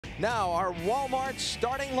Now our Walmart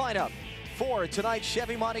starting lineup. For tonight's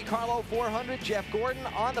Chevy Monte Carlo 400, Jeff Gordon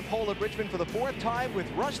on the pole at Richmond for the 4th time with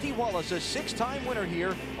Rusty Wallace, a 6-time winner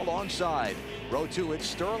here alongside. Row 2, it's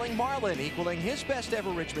Sterling Marlin equaling his best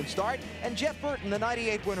ever Richmond start, and Jeff Burton, the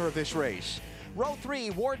 98 winner of this race. Row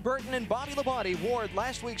 3, Ward Burton and Bobby Labonte. Ward,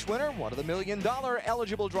 last week's winner, one of the $1 million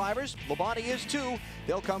eligible drivers. Labonte is 2.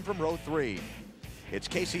 They'll come from row 3. It's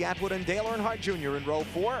Casey Atwood and Dale Earnhardt Jr. in row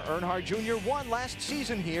 4. Earnhardt Jr. won last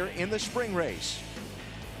season here in the spring race.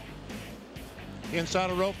 Inside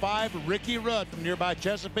of row 5, Ricky Rudd from nearby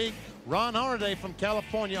Chesapeake. Ron Hornaday from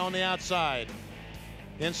California on the outside.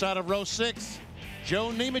 Inside of row 6,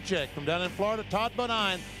 Joe Nemechek from down in Florida. Todd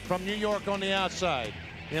Bodine from New York on the outside.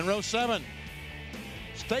 In row 7,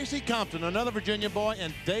 Stacy Compton, another Virginia boy,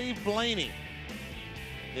 and Dave Blaney.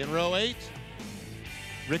 In row 8,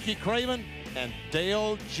 Ricky Craven and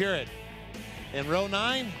Dale Jarrett. In row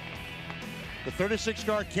 9, the 36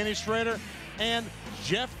 car Kenny Schrader and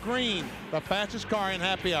Jeff Green, the fastest car in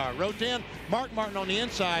happy hour. Row 10, Mark Martin on the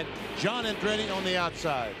inside, John Andretti on the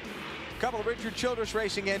outside. Couple of Richard Childress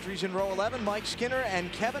Racing entries in row 11, Mike Skinner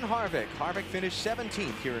and Kevin Harvick. Harvick finished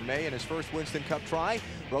 17th here in May in his first Winston Cup try.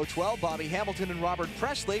 Row 12, Bobby Hamilton and Robert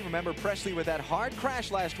Presley. Remember Presley with that hard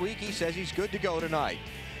crash last week. He says he's good to go tonight.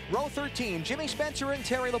 Row 13, Jimmy Spencer and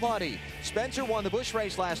Terry Labonte. Spencer won the Busch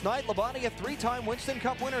race last night. Labonte, a 3-time Winston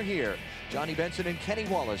Cup winner here. Johnny Benson and Kenny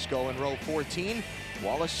Wallace go in row 14.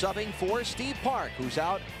 Wallace subbing for Steve Park, who's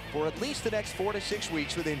out for at least the next 4 to 6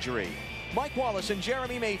 weeks with injury. Mike Wallace and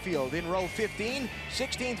Jeremy Mayfield in row 15.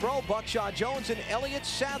 16th row, Buckshot Jones and Elliott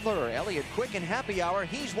Sadler. Elliott quick and happy hour.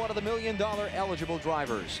 He's one of the $1 million eligible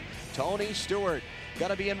drivers. Tony Stewart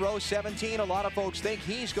going to be in row 17. A lot of folks think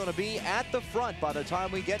he's going to be at the front by the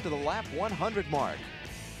time we get to the lap 100 mark.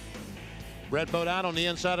 Red boat out on the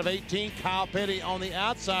inside of 18. Kyle Petty on the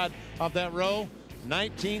outside of that row.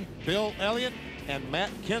 19, Bill Elliott and Matt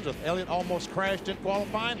Kenseth. Elliott almost crashed in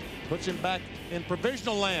qualifying. Puts him back in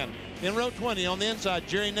provisional land. In row 20 on the inside,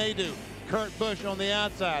 Jerry Nadeau. Kurt Busch on the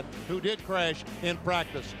outside, who did crash in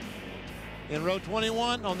practice. In row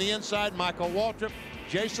 21 on the inside, Michael Waltrip,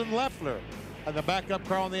 Jason Leffler. And the backup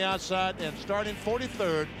car on the outside, and starting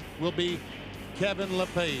 43rd will be Kevin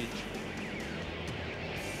LePage.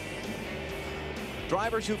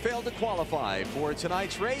 Drivers who failed to qualify for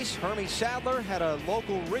tonight's race. Hermie Sadler had a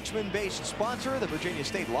local Richmond-based sponsor, the Virginia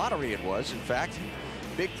State Lottery it was, in fact.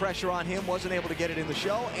 Big pressure on him, wasn't able to get it in the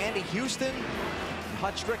show. Andy Houston,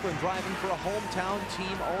 Hut Strickland driving for a hometown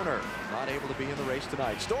team owner. Not able to be in the race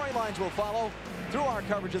tonight. Storylines will follow through our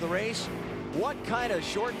coverage of the race. What kind of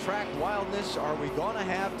short track wildness are we going to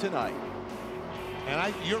have tonight?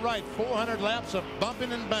 And you're right, 400 laps of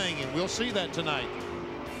bumping and banging. We'll see that tonight.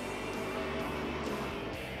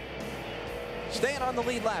 Staying on the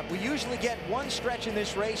lead lap. We usually get one stretch in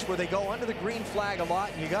this race where they go under the green flag a lot,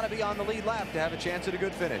 and you got to be on the lead lap to have a chance at a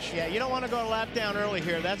good finish. Yeah, you don't want to go a lap down early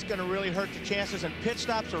here. That's going to really hurt your chances, and pit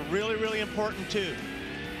stops are really, really important too.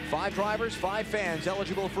 5 drivers, 5 fans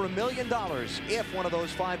eligible for $1 million if one of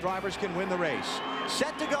those 5 drivers can win the race.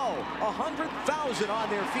 Set to go, 100,000 on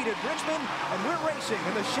their feet at Richmond, and we're racing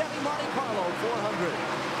in the Chevy Monte Carlo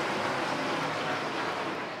 400.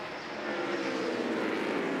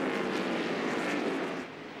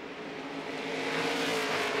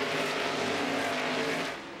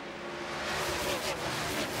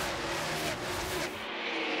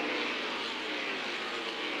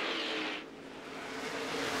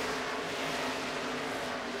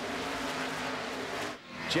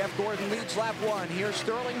 Jeff Gordon leads lap 1. Here's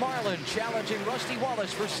Sterling Marlin challenging Rusty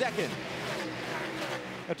Wallace for 2nd.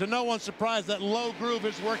 And to no one's surprise, that low groove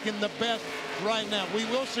is working the best right now. We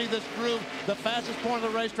will see this groove, the fastest point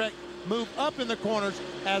of the racetrack, move up in the corners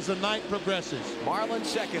as the night progresses. Marlin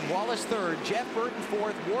 2nd, Wallace 3rd, Jeff Burton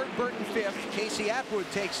 4th, Ward Burton 5th, Casey Atwood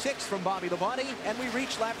takes 6th from Bobby Labonte, and we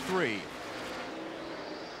reach lap 3.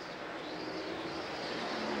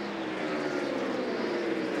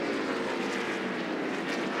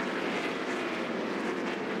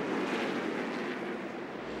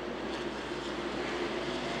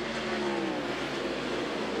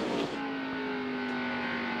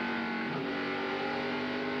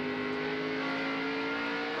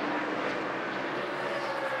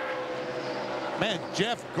 Man,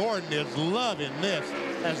 Jeff Gordon is loving this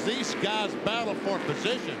as these guys battle for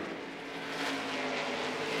position.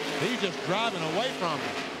 He's just driving away from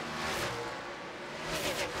him.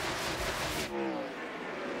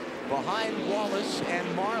 Behind Wallace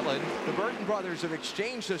and Marlin, the Burton brothers have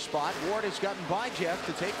exchanged a spot. Ward has gotten by Jeff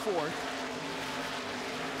to take 4th.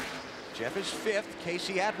 Jeff is 5th.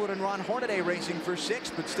 Casey Atwood and Ron Hornaday racing for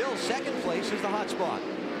 6th, but still 2nd place is the hot spot.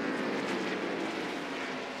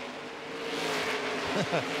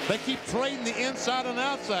 They keep trading the inside and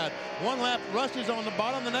outside. One lap, Rusty's on the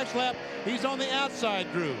bottom. The next lap, he's on the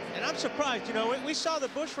outside groove. And I'm surprised, you know, we saw the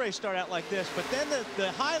Busch race start out like this, but then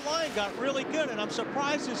the high line got really good, and I'm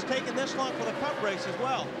surprised it's taken this long for the Cup race as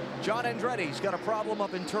well. John Andretti's got a problem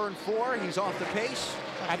up in turn 4. He's off the pace.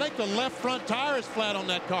 I think the left front tire is flat on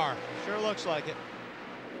that car. Sure looks like it.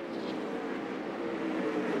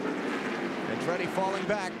 Andretti falling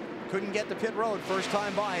back. Couldn't get the pit road first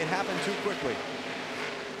time by. It happened too quickly.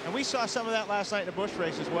 And we saw some of that last night in the Busch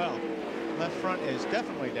race as well. Left front is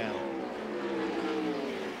definitely down.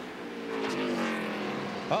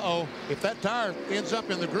 Uh-oh. If that tire ends up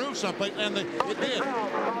in the groove someplace, and it did.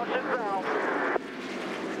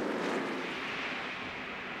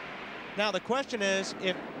 Now the question is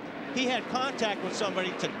if he had contact with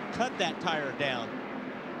somebody to cut that tire down.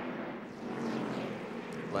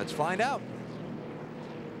 Let's find out.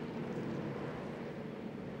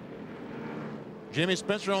 Jimmy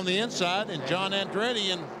Spencer on the inside and John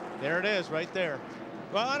Andretti, and there it is right there.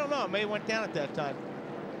 Well, I don't know. It may have went down at that time.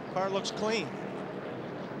 Car looks clean.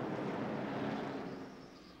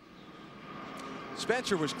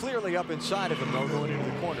 Spencer was clearly up inside of him, though, going into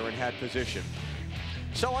the corner and had position.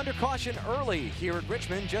 So under caution early here at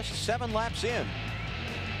Richmond, just 7 laps in.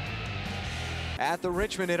 At the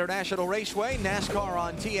Richmond International Raceway, NASCAR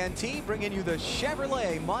on TNT, bringing you the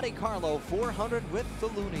Chevrolet Monte Carlo 400 with the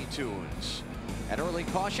Looney Tunes. At early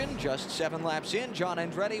caution, just 7 laps in, John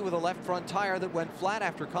Andretti with a left front tire that went flat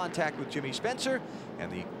after contact with Jimmy Spencer,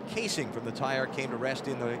 and the casing from the tire came to rest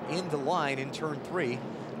in the line in turn 3,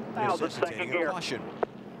 necessitating a caution.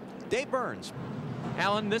 Dave Burns.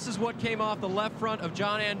 Alan, this is what came off the left front of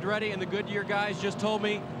John Andretti, and the Goodyear guys just told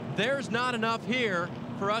me there's not enough here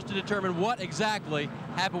for us to determine what exactly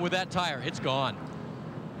happened with that tire. It's gone.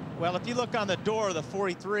 Well, if you look on the door of the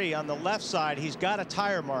 43 on the left side, he's got a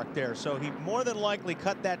tire mark there. So he more than likely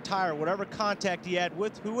cut that tire. Whatever contact he had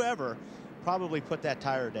with whoever probably put that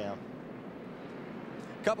tire down.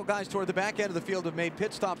 A couple guys toward the back end of the field have made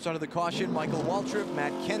pit stops under the caution. Michael Waltrip,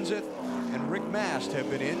 Matt Kenseth, and Rick Mast have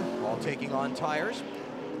been in, all taking on tires.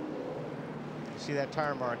 You see that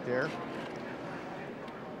tire mark there.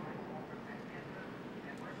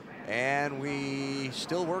 And we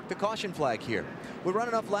still work the caution flag here. We'll run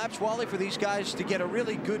enough laps, Wally, for these guys to get a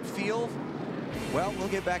really good feel. Well, we'll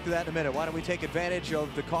get back to that in a minute. Why don't we take advantage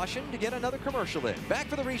of the caution to get another commercial in. Back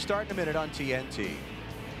for the restart in a minute on TNT.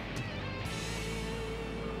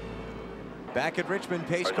 Back at Richmond,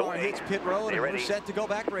 pace car hits pit road, and we're set to go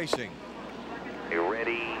back racing. You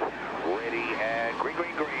ready, and green,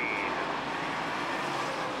 green, green.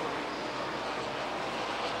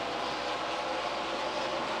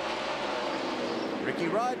 Ricky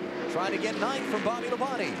Rudd trying to get 9th from Bobby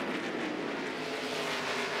Labonte.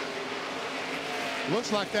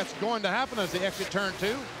 looks like that's going to happen as they exit turn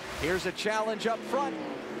 2. Here's a challenge up front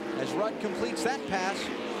as Rudd completes that pass.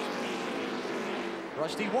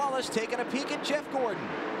 Rusty Wallace taking a peek at Jeff Gordon.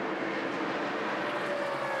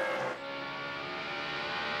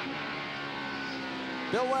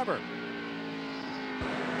 Bill Weber.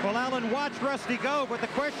 Well, Alan, watch Rusty go, but the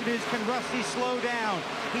question is, can Rusty slow down?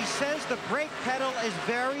 He says the brake pedal is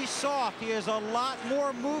very soft. He has a lot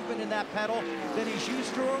more movement in that pedal than he's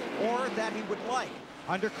used to or that he would like.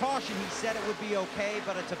 Under caution, he said it would be okay,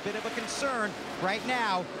 but it's a bit of a concern right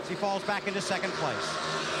now as he falls back into second place.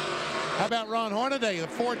 How about Ron Hornaday, the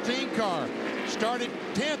 14 car? Started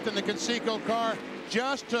 10th in the Conseco car,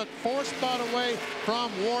 just took 4th spot away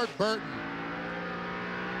from Ward Burton.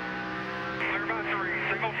 Clear by 3,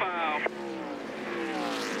 single file.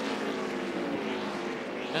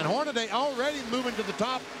 And Hornaday already moving to the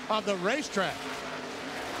top of the racetrack.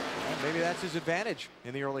 Well, maybe that's his advantage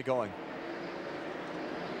in the early going.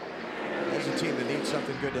 There's a team that needs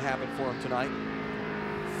something good to happen for him tonight.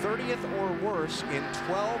 30th or worse in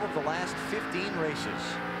 12 of the last 15 races.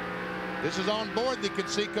 This is on board the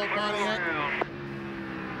Conseco Pontiac.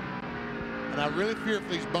 And I really fear for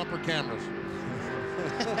these bumper cameras.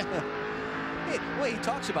 Well, he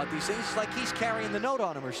talks about these things like he's carrying the note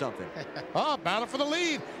on him or something. Oh, battle for the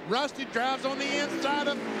lead. Rusty drives on the inside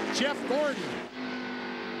of Jeff Gordon.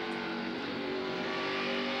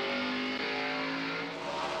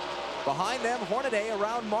 Behind them, Hornaday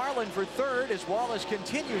around Marlin for 3rd as Wallace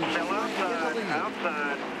continues.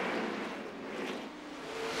 Outside.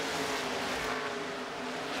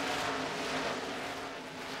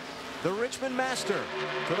 The Richmond Master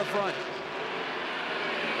to the front.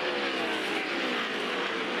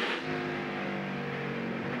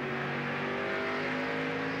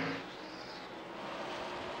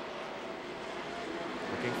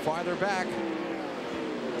 Looking farther back.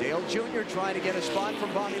 Dale Jr. trying to get a spot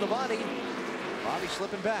from Bobby Labonte. Bobby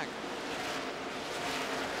slipping back.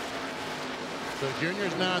 So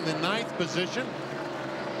Junior's now in the 9th position.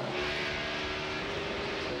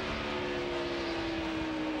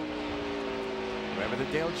 Remember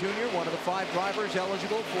that Dale Jr., one of the 5 drivers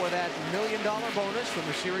eligible for that $1 million bonus from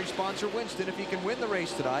the series sponsor Winston if he can win the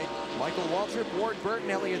race tonight. Michael Waltrip, Ward Burton,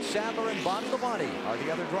 Elliott Sadler, and Bobby Labonte are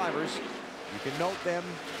the other drivers. You can note them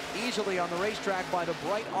easily on the racetrack by the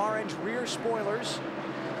bright orange rear spoilers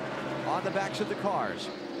on the backs of the cars.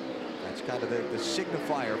 That's kind of the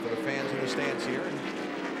signifier for the fans in the stands here and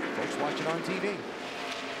folks watching on TV.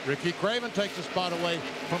 Ricky Craven takes a spot away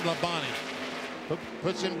from Labonte.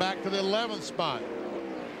 Puts him back to the 11th spot.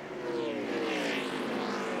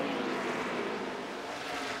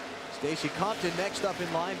 Stacy Compton next up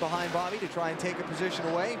in line behind Bobby to try and take a position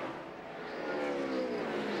away.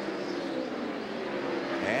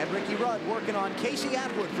 And Ricky Rudd working on Casey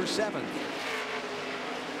Atwood for 7th.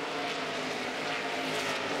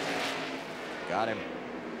 Got him.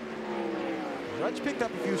 Rudd's picked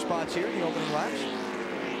up a few spots here in the opening laps.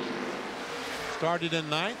 Started in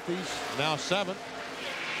 9th, he's now 7th.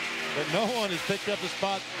 But no one has picked up the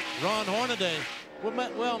spot. Ron Hornaday,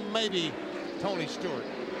 well, maybe Tony Stewart.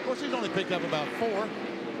 Of course, he's only picked up about 4.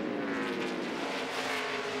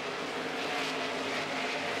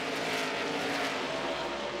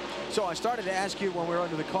 So I started to ask you when we were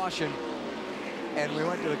under the caution and we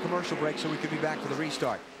went to the commercial break so we could be back to the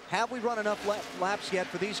restart. Have we run enough laps yet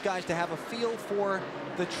for these guys to have a feel for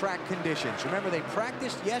the track conditions? Remember, they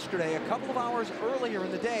practiced yesterday a couple of hours earlier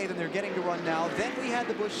in the day than they're getting to run now. Then we had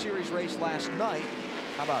the Busch Series race last night.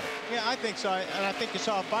 How about it? Yeah, I think so. And I think you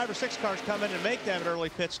saw 5 or 6 cars come in and make them an early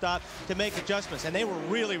pit stop to make adjustments. And they were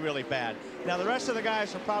really, really bad. Now, the rest of the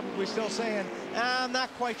guys are probably still saying, I'm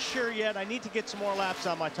not quite sure yet. I need to get some more laps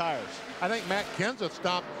on my tires. I think Matt Kenseth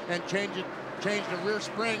stopped and changed a rear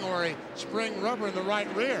spring or a spring rubber in the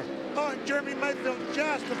right rear. Oh, and Jeremy Mayfield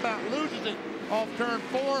just about loses it off turn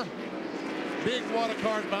 4. Big water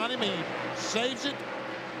cars behind him. He saves it.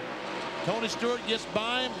 Tony Stewart gets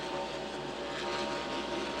by him.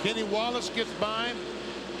 Kenny Wallace gets by him.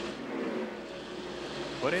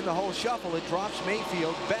 But in the whole shuffle, it drops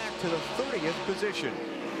Mayfield back to the 30th position.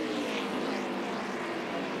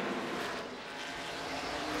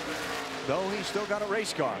 Though he's still got a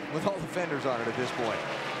race car with all the fenders on it at this point.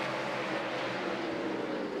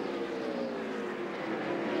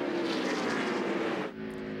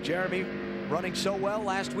 Jeremy running so well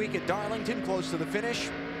last week at Darlington, close to the finish.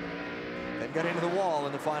 Then got into the wall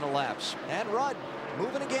in the final laps. And Rudd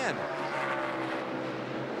moving again.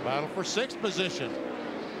 Battle for 6th position.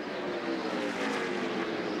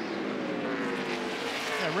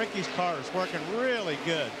 Yeah, Ricky's car is working really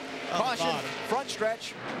good. Caution, front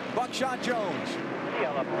stretch, Buckshot Jones.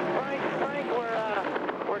 Frank,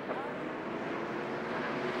 we're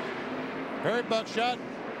Very Buckshot,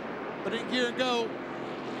 but in gear and go.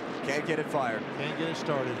 Can't get it fired. Can't get it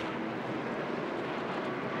started.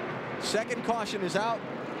 Second caution is out.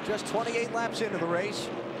 Just 28 laps into the race.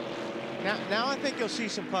 Now I think you'll see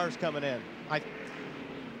some cars coming in. I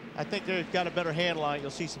think they've got a better handle on it.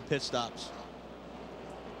 You'll see some pit stops.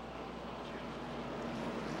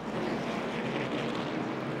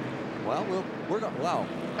 Well, we're going. Wow.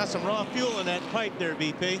 Got some raw fuel in that pipe there,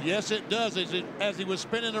 BP. Yes, it does. As he was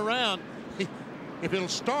spinning around, if it'll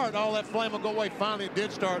start, all that flame will go away. Finally, it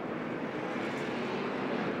did start.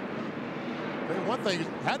 One thing,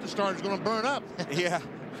 had to start, is going to burn up. Yeah,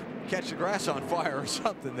 catch the grass on fire or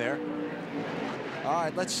something there. All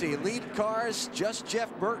right, let's see. Lead cars, just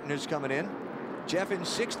Jeff Burton is coming in. Jeff in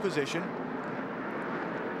 6th position.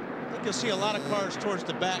 I think you'll see a lot of cars towards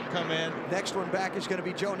the back come in. Next one back is going to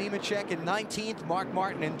be Joe Nemechek in 19th, Mark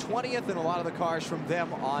Martin in 20th, and a lot of the cars from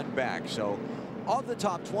them on back. So of the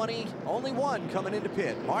top 20, only one coming into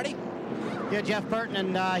pit. Marty? Yeah, Jeff Burton,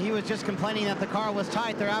 and he was just complaining that the car was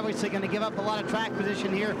tight. They're obviously going to give up a lot of track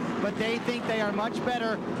position here, but they think they are much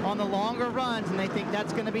better on the longer runs, and they think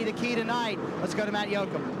that's going to be the key tonight. Let's go to Matt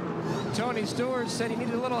Yoakum. Tony Stewart said he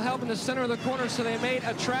needed a little help in the center of the corner, so they made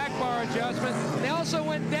a track bar adjustment. They also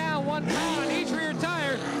went down 1 pound on each rear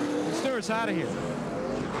tire. And Stewart's out of here.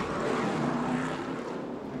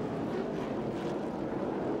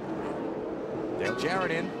 Dale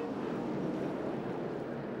Jarrett in.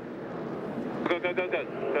 Go.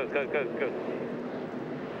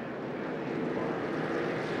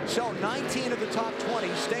 So 19 of the top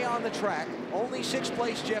 20 stay on the track. Only 6th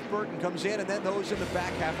place Jeff Burton comes in, and then those in the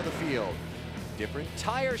back half of the field. Different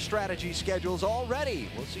tire strategy schedules already.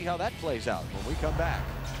 We'll see how that plays out when we come back.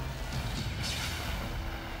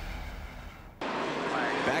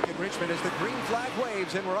 Back at Richmond as the green flag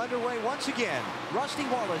waves, and we're underway once again. Rusty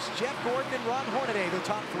Wallace, Jeff Gordon, and Ron Hornaday, the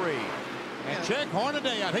top three. And check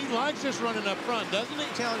Hornaday out. He likes this running up front, doesn't he?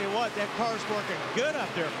 I'm telling you what, that car's working good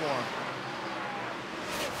up there for him.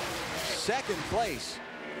 Second place.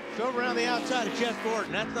 Drove around the outside of Jeff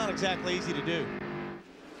Gordon. That's not exactly easy to do.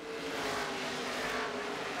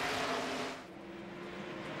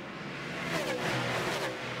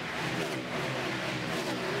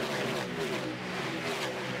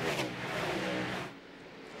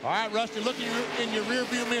 All right, Rusty, look in your rear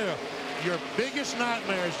view mirror. Your biggest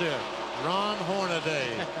nightmare is there. Ron Hornaday.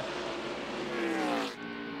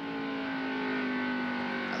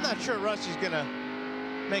 I'm not sure Rusty's going to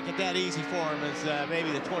make it that easy for him as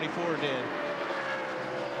maybe the 24 did.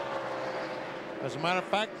 As a matter of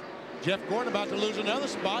fact, Jeff Gordon about to lose another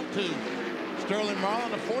spot to Sterling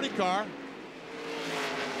Marlin, a 40 car.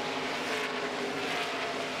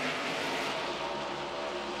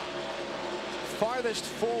 Farthest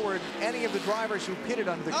forward any of the drivers who pitted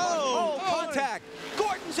under the car. Oh, Contact.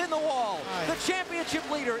 Gordon's in the wall. Right. The championship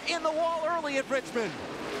leader in the wall early at Richmond.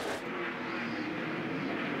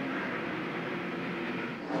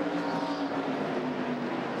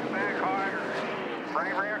 Back corner.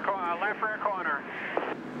 Right rear corner. Left rear corner.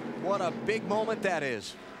 What a big moment that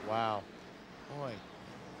is. Wow. Boy.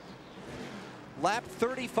 Lap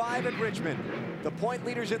 35 at Richmond. The point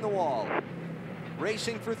leaders in the wall.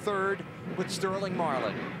 Racing for third with Sterling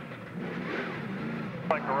Marlin.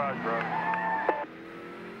 Like garage, bro.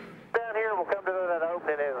 Down here, we'll come to that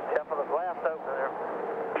opening. Jeff, for the last opening there.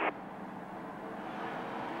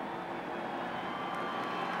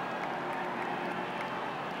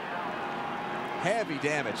 Heavy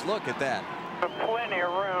damage. Look at that. Plenty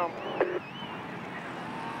of room.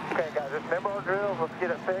 Okay, guys, just remember our drills. Let's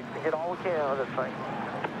get it fixed and get all we can out of this thing.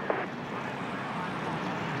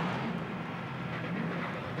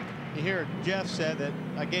 You hear Jeff said that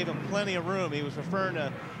I gave him plenty of room. He was referring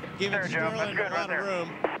to giving Sterling a lot of room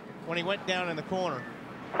when he went down in the corner.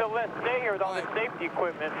 So let's stay here with all the safety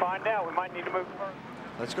equipment and find out. We might need to move first.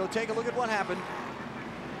 Let's go take a look at what happened.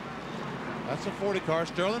 That's a 40 car.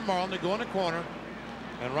 Sterling Marlin to go in the corner.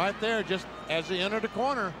 And right there, just as he entered the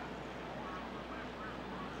corner.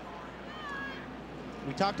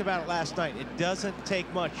 We talked about it last night. It doesn't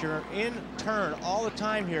take much. You're in turn all the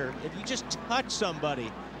time here. If you just touch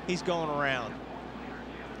somebody, he's going around.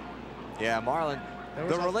 Yeah, Marlin.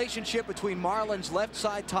 The relationship between Marlin's left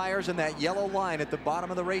side tires and that yellow line at the bottom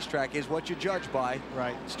of the racetrack is what you judge by.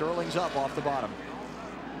 Right. Sterling's up off the bottom.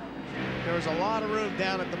 There was a lot of room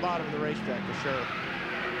down at the bottom of the racetrack for sure.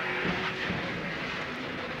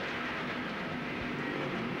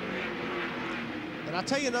 And I'll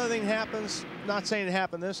tell you another thing happens. Not saying it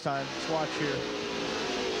happened this time. Just watch here.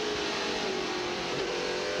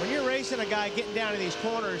 When you're racing a guy getting down in these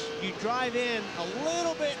corners, you drive in a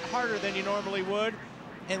little bit harder than you normally would.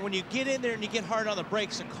 And when you get in there and you get hard on the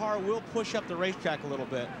brakes, the car will push up the racetrack a little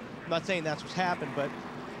bit. I'm not saying that's what's happened, but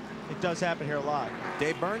it does happen here a lot.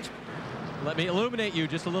 Dave Burns? Let me illuminate you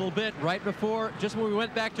just a little bit. Right before, just when we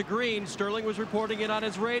went back to green, Sterling was reporting in on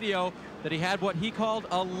his radio that he had what he called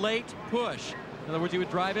a late push. In other words, he would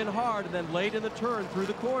drive in hard, and then late in the turn through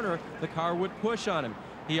the corner, the car would push on him.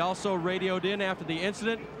 He also radioed in after the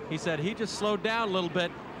incident. He said he just slowed down a little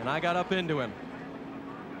bit, and I got up into him.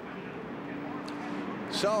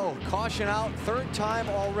 So, caution out, third time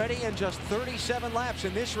already in just 37 laps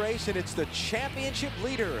in this race, and it's the championship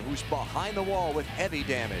leader who's behind the wall with heavy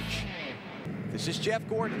damage. This is Jeff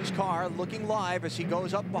Gordon's car looking live as he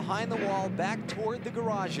goes up behind the wall back toward the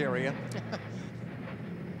garage area.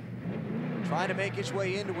 Trying to make his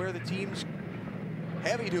way into where the team's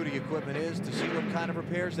heavy-duty equipment is to see what kind of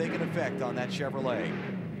repairs they can effect on that Chevrolet.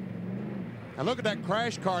 And look at that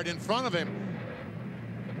crash cart in front of him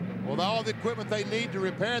with all the equipment they need to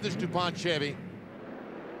repair this DuPont Chevy.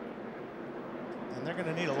 And they're going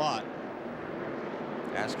to need a lot.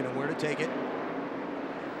 Asking him where to take it.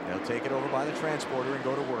 They'll take it over by the transporter and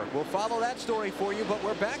go to work. We'll follow that story for you, but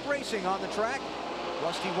we're back racing on the track.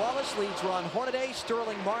 Rusty Wallace leads Ron Hornaday,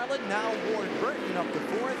 Sterling Marlin, now Ward Burton up to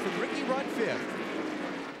fourth, and Ricky Rudd fifth.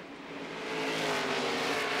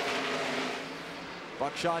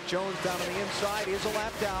 Buckshot Jones down on the inside is a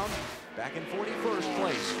lap down, back in 41st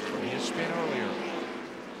place from his spin earlier.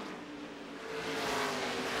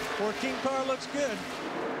 14 car looks good.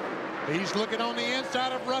 He's looking on the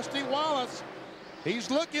inside of Rusty Wallace. He's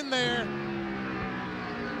looking there.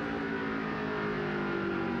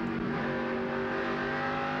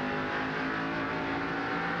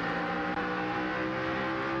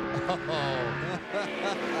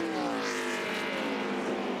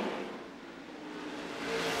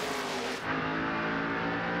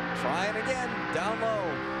 And again, down low.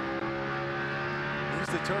 He's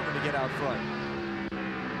determined to get out front.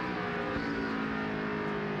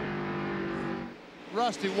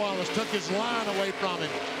 Rusty Wallace took his line away from him.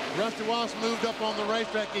 Rusty Wallace moved up on the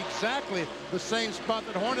racetrack exactly the same spot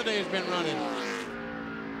that Hornaday has been running.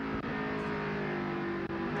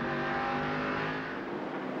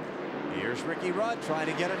 Here's Ricky Rudd trying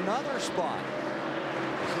to get another spot.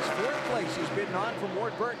 This is fourth place he's bidden on from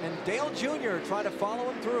Ward Burton, and Dale Jr. trying to follow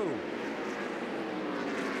him through.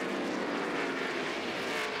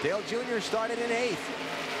 Dale Jr. started in 8th.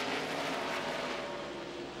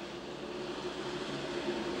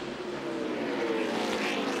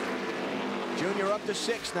 Junior up to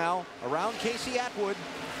 6 now, around Casey Atwood.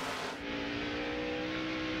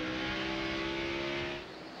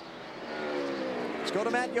 Let's go to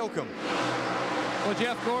Matt Yoakum. Well,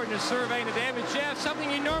 Jeff Gordon is surveying the damage. Jeff, something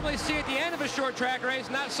you normally see at the end of a short track race,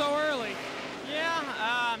 not so early.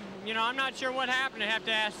 Yeah, you know, I'm not sure what happened. I have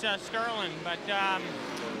to ask Sterling, but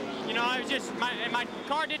you know, I was just my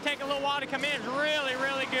car did take a little while to come in. It was really,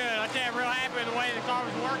 really good. I tell you, I'm real happy with the way the car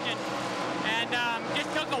was working, and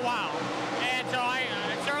just took a while. And so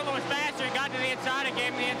Sterling was faster and got to the inside. I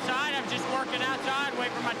gave him the inside. I was just working outside,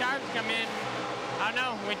 waiting for my tires to come in. I don't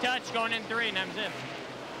know. We touched going in 3, and that was it.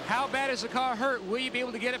 How bad is the car hurt? Will you be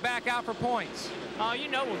able to get it back out for points? Oh, you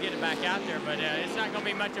know we'll get it back out there, but it's not going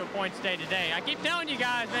to be much of a point stay today. I keep telling you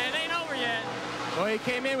guys, man, it ain't over yet. Well, he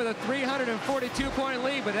came in with a 342-point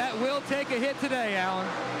lead, but that will take a hit today, Alan.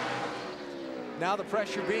 Now the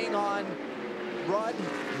pressure being on Rudd,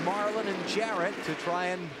 Marlin, and Jarrett to try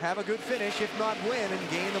and have a good finish, if not win, and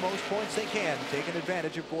gain the most points they can, taking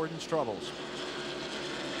advantage of Gordon's troubles.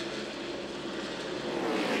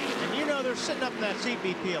 And you know they're sitting up in that seat,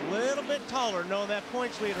 BP, a little bit taller, knowing that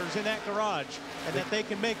points leader is in that garage, and that they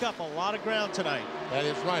can make up a lot of ground tonight. That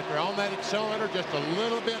is right. They're on that accelerator just a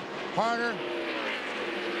little bit harder.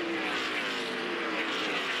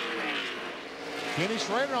 Kenny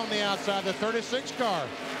Schrader on the outside, the 36 car.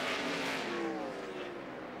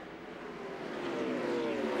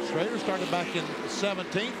 Schrader started back in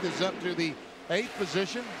 17th, is up to the 8th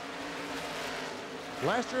position.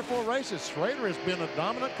 Last 3 or 4 races, Schrader has been a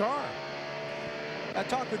dominant car. I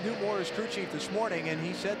talked with New Moore's crew chief this morning, and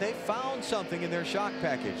he said they found something in their shock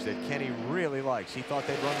package that Kenny really likes. He thought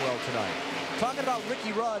they'd run well tonight. Talking about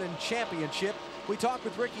Ricky Rudd and championship, we talked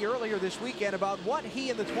with Ricky earlier this weekend about what he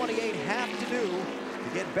and the 28 have to do to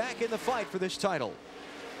get back in the fight for this title.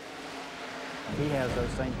 He has those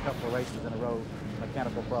same couple of races in a row,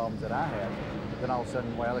 mechanical problems that I had. Then all of a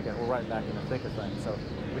sudden, well, we're right back in the thick of things. So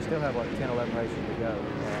we still have like 10, 11 races to go.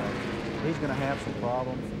 He's going to have some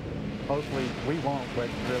problems. Hopefully we won't, but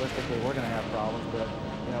realistically we're going to have problems. But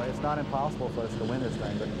you know, it's not impossible for us to win this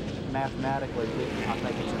thing. But mathematically, I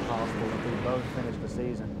think it's impossible. If we both finish the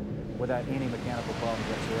season without any mechanical problems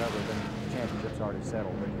whatsoever, then the championship's already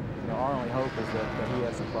settled. But you know, our only hope is that he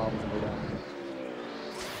has some problems and we don't.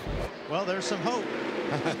 Well, there's some hope.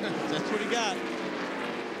 That's what he got.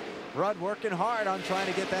 Rudd working hard on trying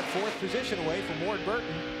to get that 4th position away from Ward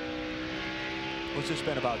Burton. What's this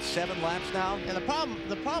been, about 7 laps now? And the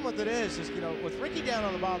problem with it is you know, with Ricky down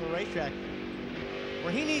on the bottom of the racetrack,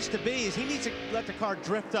 where he needs to be is he needs to let the car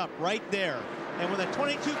drift up right there. And when the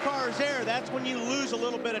 22 car is there, that's when you lose a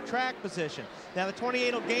little bit of track position. Now the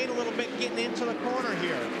 28 will gain a little bit getting into the corner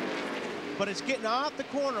here. But it's getting off the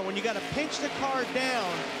corner. When you got to pinch the car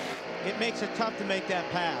down, it makes it tough to make that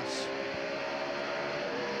pass.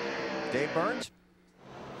 Dave Burns.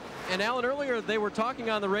 And Alan, earlier they were talking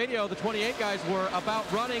on the radio, the 28 guys were about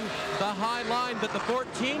running the high line that the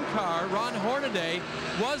 14 car, Ron Hornaday,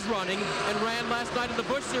 was running and ran last night in the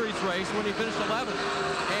Busch Series race when he finished 11th.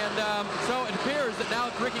 And so it appears that now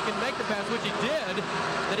if Ricky can make the pass, which he did,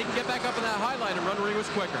 that he can get back up in that high line and run where he was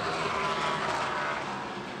quicker.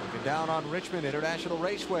 Looking down on Richmond International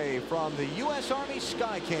Raceway from the U.S. Army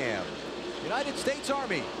Skycam. United States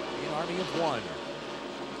Army, the Army of One.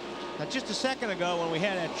 Now, just a second ago when we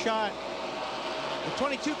had that shot, the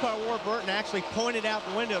 22 car Ward Burton actually pointed out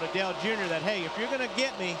the window to Dale Jr. that, hey, if you're going to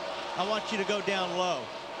get me, I want you to go down low.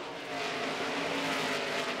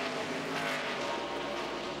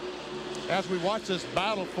 As we watch this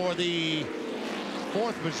battle for the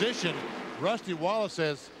 4th position, Rusty Wallace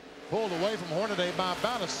has pulled away from Hornaday by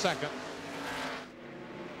about a second.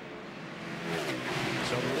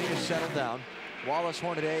 So the lead is settled down. Wallace,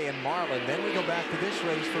 Hornaday, and Marlin. Then we go back to this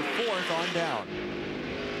race for 4th on down.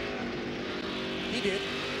 He did.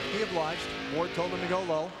 He obliged. Ward told him to go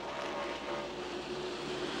low.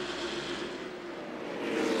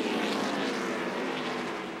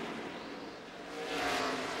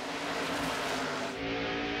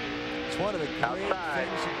 It's one of the great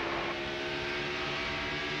things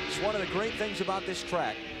one of the great things about this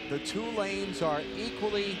track. The two lanes are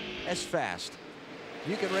equally as fast.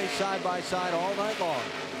 You can race side by side all night long.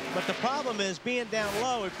 But the problem is being down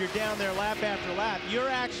low, if you're down there lap after lap, you're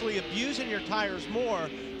actually abusing your tires more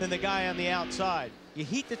than the guy on the outside. You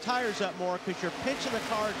heat the tires up more because you're pinching the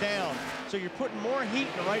car down. So you're putting more heat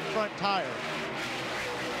in the right front tire.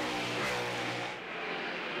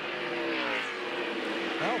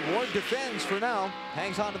 Well, Ward defends for now.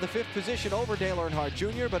 Hangs on to the 5th position over Dale Earnhardt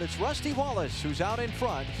Jr., but it's Rusty Wallace who's out in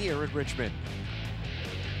front here at Richmond.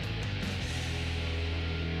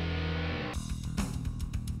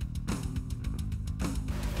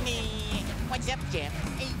 What's up, Jeff?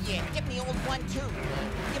 Hey, yeah, give me old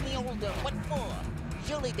 1-2. Give me old what for?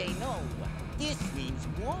 Surely they know. This means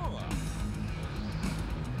war.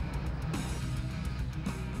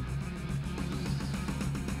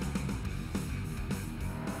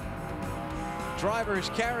 Drivers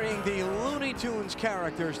carrying the Looney Tunes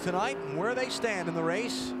characters tonight, and where they stand in the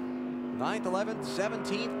race. 9th, 11th,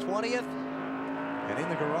 17th, 20th, and in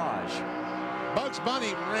the garage. Bugs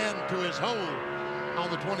Bunny ran to his hole on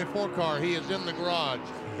the 24 car. He is in the garage.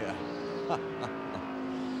 Yeah.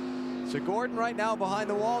 So Gordon right now behind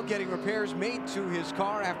the wall getting repairs made to his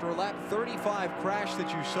car after a lap 35 crash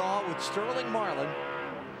that you saw with Sterling Marlin.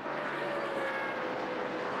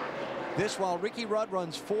 This while Ricky Rudd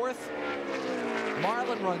runs 4th,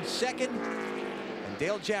 Marlin runs 2nd, and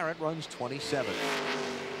Dale Jarrett runs 27th.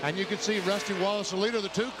 And you can see Rusty Wallace, the leader of the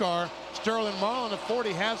 2 car. Sterling Marlin at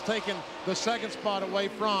 40 has taken the 2nd spot away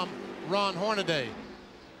from Ron Hornaday.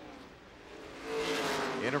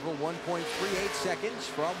 Interval 1.38 seconds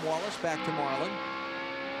from Wallace back to Marlin.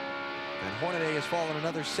 And Hornaday has fallen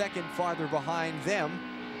another 2nd farther behind them.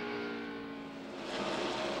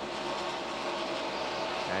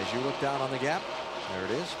 As you look down on the gap, there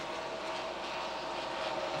it is.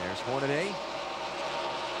 There's Hornaday.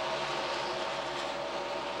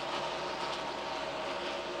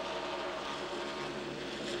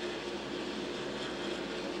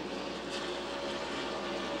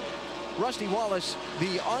 Rusty Wallace,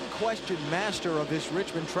 the unquestioned master of this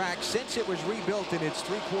Richmond track since it was rebuilt in its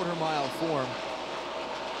 3/4 mile form.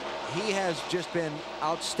 He has just been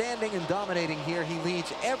outstanding and dominating here. He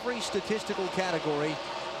leads every statistical category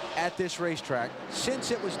at this racetrack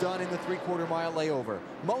since it was done in the 3/4 mile layover.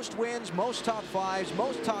 Most wins, most top 5s,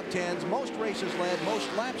 most top 10s, most races led, most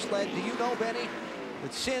laps led. Do you know, Benny,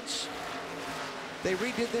 that since they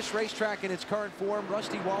redid this racetrack in its current form,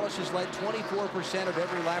 Rusty Wallace has led 24% of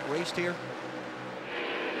every lap raced here?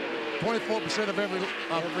 24% of every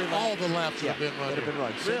all the laps that have been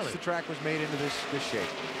run. Since the track was made into this shape.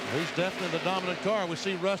 He's definitely the dominant car. We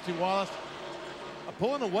see Rusty Wallace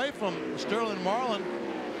pulling away from Sterling Marlin,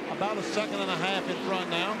 about a 1.5 seconds in front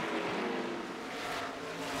now.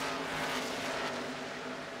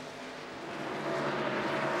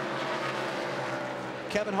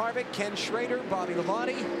 Kevin Harvick, Ken Schrader, Bobby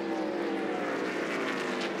Labonte.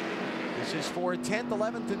 This is for 10th,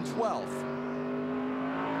 11th, and 12th.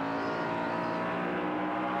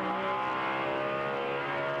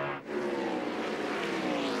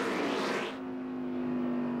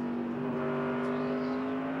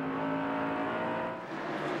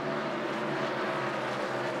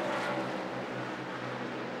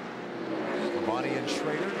 Labonte and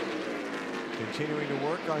Schrader continuing to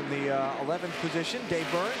work on the 11th position. Dave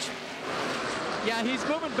Burns. Yeah, he's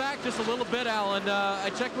moving back just a little bit, Alan. I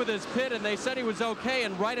checked with his pit, and they said he was okay.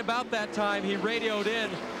 And right about that time, he radioed in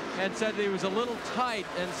and said that he was a little tight.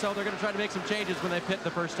 And so they're going to try to make some changes when they pit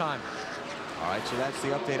the first time. All right, so that's the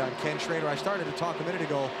update on Ken Schrader. I started to talk a minute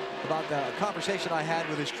ago about the conversation I had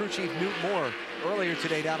with his crew chief, Newt Moore, earlier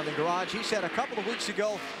today down in the garage. He said a couple of weeks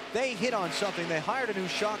ago, they hit on something. They hired a new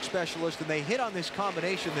shock specialist, and they hit on this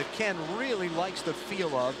combination that Ken really likes the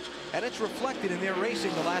feel of, and it's reflected in their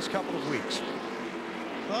racing the last couple of weeks.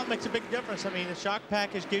 Well, it makes a big difference. I mean, the shock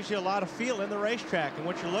package gives you a lot of feel in the racetrack, and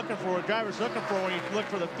what you're looking for, a driver's looking for when you look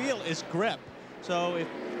for the feel, is grip. So if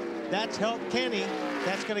that's helped Kenny,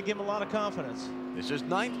 that's going to give him a lot of confidence. This is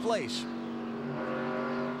 9th place.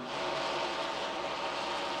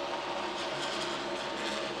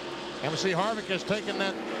 And we see Harvick has taken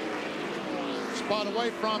that spot away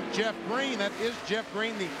from Jeff Green. That is Jeff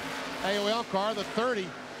Green, the AOL car, the 30.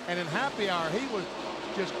 And in happy hour, he was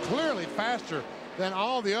just clearly faster than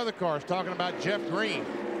all the other cars, talking about Jeff Green.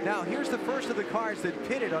 Now, here's the first of the cars that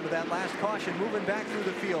pitted under that last caution, moving back through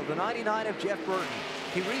the field. The 99 of Jeff Burton.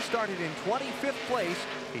 He restarted in 25th place.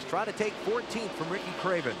 He's trying to take 14th from Ricky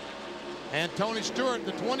Craven. And Tony Stewart,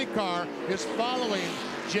 the 20 car, is following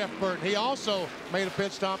Jeff Burton. He also made a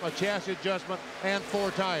pit stop, a chassis adjustment, and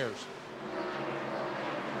 4 tires.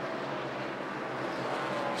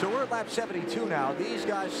 So we're at lap 72 now. These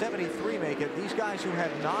guys, 73 make it. These guys who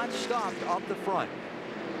have not stopped up the front.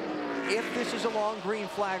 If this is a long green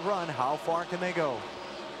flag run, how far can they go?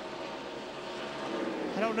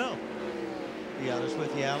 I don't know. To be honest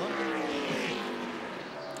with you, Alan.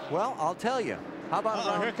 Well, I'll tell you. How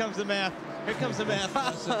about here comes the math. Here comes the math.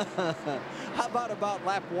 How about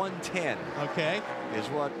lap 110? Okay. Is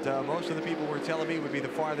what most of the people were telling me would be the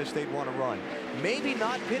farthest they'd want to run. Maybe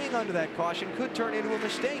not pitting under that caution could turn into a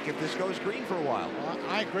mistake if this goes green for a while. Well,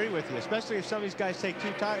 I agree with you, especially if some of these guys take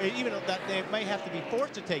 2 tires, even that they may have to be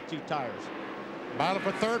forced to take 2 tires. Battle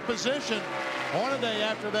for third position. Hornaday,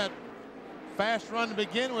 after that fast run to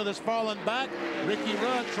begin with, has fallen back. Ricky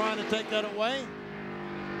Rudd trying to take that away.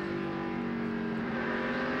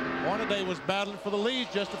 Hornaday was battling for the lead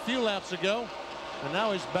just a few laps ago, and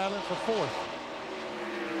now he's battling for 4th.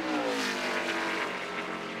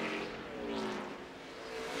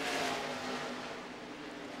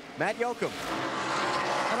 Matt Yoakum.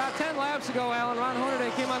 About 10 laps ago, Alan, Ron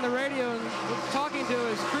Hornaday came on the radio and was talking to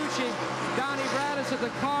his crew chief, Donnie Bradis, that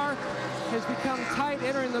the car has become tight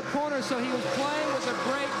entering the corner, so he was playing with the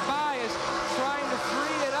brake bias, trying to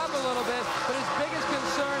free it up a little bit, but his biggest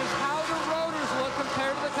concern is how the rotors look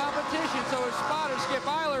compared to the competition. So his spotter, Skip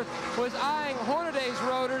Eiler, was eyeing Hornaday's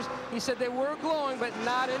rotors. He said they were glowing, but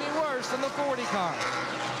not any worse than the 40 car.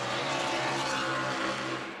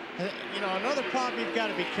 You know, another problem you've got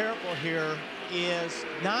to be careful here is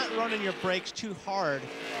not running your brakes too hard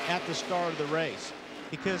at the start of the race.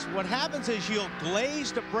 Because what happens is you'll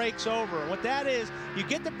glaze the brakes over. And what that is, you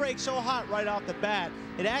get the brakes so hot right off the bat,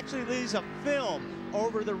 it actually leaves a film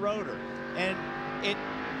over the rotor. And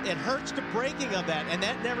it hurts the braking of that, and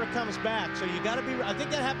that never comes back. So you got to be, I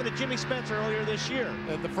think that happened to Jimmy Spencer earlier this year.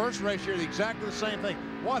 The first race here, exactly the same thing.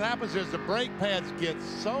 What happens is the brake pads get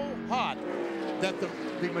so hot that the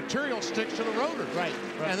material sticks to the rotor. Right.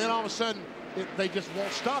 And then all of a sudden, they just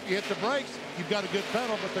won't stop. You hit the brakes, you've got a good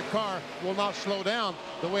pedal, but the car will not slow down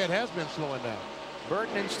the way it has been slowing down.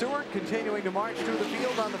 Burton and Stewart continuing to march through the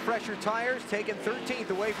field on the fresher tires, taking 13th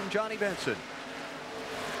away from Johnny Benson.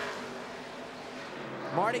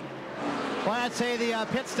 Marty? Well, I'd say the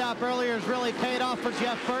pit stop earlier has really paid off for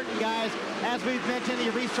Jeff Burton, guys. As we've mentioned, he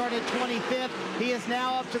restarted 25th. He is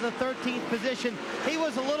now up to the 13th position. He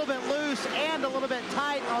was a little bit loose and a little bit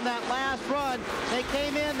tight on that last run. They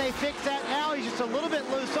came in, they fixed that. Now he's just a little bit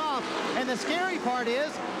loose off. And the scary part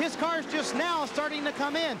is his car's just now starting to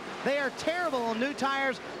come in. They are terrible on new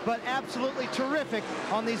tires, but absolutely terrific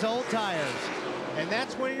on these old tires. And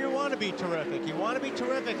that's where you want to be terrific. You want to be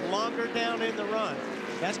terrific longer down in the run.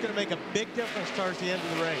 That's going to make a big difference towards the end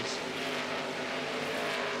of the race.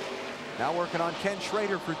 Now working on Ken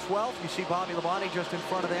Schrader for 12th. You see Bobby Labonte just in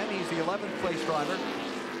front of them. He's the 11th place driver.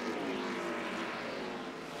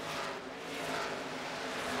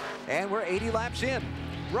 And we're 80 laps in.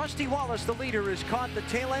 Rusty Wallace, the leader, has caught the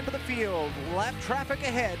tail end of the field. Lap traffic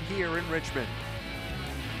ahead here in Richmond.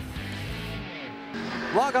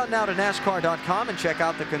 Log on now to NASCAR.com and check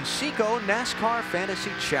out the Conseco NASCAR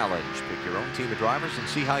Fantasy Challenge. Pick your own team of drivers and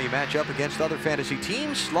see how you match up against other fantasy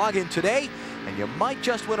teams. Log in today, and you might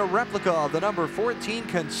just win a replica of the number 14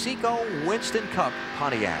 Conseco Winston Cup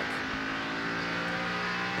Pontiac.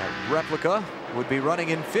 That replica would be running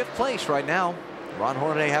in 5th place right now. Ron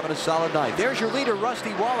Hornaday having a solid night. There's your leader,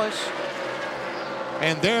 Rusty Wallace.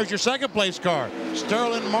 And there's your 2nd place car.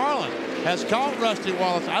 Sterling Marlin has caught Rusty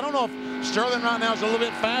Wallace. I don't know if Sterling right now is a little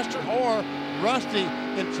bit faster, or Rusty,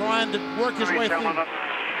 in trying to work his way through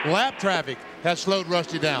lap traffic, has slowed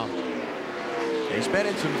Rusty down. He's been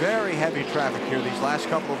in some very heavy traffic here these last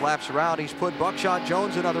couple of laps around. He's put Buckshot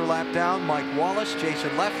Jones another lap down, Mike Wallace,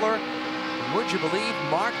 Jason Leffler. And would you believe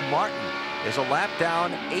Mark Martin is a lap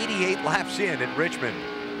down, 88 laps in Richmond.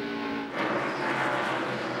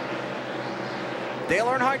 Dale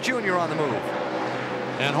Earnhardt Jr. on the move.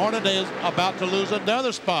 And Hornaday is about to lose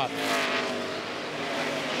another spot.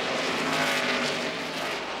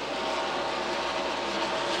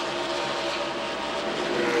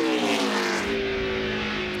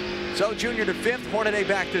 So Junior to 5th, Hornaday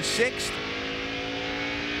back to 6th.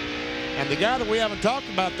 And the guy that we haven't talked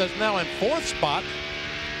about that's now in 4th spot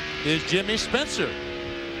is Jimmy Spencer.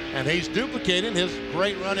 And he's duplicating his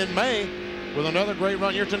great run in May with another great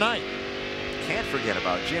run here tonight. Can't forget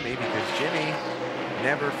about Jimmy, because Jimmy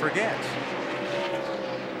never forgets.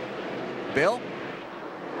 Bill?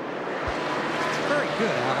 Very good,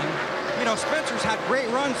 Alan. You know, Spencer's had great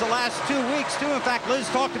runs the last 2 weeks, too. In fact, Liz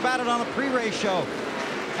talked about it on the pre-race show.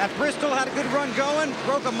 At Bristol, had a good run going,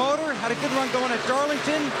 broke a motor, had a good run going at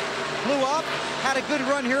Darlington. blew up, had a good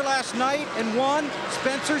run here last night and won.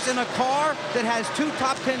 Spencer's in a car that has 2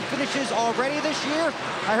 top 10 finishes already this year.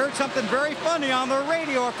 I heard something very funny on the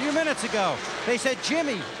radio a few minutes ago. They said,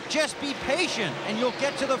 Jimmy, just be patient and you'll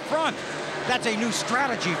get to the front. That's a new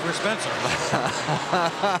strategy for Spencer.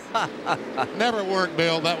 Never work,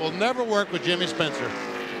 Bill. That will never work with Jimmy Spencer.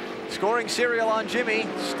 Scoring serial on Jimmy,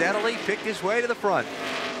 steadily picked his way to the front.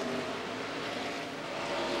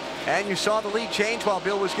 And you saw the lead change while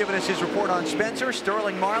Bill was giving us his report on Spencer.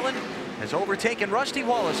 Sterling Marlin has overtaken Rusty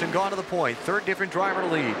Wallace and gone to the point. 3rd different driver to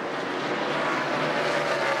lead.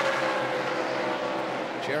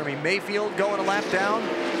 Jeremy Mayfield going a lap down.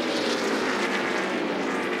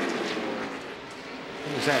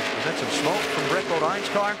 What was that? Was that some smoke from Brett Bodine's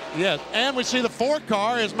car? Yes, and we see the Ford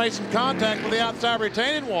car has made some contact with the outside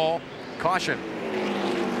retaining wall. Caution.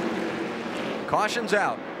 Caution's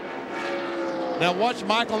out. Now watch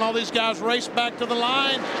Michael and all these guys race back to the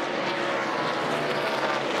line.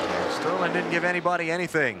 Sterling didn't give anybody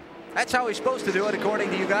anything. That's how he's supposed to do it, according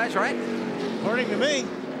to you guys, right? According to me.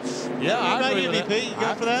 Yeah, I agree with MVP? You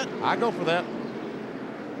go for that? I go for that.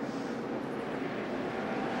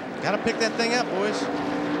 Got to pick that thing up, boys.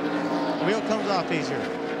 The wheel comes off easier.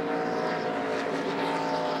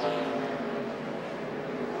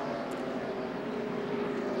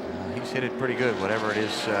 He's hit it pretty good, whatever it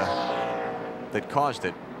is that caused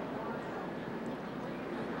it.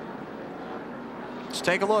 Let's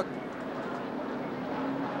take a look.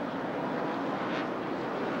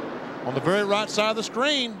 On the very right side of the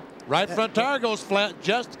screen, right front tire goes flat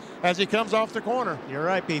just as he comes off the corner. You're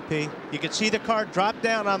right, BP. You can see the car drop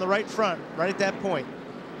down on the right front, right at that point.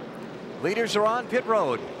 Leaders are on pit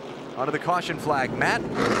road. Under the caution flag, Matt.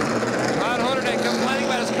 Ron Hornaday complaining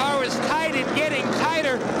about his car was tight and getting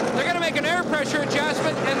tighter. They're going to make an air pressure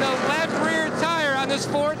adjustment in the left rear tire on this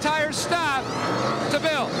 4-tire stop to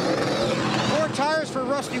Bill. 4 tires for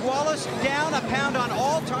Rusty Wallace, down a pound on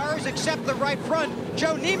all tires except the right front.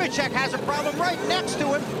 Joe Nemechek has a problem right next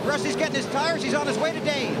to him. Rusty's getting his tires. He's on his way to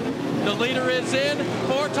Dane. The leader is in.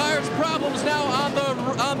 4 tires problems now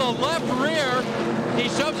on the left rear. He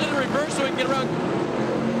shoves it in reverse so he can get around.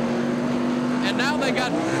 And now they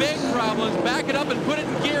got big problems. Back it up and put it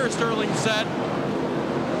in gear, Sterling said.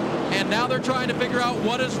 And now they're trying to figure out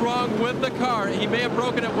what is wrong with the car. He may have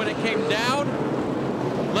broken it when it came down,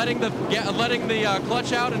 letting the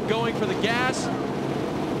clutch out and going for the gas.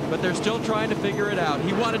 But they're still trying to figure it out.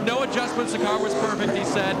 He wanted no adjustments. The car was perfect, he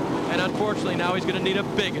said. And unfortunately, now he's going to need a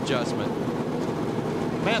big adjustment.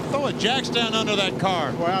 Man, throw a jacks down under that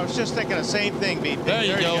car. Well, I was just thinking the same thing, BP. There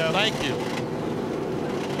you go. Thank you.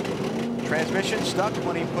 Transmission stuck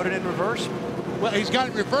when he put it in reverse. Well, he's got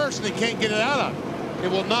it reversed and he can't get it out of. It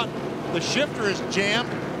will not. The shifter is jammed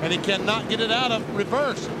and he cannot get it out of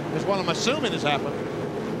reverse. Is what I'm assuming has happened.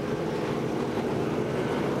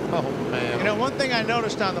 Oh man. You know, one thing I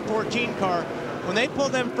noticed on the 14 car, when they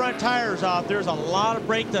pulled them front tires off, there's a lot of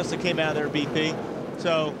brake dust that came out of there, BP.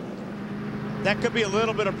 So that could be a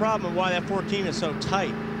little bit of problem of why that 14 is so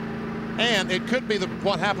tight. And it could be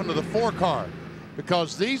what happened to the 4 car,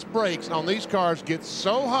 because these brakes on these cars get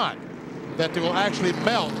so hot that they will actually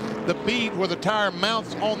melt the bead where the tire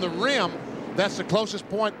mounts on the rim. That's the closest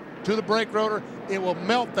point to the brake rotor. It will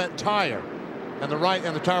melt that tire, and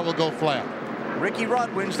the tire will go flat. Ricky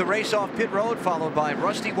Rudd wins the race off pit road, followed by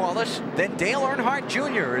Rusty Wallace. Then Dale Earnhardt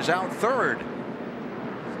Jr. is out 3rd.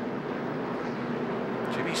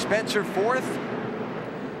 Jimmy Spencer 4th.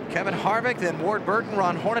 Kevin Harvick, then Ward Burton,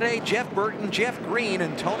 Ron Hornaday, Jeff Burton, Jeff Green,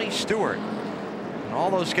 and Tony Stewart. And all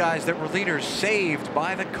those guys that were leaders saved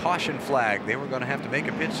by the caution flag. They were going to have to make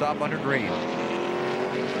a pit stop under green.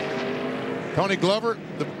 Tony Glover,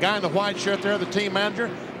 the guy in the white shirt there, the team manager,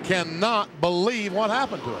 cannot believe what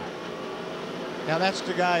happened to him. Now that's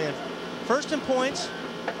the guy in first in points,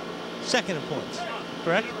 second in points,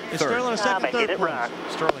 correct? Is Third. Sterling a second, third points?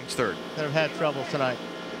 Sterling's 3rd. That have had trouble tonight.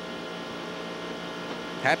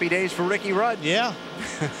 Happy days for Ricky Rudd. Yeah.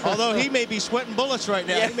 Although he may be sweating bullets right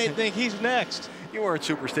now. Yeah. He may think he's next. You weren't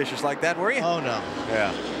superstitious like that, were you? Oh, no.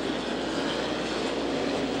 Yeah.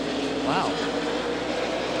 Wow.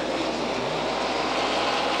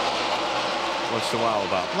 What's the wow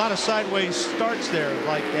about? A lot of sideways starts there,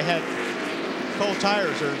 like they had cold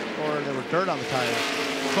tires or there were dirt on the tires.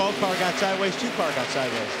 12 car got sideways, 2 car got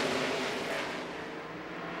sideways.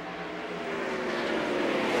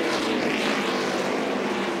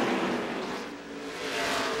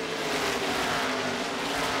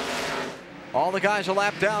 All the guys a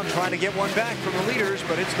lap down trying to get one back from the leaders,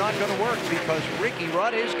 but it's not going to work because Ricky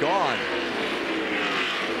Rudd is gone.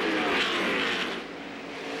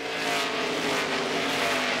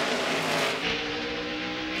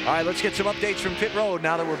 All right, let's get some updates from pit road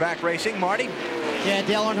now that we're back racing. Marty? Yeah,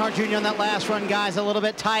 Dale Earnhardt Jr. on that last run, guys, a little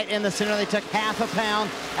bit tight in the center. They took half a pound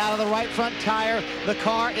out of the right front tire. The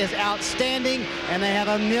car is outstanding, and they have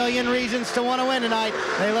a million reasons to want to win tonight.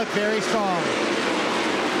 They look very strong.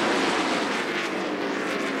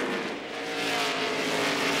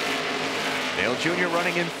 Dale Jr.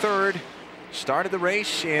 running in third. Started the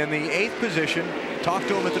race in the 8th position. Talked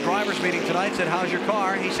to him at the driver's meeting tonight. Said, how's your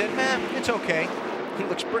car? He said, man, it's okay. He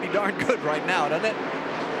looks pretty darn good right now, doesn't it?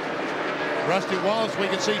 Rusty Wallace, we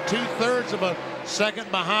can see 2/3 of a second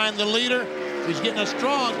behind the leader. He's getting a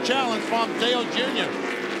strong challenge from Dale Jr.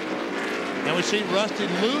 And we see Rusty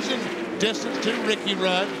losing distance to Ricky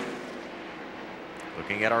Rudd.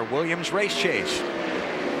 Looking at our Williams race chase.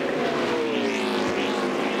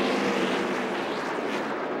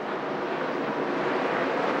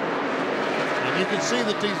 You can see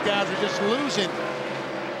that these guys are just losing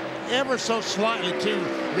ever so slightly to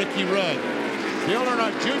Ricky Rudd. Dale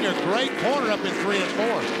Earnhardt Jr., great corner up in 3 and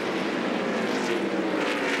 4.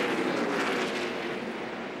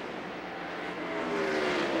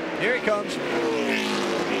 Here he comes.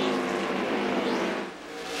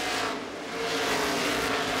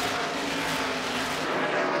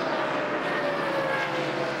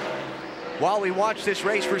 While we watch this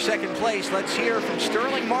race for second place, let's hear from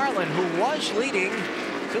Sterling Marlin, who was leading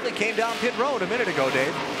until he came down pit road a minute ago,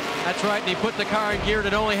 Dave. That's right, and he put the car in gear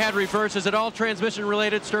that only had reverse. Is it all transmission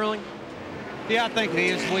related, Sterling? Yeah, I think it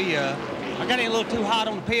is. I got in a little too hot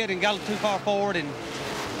on the pit and got a little too far forward, and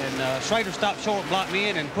Schrader stopped short, blocked me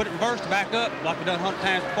in, and put it in reverse to back up like we've done 100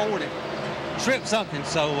 times before, and it stripped something.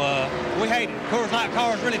 So we hate it. Coors Light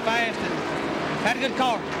car is really fast, and had a good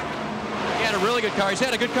car. He had a really good car. He's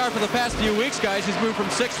had a good car for the past few weeks, guys. He's moved from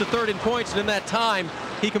 6th to 3rd in points, and in that time,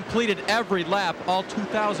 he completed every lap, all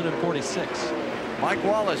 2,046. Mike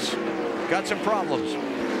Wallace got some problems.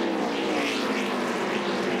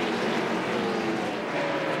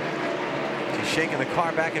 He's shaking the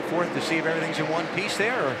car back and forth to see if everything's in one piece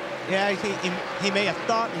there. Or? Yeah, he may have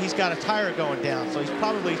thought he's got a tire going down, so he's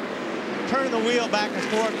probably turning the wheel back and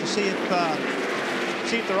forth to see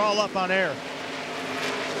if they're all up on air.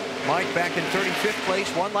 Mike back in 35th place,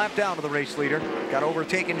 1 lap down to the race leader. Got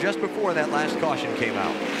overtaken just before that last caution came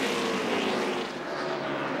out.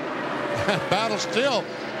 Battle still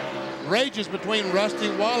rages between Rusty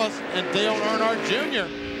Wallace and Dale Earnhardt Jr.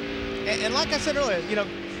 And like I said earlier, you know,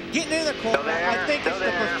 getting in the corner, I think it's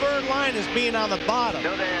the preferred line is being on the bottom.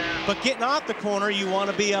 But getting off the corner, you want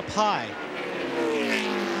to be up high.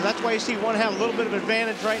 That's why you see one have a little bit of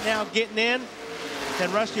advantage right now getting in.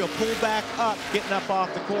 Then Rusty will pull back up, getting up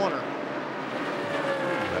off the corner.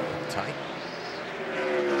 Tight.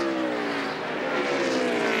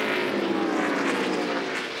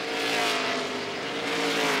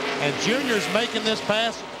 And Junior's making this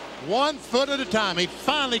pass 1 foot at a time. He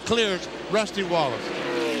finally clears Rusty Wallace.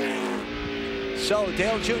 So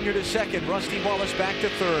Dale Jr. to 2nd, Rusty Wallace back to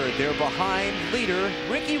 3rd. They're behind leader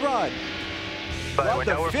Ricky Rudd. Rudd,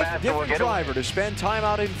 the 5th different driver to spend time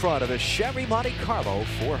out in front of the Chevy Monte Carlo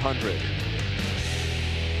 400.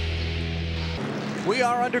 We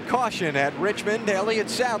are under caution at Richmond. Elliott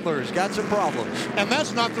Sadler's got some problems. And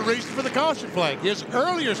that's not the reason for the caution flag. His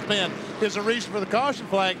earlier spin is the reason for the caution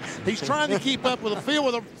flag. He's trying to keep up with the field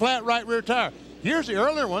with a flat right rear tire. Here's the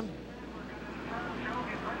earlier one.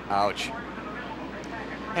 Ouch.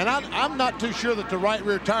 And I'm not too sure that the right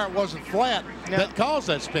rear tire wasn't flat that caused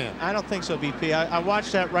that spin. I don't think so, BP. I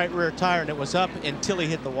watched that right rear tire, and it was up until he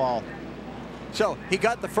hit the wall. So he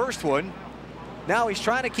got the first one. Now he's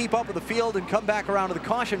trying to keep up with the field and come back around to the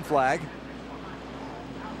caution flag.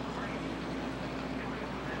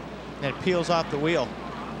 And it peels off the wheel.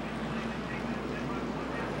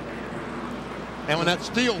 And when that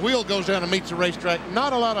steel wheel goes down and meets the racetrack,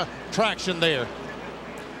 not a lot of traction there.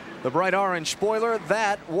 The bright orange spoiler,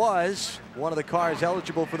 that was one of the cars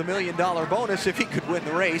eligible for the $1 million bonus if he could win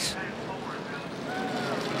the race.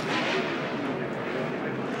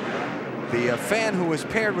 The fan who was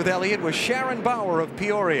paired with Elliott was Sharon Bauer of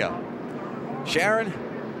Peoria. Sharon,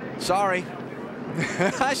 sorry.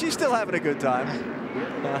 She's still having a good time.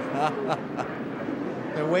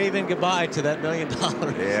 They're waving goodbye to that $1 million.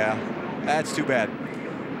 Yeah, that's too bad.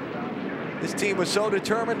 This team was so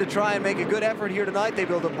determined to try and make a good effort here tonight. They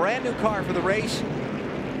built a brand new car for the race.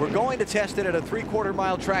 We're going to test it at a 3/4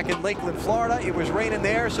 mile track in Lakeland, Florida. It was raining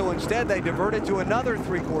there, so instead they diverted to another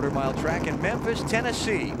 3/4 mile track in Memphis,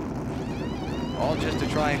 Tennessee. All just to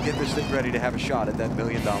try and get this thing ready to have a shot at that $1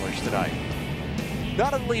 million tonight.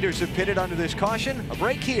 None of the leaders have pitted under this caution. A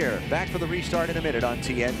break here. Back for the restart in a minute on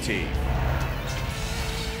TNT.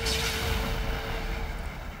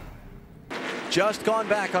 Just gone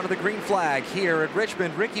back under the green flag here at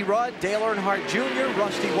Richmond. Ricky Rudd, Dale Earnhardt Jr.,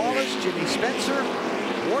 Rusty Wallace, Jimmy Spencer,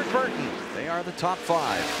 Ward Burton. They are the top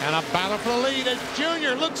 5. And a battle for the lead as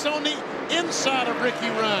Junior looks on the inside of Ricky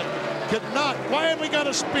Rudd. Could not. Why have we got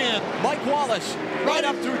a spin? Mike Wallace right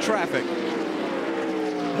up through traffic.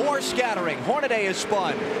 More scattering. Hornaday is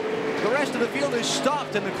spun. The rest of the field is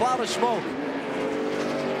stopped in the cloud of smoke.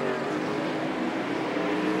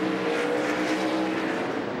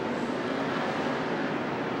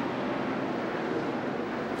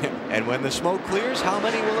 And when the smoke clears, how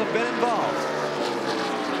many will have been involved?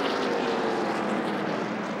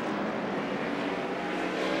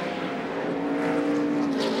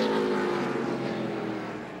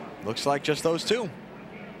 Looks like just those 2.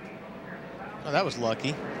 Oh, that was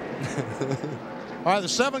lucky. All right, the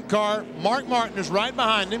 7th car, Mark Martin is right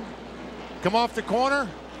behind him. Come off the corner.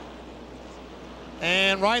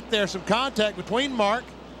 And right there, some contact between Mark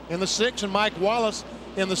in the 6 and Mike Wallace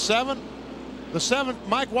in the 7. The 7,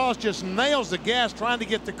 Mike Wallace just nails the gas trying to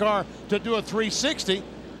get the car to do a 360.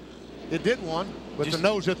 It did one, but the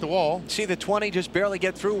nose hit the wall. See the 20 just barely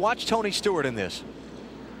get through. Watch Tony Stewart in this.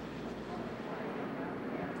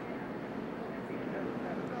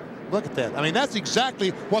 Look at that. I mean, that's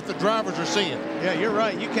exactly what the drivers are seeing. Yeah, you're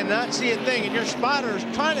right. You cannot see a thing, and your spotter is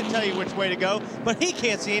trying to tell you which way to go, but he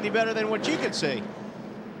can't see any better than what you can see.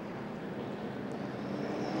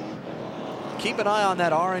 Keep an eye on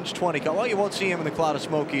that orange 20 car. Well, you won't see him in the cloud of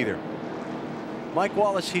smoke either. Mike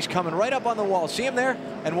Wallace, he's coming right up on the wall. See him there?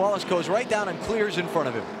 And Wallace goes right down and clears in front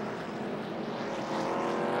of him.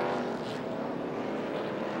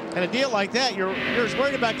 And a deal like that, you're as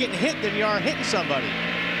worried about getting hit than you are hitting somebody.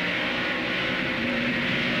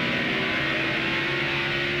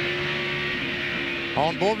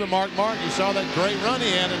 On board with Mark Martin, you saw that great run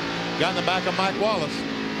he had and got in the back of Mike Wallace.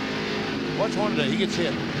 Watch Hornaday, he gets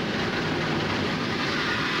hit.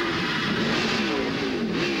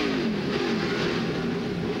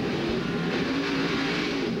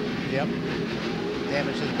 Yep.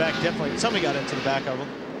 Damage to the back, definitely. Somebody got into the back of him.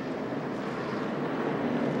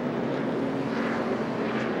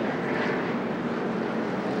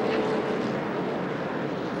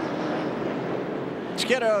 Let's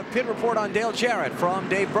get a pit report on Dale Jarrett from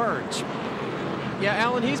Dave Burns. Yeah,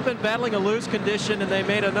 Alan, he's been battling a loose condition, and they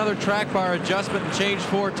made another track bar adjustment and changed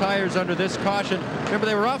 4 tires under this caution. Remember,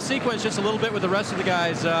 they were off sequence just a little bit with the rest of the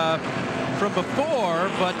guys from before,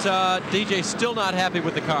 but DJ's still not happy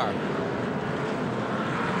with the car.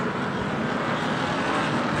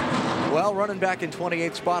 Well, running back in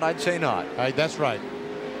 28th spot, I'd say not. That's right.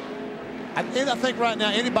 I think right now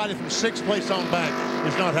anybody from 6th place on back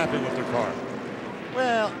is not happy with their car.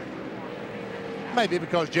 Well, maybe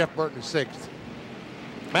because Jeff Burton is 6th.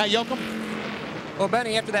 Matt Yoakum? Well,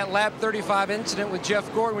 Benny, after that lap 35 incident with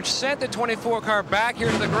Jeff Gordon, which sent the 24 car back here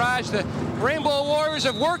to the garage, the Rainbow Warriors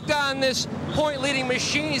have worked on this point-leading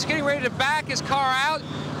machine. He's getting ready to back his car out.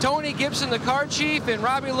 Tony Gibson, the car chief, and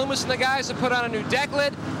Robbie Loomis and the guys have put on a new deck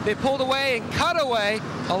lid. They pulled away and cut away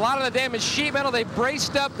a lot of the damaged sheet metal. They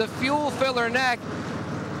braced up the fuel filler neck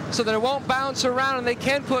so that it won't bounce around, and they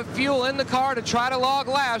can put fuel in the car to try to log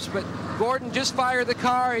laps. But Gordon just fired the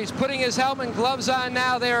car. He's putting his helmet and gloves on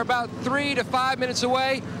now. They're about 3 to 5 minutes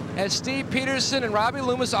away as Steve Peterson and Robbie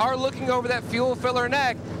Loomis are looking over that fuel filler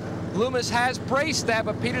neck. Loomis has braced that,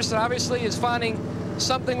 but Peterson obviously is finding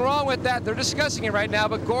something wrong with that. They're discussing it right now,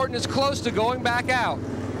 but Gordon is close to going back out.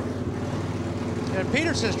 And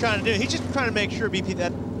Peterson's trying to do, he's just trying to make sure, BP,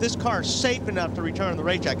 that this car is safe enough to return to the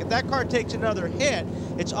racetrack. If that car takes another hit,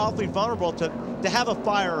 it's awfully vulnerable to have a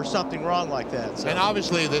fire or something wrong like that. So. And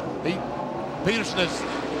obviously that Peterson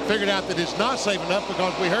has figured out that it's not safe enough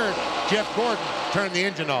because we heard Jeff Gordon turn the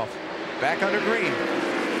engine off. Back under green.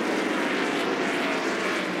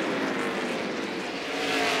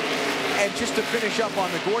 And just to finish up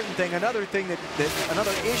on the Gordon thing, another thing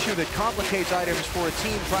another issue that complicates items for a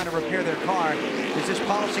team trying to repair their car is this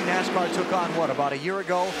policy NASCAR took on, what, about a year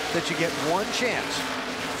ago, that you get one chance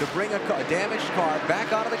to bring a damaged car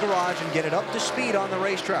back out of the garage and get it up to speed on the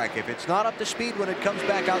racetrack. If it's not up to speed when it comes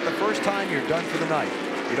back out the first time, you're done for the night.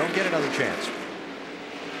 You don't get another chance.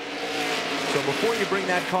 So before you bring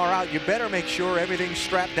that car out, you better make sure everything's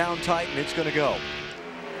strapped down tight and it's going to go.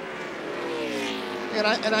 And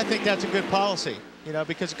I think that's a good policy, you know,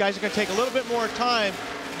 because guys are going to take a little bit more time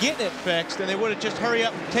getting it fixed than they would have just hurry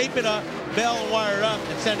up and tape it up, bell and wire it up,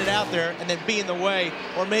 and send it out there and then be in the way,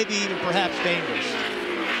 or maybe even perhaps dangerous.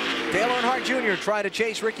 Dale Earnhardt Jr. tried to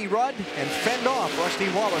chase Ricky Rudd and fend off Rusty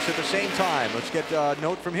Wallace at the same time. Let's get a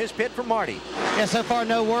note from his pit from Marty. Yeah, so far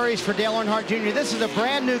no worries for Dale Earnhardt Jr. This is a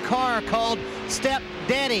brand new car called Step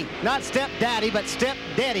Daddy. Not Step Daddy, but Step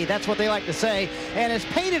Daddy. That's what they like to say. And it's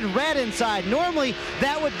painted red inside. Normally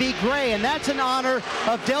that would be gray, and that's in honor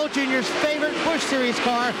of Dale Jr.'s favorite Busch Series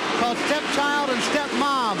car called Stepchild and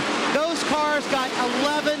Stepmom. Those cars got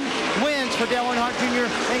 11 wins for Dale Earnhardt Jr.,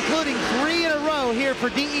 including 3 in a row here for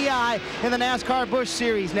DEI in the NASCAR Busch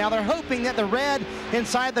Series. Now they're hoping that the red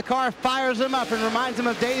inside the car fires them up and reminds them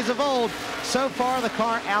of days of old. So far, the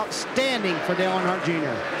car outstanding for Dale Earnhardt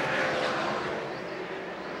Jr.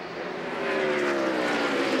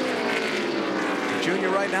 Junior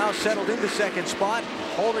right now settled into second spot,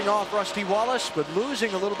 holding off Rusty Wallace, but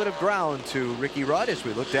losing a little bit of ground to Ricky Rudd as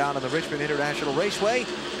we look down on the Richmond International Raceway,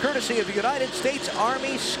 courtesy of the United States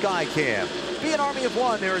Army Skycam. Be an Army of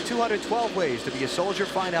one. There are 212 ways to be a soldier.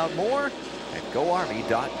 Find out more at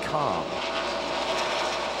GoArmy.com.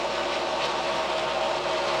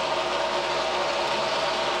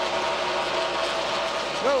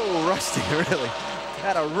 Whoa, Rusty really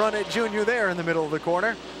had a run at Junior there in the middle of the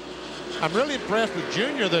corner. I'm really impressed with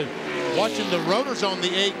Junior. Watching the rotors on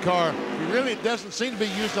the 8 car, he really doesn't seem to be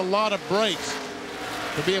using a lot of brakes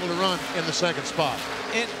to be able to run in the second spot.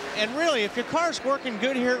 And really, if your car's working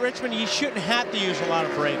good here at Richmond, you shouldn't have to use a lot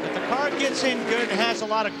of brake. If the car gets in good and has a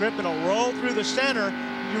lot of grip and it'll roll through the center,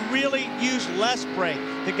 you really use less brake.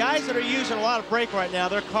 The guys that are using a lot of brake right now,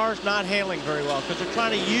 their car's not handling very well because they're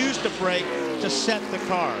trying to use the brake to set the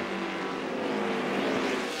car.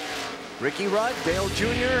 Ricky Rudd, Dale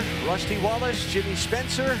Jr., Rusty Wallace, Jimmy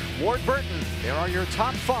Spencer, Ward Burton. There are your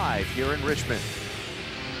top 5 here in Richmond.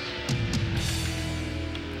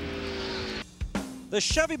 The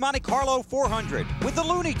Chevy Monte Carlo 400 with the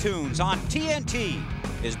Looney Tunes on TNT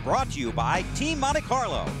is brought to you by Team Monte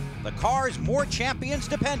Carlo. The cars more champions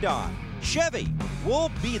depend on. Chevy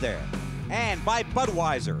will be there. And by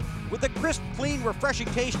Budweiser with the crisp, clean, refreshing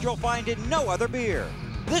taste you'll find in no other beer.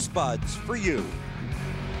 This Bud's for you.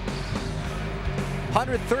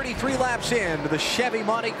 133 laps in to the Chevy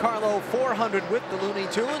Monte Carlo 400 with the Looney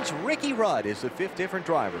Tunes. Ricky Rudd is the 5th different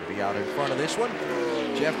driver to be out in front of this one.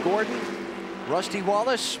 Jeff Gordon, Rusty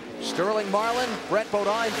Wallace, Sterling Marlin, Brett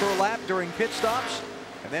Bodine for a lap during pit stops.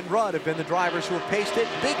 And then Rudd have been the drivers who have paced it.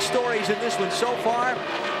 Big stories in this one so far.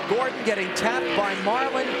 Gordon getting tapped by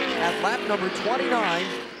Marlin at lap number 29.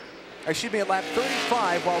 Excuse me, at lap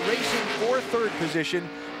 35 while racing for 3rd position.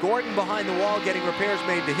 Gordon behind the wall getting repairs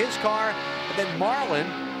made to his car. And then Marlin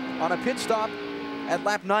on a pit stop at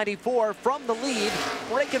lap 94 from the lead,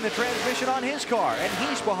 breaking the transmission on his car. And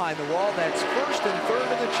he's behind the wall. That's 1st and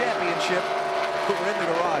 3rd in the championship who are in the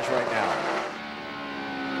garage right now.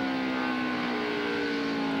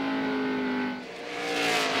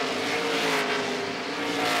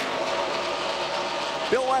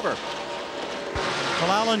 Bill Weber.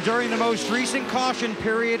 Well, Alan, during the most recent caution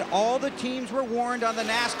period, all the teams were warned on the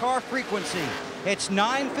NASCAR frequency. It's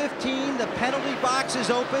 9:15, the penalty box is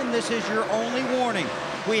open. This is your only warning.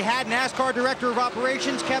 We had NASCAR Director of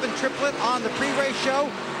Operations, Kevin Triplett, on the pre-race show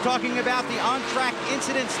talking about the on-track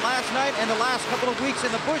incidents last night and the last couple of weeks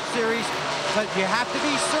in the Busch Series. But you have to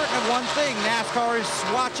be certain of one thing. NASCAR is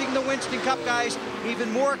watching the Winston Cup guys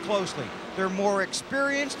even more closely. They're more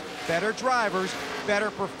experienced, better drivers, better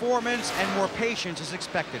performance, and more patience is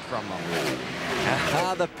expected from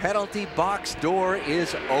them. The penalty box door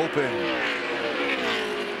is open.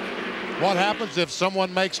 What happens if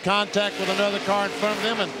someone makes contact with another car in front of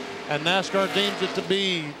them and NASCAR deems it to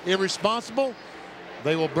be irresponsible?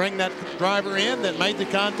 They will bring that driver in that made the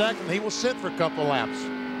contact and he will sit for a couple laps.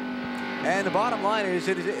 And the bottom line is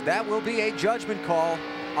that will be a judgment call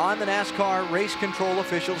on the NASCAR race control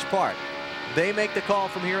officials' part. They make the call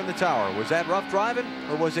from here in the tower. Was that rough driving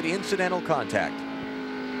or was it incidental contact?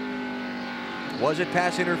 Was it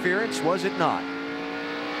pass interference? Was it not?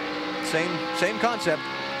 Same concept.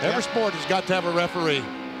 Every sport has got to have a referee.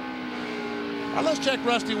 Now let's check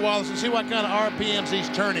Rusty Wallace and see what kind of RPMs he's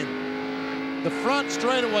turning. The front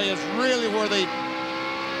straightaway is really where they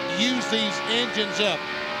use these engines up.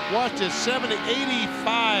 Watch this, 70,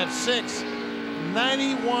 85, 6,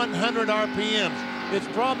 9,100 RPMs. It's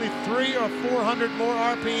probably 300 or 400 more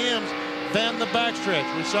RPMs than the backstretch.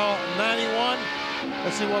 We saw 91.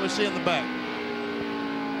 Let's see what we see in the back.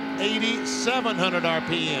 8,700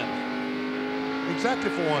 RPM. Exactly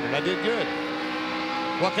 400. I did good.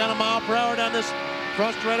 What kind of mile per hour down this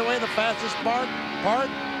front straightaway? The fastest part?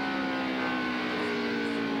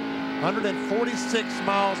 146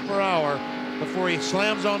 miles per hour before he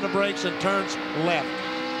slams on the brakes and turns left.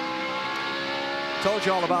 Told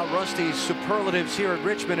you all about Rusty's superlatives here at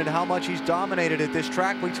Richmond and how much he's dominated at this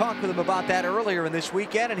track. We talked with him about that earlier in this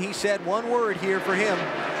weekend, and he said one word here for him: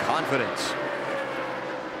 confidence.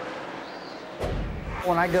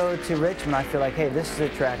 When I go to Richmond, I feel like, hey, this is a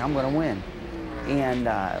track I'm going to win. And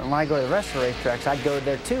when I go to the rest of the racetracks, I go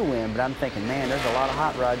there to win, but I'm thinking, man, there's a lot of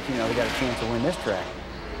hot rods, you know, they got a chance to win this track.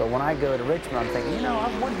 But when I go to Richmond, I'm thinking, you know,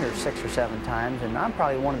 I've won here 6 or 7 times, and I'm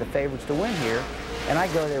probably one of the favorites to win here. And I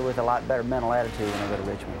go there with a lot better mental attitude when I go to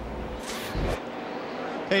Richmond.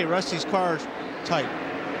 Hey, Rusty's car's tight.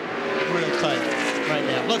 Real tight right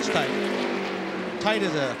now. Looks tight. Tight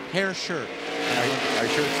as a hair shirt. Are you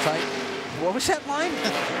sure it's tight? What was that line?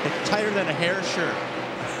 Tighter than a hair shirt.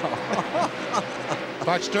 In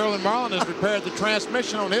fact, Sterling Marlin has repaired the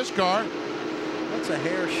transmission on his car. What's a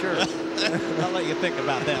hair shirt? I'll let you think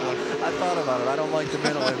about that one. I thought about it. I don't like the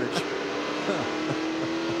mental image.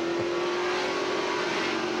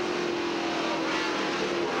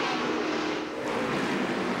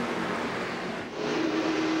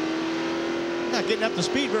 Not getting up to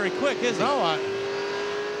speed very quick, is he? No,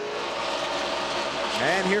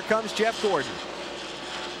 And here comes Jeff Gordon.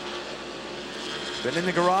 Been in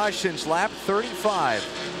the garage since lap 35.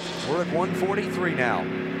 We're at 143 now.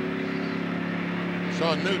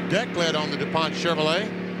 Saw a new deck lid on the DuPont Chevrolet.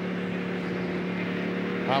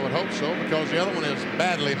 I would hope so, because the other one is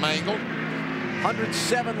badly mangled.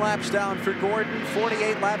 107 laps down for Gordon,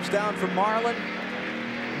 48 laps down for Marlin.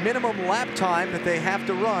 Minimum lap time that they have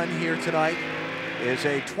to run here tonight is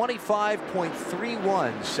a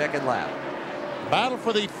 25.31 second lap. Battle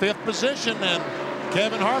for the 5th position, and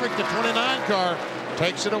Kevin Harvick, the 29 car,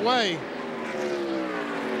 takes it away.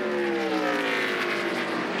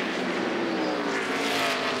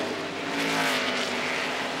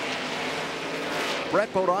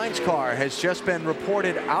 Brett Bodine's car has just been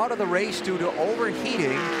reported out of the race due to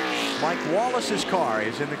overheating. Mike Wallace's car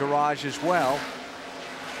is in the garage as well.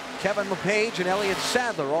 Kevin LePage and Elliott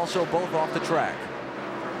Sadler also both off the track.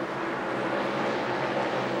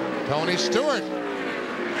 Tony Stewart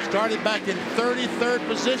started back in 33rd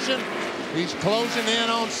position. He's closing in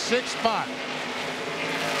on 6th spot.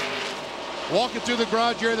 Walking through the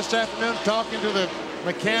garage here this afternoon, talking to the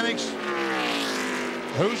mechanics.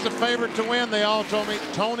 Who's the favorite to win? They all told me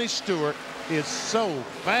Tony Stewart is so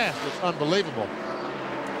fast. It's unbelievable.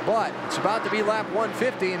 But it's about to be lap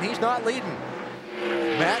 150, and he's not leading.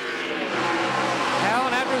 Matt?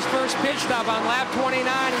 Alan, after his first pit stop on lap 29,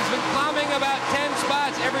 he's been climbing about 10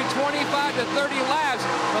 spots every 25 to 30 laps.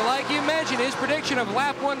 But like you mentioned, his prediction of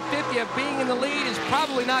lap 150 of being in the lead is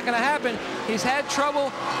probably not going to happen. He's had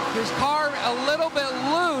trouble. His car a little bit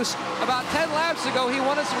loose. About 10 laps ago, he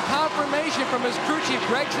wanted some confirmation from his crew chief,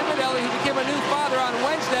 Greg Ziminelli, who became a new father on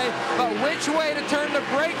Wednesday, about which way to turn the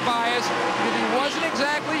brake bias, because he wasn't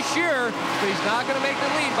exactly sure, but he's not going to make the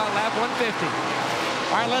lead by lap 150.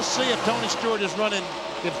 All right, let's see if Tony Stewart is running,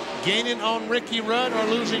 if gaining on Ricky Rudd or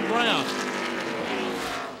losing ground.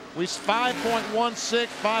 We 5.16,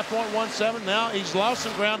 5.17. Now he's lost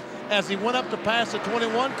some ground as he went up to pass the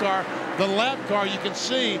 21 car. The lap car, you can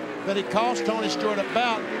see that he cost Tony Stewart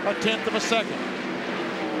about 1/10 of a second.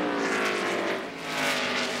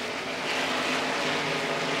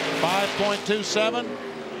 .27,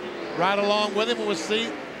 right along with him. We'll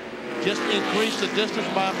see, just increased the distance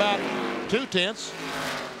by about 2/10.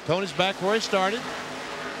 Tony's back where he started.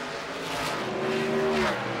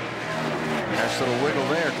 Nice little wiggle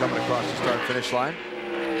there coming across the start-finish line.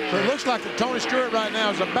 So it looks like that Tony Stewart right now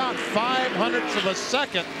is about 0.05 of a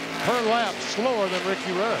second per lap slower than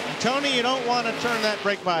Ricky Rudd. Tony, you don't want to turn that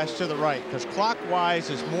brake bias to the right, because clockwise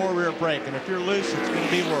is more rear brake, and if you're loose, it's going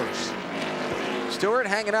to be worse. Stewart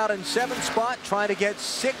hanging out in 7th spot, trying to get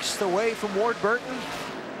 6th away from Ward Burton,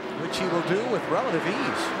 which he will do with relative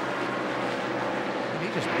ease. And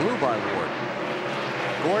he just blew by Ward.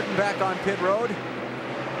 Gordon back on pit road.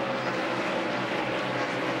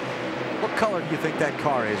 What color do you think that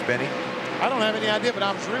car is, Benny? I don't have any idea, but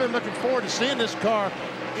I was really looking forward to seeing this car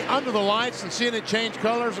under the lights and seeing it change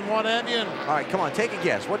colors and what have you. And all right, come on, take a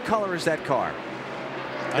guess. What color is that car?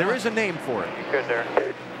 There is a name for it. Good there.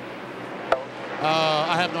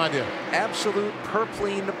 I have no idea. Absolute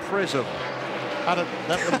Purpline Prism. That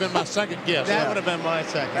would have been my second guess. That would have been my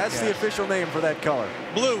second That's guess. the official name for that color.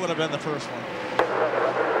 Blue would have been the first one.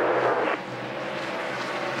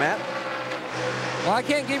 Matt? Well, I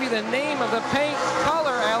can't give you the name of the paint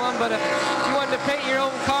color, Alan, but if you wanted to paint your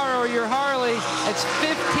own car or your Harley, it's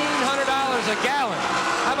 $1,500 a gallon.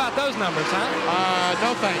 How about those numbers, huh?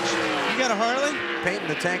 No thanks. You got a Harley? Painting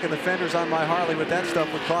the tank and the fenders on my Harley with that stuff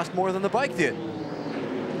would cost more than the bike did.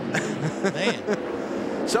 Man.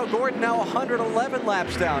 So Gordon now 111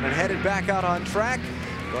 laps down and headed back out on track.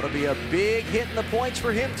 Going to be a big hit in the points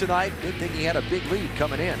for him tonight. Good thing he had a big lead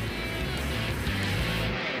coming in.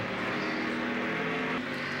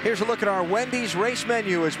 Here's a look at our Wendy's race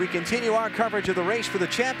menu as we continue our coverage of the race for the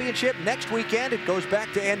championship. Next weekend, it goes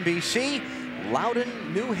back to NBC,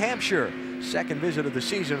 Loudon, New Hampshire. Second visit of the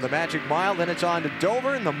season of the Magic Mile. Then it's on to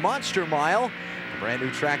Dover and the Monster Mile. A brand new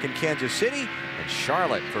track in Kansas City and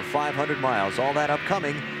Charlotte for 500 miles. All that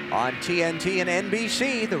upcoming on TNT and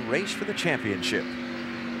NBC, the race for the championship.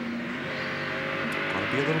 Going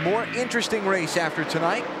to be a little more interesting race after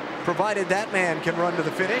tonight, provided that man can run to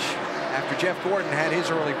the finish after Jeff Gordon had his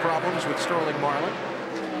early problems with Sterling Marlin.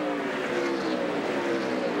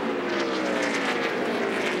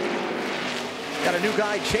 Got a new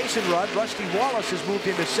guy chasing Rudd. Rusty Wallace has moved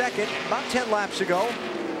into second about 10 laps ago.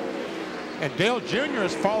 And Dale Jr.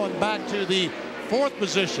 has fallen back to the 4th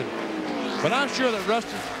position. But I'm sure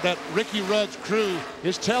that Ricky Rudd's crew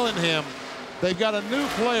is telling him they've got a new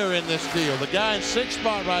player in this deal. The guy in 6th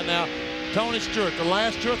spot right now, Tony Stewart. The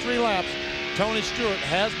last 2 or 3 laps, Tony Stewart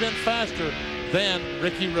has been faster than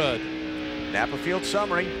Ricky Rudd. Napa Field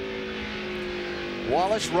summary.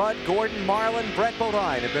 Wallace, Rudd, Gordon, Marlin, Brett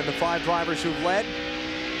Bodine have been the 5 drivers who've led.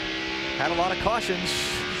 Had a lot of cautions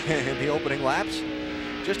in the opening laps.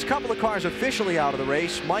 Just a couple of cars officially out of the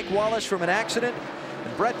race. Mike Wallace from an accident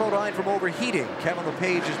and Brett Bodine from overheating. Kevin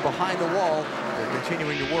LePage is behind the wall. They're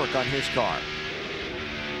continuing to work on his car.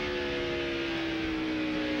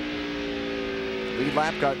 Lead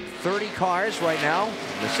lap got 30 cars right now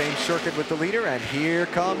in the same circuit with the leader, and here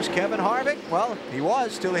comes Kevin Harvick. Well, he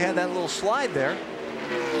was till he had that little slide there.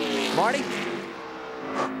 Marty?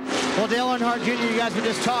 Well, Dale Earnhardt Jr., you guys were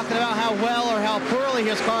just talking about how well or how poorly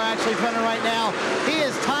his car actually is running right now. He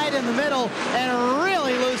is tied in the middle and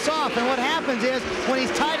really loose off. And what happens is when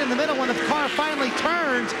he's tied in the middle, when the car finally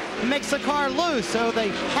turns, it makes the car loose. So they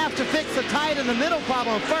have to fix the tied in the middle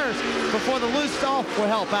problem first before the loose off will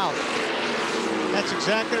help out. That's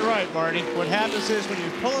exactly right, Marty. What happens is when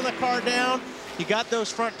you're pulling the car down, you got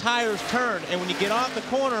those front tires turned, and when you get off the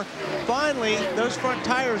corner, finally those front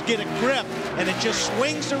tires get a grip and it just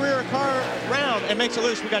swings the rear car around and makes it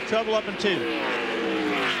loose. We got trouble up in 2.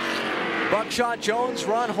 Buckshot Jones,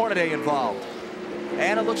 Ron Hornaday involved,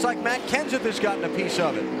 and it looks like Matt Kenseth has gotten a piece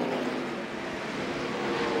of it.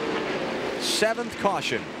 7th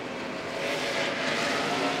caution.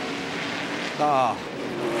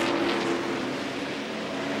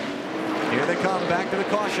 Here they come back to the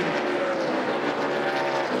caution.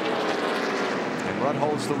 Rudd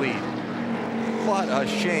holds the lead. What a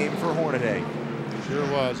shame for Hornaday. Sure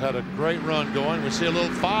was. Had a great run going. We see a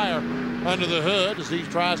little fire under the hood as he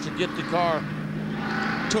tries to get the car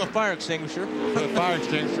to a fire extinguisher. To a fire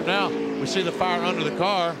extinguisher. Now we see the fire under the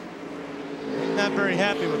car. Not very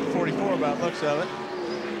happy with the 44 about the looks of it.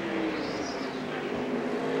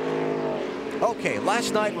 Okay,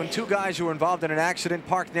 last night when 2 guys who were involved in an accident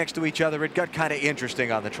parked next to each other, it got kind of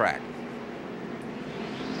interesting on the track.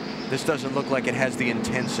 This doesn't look like it has the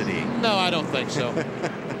intensity. No, I don't think so.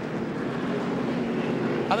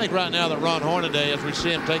 I think right now that Ron Hornaday, as we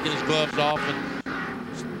see him taking his gloves off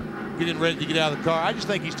and getting ready to get out of the car, I just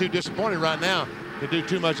think he's too disappointed right now to do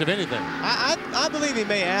too much of anything. I believe he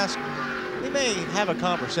may have a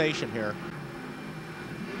conversation here.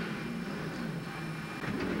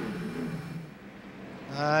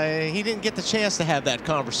 He didn't get the chance to have that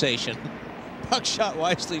conversation. Buckshot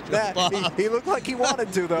wisely drove off. He looked like he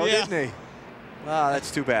wanted to, though, yeah. didn't he? Ah, that's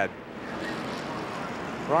too bad.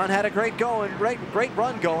 Ron had a great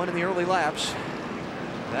run going in the early laps.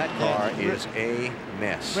 That car is a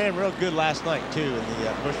mess. Ran real good last night, too, in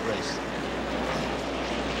the Busch race.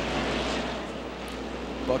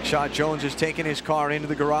 Buckshot Jones has taken his car into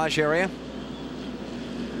the garage area.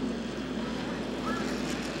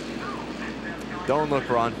 Don't look,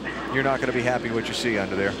 Ron. You're not going to be happy what you see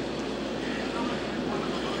under there.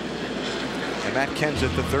 And Matt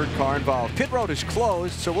Kenseth, the 3rd car involved. Pit road is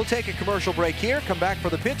closed, so we'll take a commercial break here. Come back for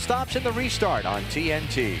the pit stops and the restart on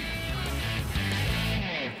TNT.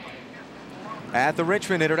 At the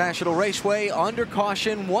Richmond International Raceway, under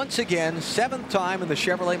caution once again, 7th time in the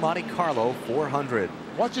Chevrolet Monte Carlo 400.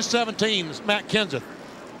 Watch the 17, Matt Kenseth.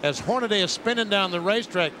 As Hornaday is spinning down the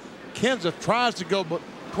racetrack, Kenseth tries to go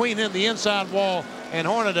between him, the inside wall, and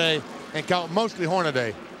Hornaday, and mostly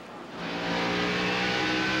Hornaday.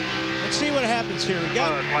 Let's see what happens here. We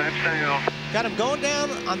got him going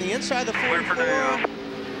down on the inside of the 44.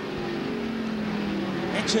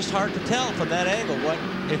 It's just hard to tell from that angle what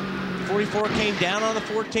if 44 came down on the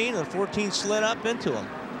 14 and the 14 slid up into him.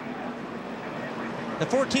 The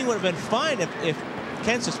 14 would have been fine if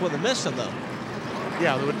Kenseth would have missed him, though.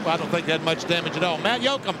 Yeah, I don't think they had much damage at all. Matt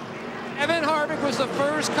Yoakum. Kevin Harvick was the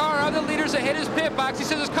first car of the leaders that hit his pit box. He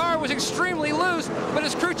says his car was extremely loose, but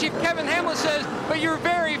his crew chief Kevin Hamlin says, but you're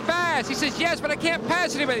very fast. He says, yes, but I can't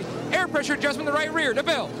pass anybody. Air pressure adjustment in the right rear. To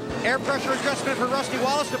Bill. Air pressure adjustment for Rusty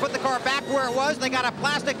Wallace to put the car back where it was. They got a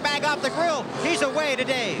plastic bag off the grill. He's away to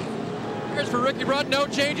Dave. Here's for Ricky Rudd, no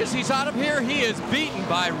changes. He's out of here. He is beaten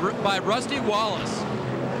by Rusty Wallace.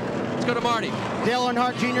 Let's go to Marty. Dale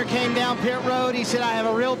Earnhardt Jr. came down pit road. He said, I have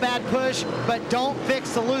a real bad push, but don't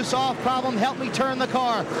fix the loose off problem. Help me turn the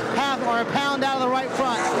car. Half or a pound out of the right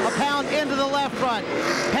front, a pound into the left front,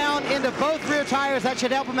 pound into both rear tires. That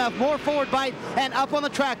should help him have more forward bite and up on the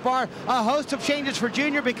track bar. A host of changes for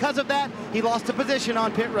Junior. Because of that, he lost a position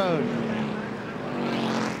on pit road.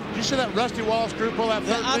 Did you see that Rusty Wallace crew pull that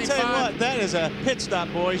 13.5? I'll tell you what, that is a pit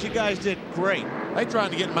stop, boys. You guys did great. They trying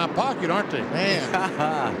to get in my pocket, aren't they?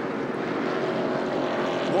 Man.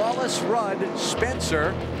 Wallace, Rudd,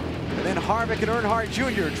 Spencer, and then Harvick and Earnhardt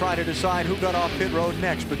Jr. try to decide who got off pit road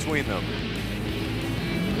next between them.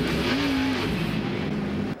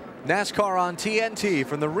 NASCAR on TNT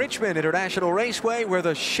from the Richmond International Raceway, where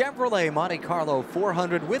the Chevrolet Monte Carlo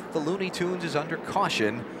 400 with the Looney Tunes is under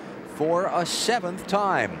caution for a 7th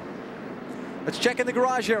time. Let's check in the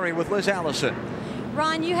garage area with Liz Allison.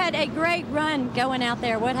 Ron, you had a great run going out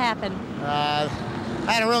there. What happened?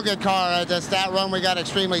 I had a real good car. That run we got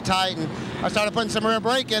extremely tight, and I started putting some rear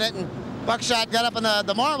brake in it, and Buckshot got up in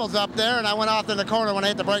the marbles up there, and I went off in the corner. When I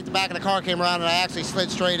hit the brake, the back of the car came around, and I actually slid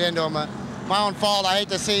straight into him. My own fault. I hate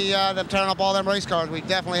to see them tearing up all them race cars. We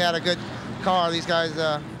definitely had a good car. These guys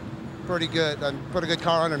pretty good. Put a good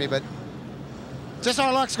car under me, but just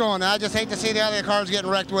our luck's going. I just hate to see the other cars getting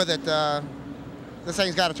wrecked with it. This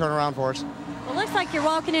thing's got to turn around for us. Well, looks like you're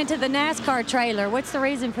walking into the NASCAR trailer. What's the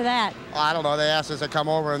reason for that? I don't know. They asked us to come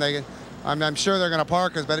over, and I'm sure they're going to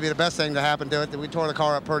park us, but it'd be the best thing to happen to it. We tore the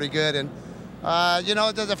car up pretty good, and you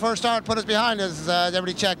know, the first start put us behind us.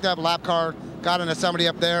 Everybody checked up. Lap car got into somebody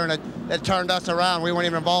up there, and it turned us around. We weren't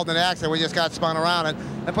even involved in the accident. We just got spun around,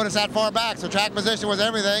 and it put us that far back. So track position was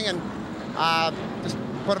everything, and just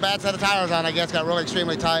put a bad set of tires on. I guess got really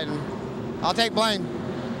extremely tight, and I'll take blame.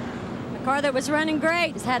 The car that was running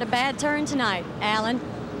great has had a bad turn tonight. Alan.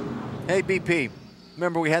 Hey, BP.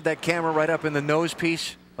 Remember we had that camera right up in the nose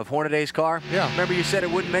piece of Hornaday's car? Yeah. Remember you said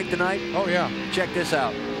it wouldn't make the night? Oh, yeah. Check this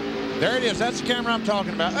out. There it is. That's the camera I'm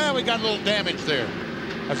talking about. Oh, we got a little damage there.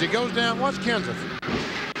 As he goes down, what's Kenseth?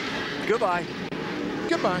 Goodbye.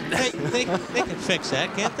 Goodbye. They can fix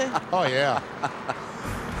that, can't they? Oh, yeah.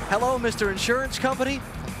 Hello, Mr. Insurance Company.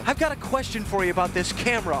 I've got a question for you about this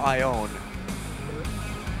camera I own.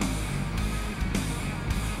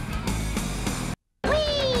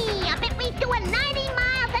 I bet we're doing 90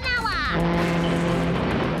 miles an hour.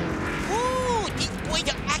 Ooh, these boys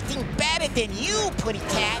are acting better than you, Putty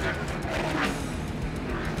Cat.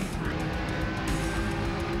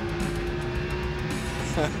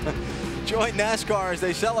 Join NASCAR as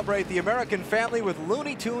they celebrate the American family with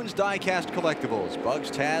Looney Tunes die-cast collectibles. Bugs,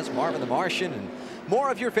 Taz, Marvin the Martian, and more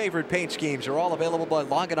of your favorite paint schemes are all available by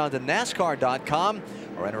logging on to NASCAR.com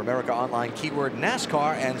or enter America Online keyword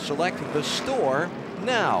NASCAR and select the store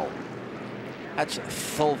now. That's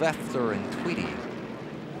Sylvester and Tweety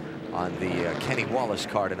on the Kenny Wallace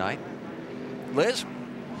car tonight. Liz?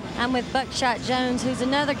 I'm with Buckshot Jones, who's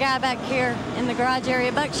another guy back here in the garage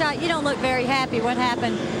area. Buckshot, you don't look very happy. What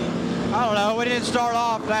happened? I don't know. We didn't start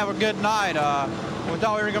off to have a good night. We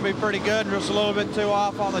thought we were going to be pretty good, and just a little bit too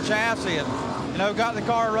off on the chassis. And, you know, got the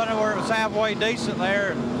car running where it was halfway decent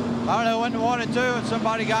there. And I don't know when we wanted to, and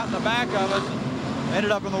somebody got in the back of us and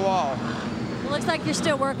ended up in the wall. It looks like you're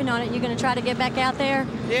still working on it. You're going to try to get back out there?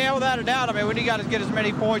 Yeah, without a doubt. I mean, we got to get as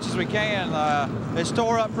many points as we can. It's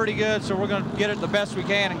tore up pretty good, so we're going to get it the best we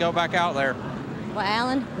can and go back out there. Well,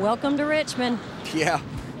 Alan, welcome to Richmond. Yeah,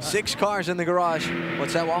 6 cars in the garage.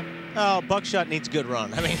 What's that, Wall? Oh, Buckshot needs a good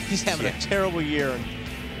run. I mean, he's having a terrible year, and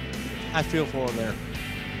I feel for him there.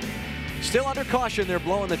 Still under caution, they're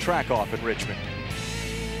blowing the track off in Richmond.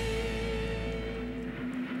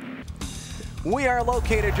 We are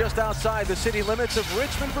located just outside the city limits of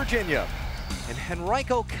Richmond, Virginia, in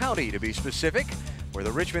Henrico County to be specific, where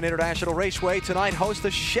the Richmond International Raceway tonight hosts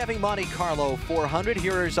the Chevy Monte Carlo 400.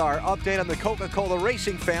 Here is our update on the Coca-Cola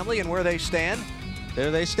Racing family and where they stand. There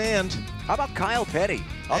they stand. How about Kyle Petty,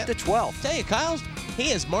 up to 12th? Tell you,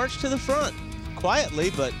 he has marched to the front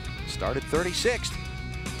quietly, but started 36th.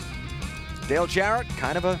 Dale Jarrett,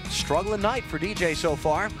 kind of a struggling night for DJ so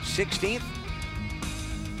far, 16th.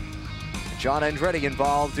 John Andretti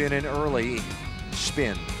involved in an early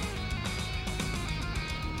spin.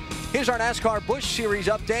 Here's our NASCAR Busch Series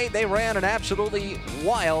update. They ran an absolutely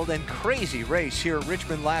wild and crazy race here at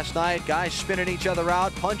Richmond last night. Guys spinning each other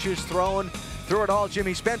out, punches thrown. Through it all,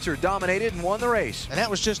 Jimmy Spencer dominated and won the race. And that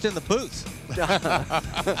was just in the booth.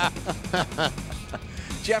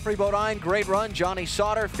 Jeffrey Bodine, great run. Johnny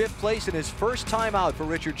Sauter, 5th place in his first time out for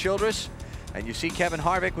Richard Childress. And you see Kevin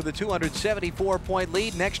Harvick with a 274-point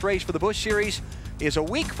lead. Next race for the Busch Series is a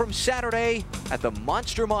week from Saturday at the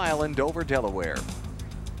Monster Mile in Dover, Delaware.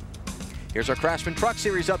 Here's our Craftsman Truck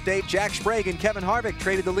Series update. Jack Sprague and Kevin Harvick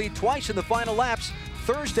traded the lead twice in the final laps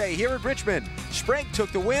Thursday here at Richmond. Sprague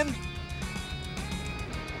took the win.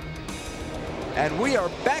 And we are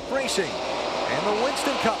back racing in the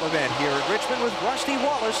Winston Cup event here at Richmond with Rusty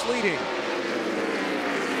Wallace leading.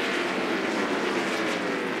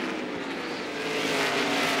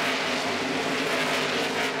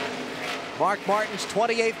 Mark Martin's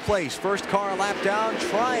 28th place, first car a lap down,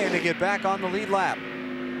 trying to get back on the lead lap.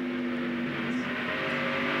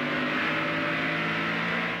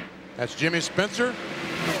 That's Jimmy Spencer.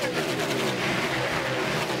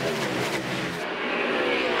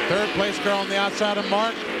 Third place car on the outside of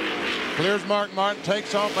Mark. Clears Mark. Martin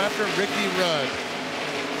takes off after Ricky Rudd.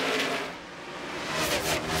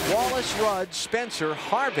 Wallace, Rudd, Spencer,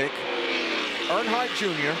 Harvick, Earnhardt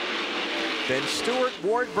Jr., then Stewart,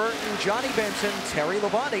 Ward Burton, Johnny Benson, Terry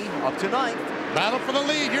Labonte up to 9th. Battle for the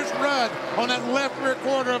lead. Here's Rudd on that left rear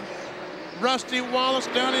quarter of Rusty Wallace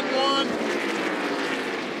down in 1.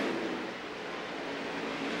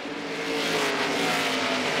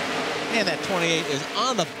 Man, that 28 is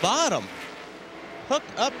on the bottom.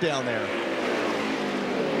 Hooked up down there.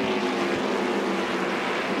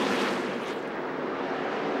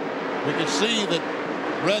 We can see that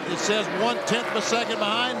Rudd, it says 1/10 of a second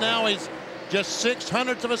behind. Now he's just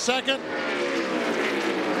 0.06 of a second.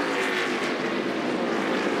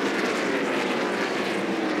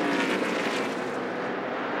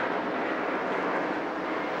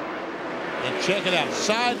 And check it out,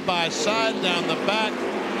 side by side down the back.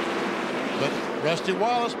 But Rusty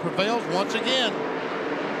Wallace prevails once again.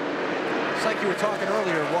 It's like you were talking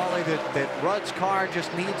earlier, Wally, that Rudd's car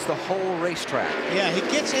just needs the whole racetrack. Yeah, he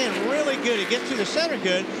gets in really good. He gets through the center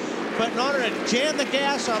good. But in order to jam the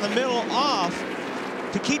gas on the middle off,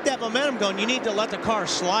 to keep that momentum going, you need to let the car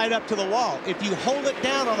slide up to the wall. If you hold it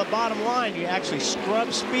down on the bottom line, you actually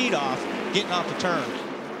scrub speed off, getting off the turn.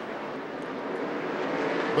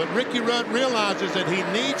 But Ricky Rudd realizes that he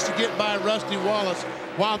needs to get by Rusty Wallace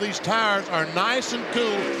while these tires are nice and cool,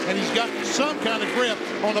 and he's got some kind of grip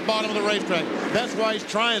on the bottom of the racetrack. That's why he's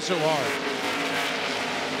trying so hard.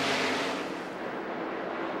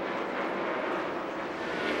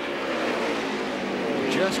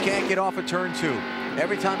 Just can't get off of turn 2.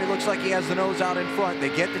 Every time he looks like he has the nose out in front, they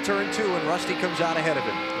get to turn 2 and Rusty comes out ahead of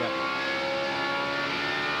him. Yep.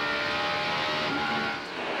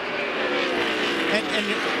 And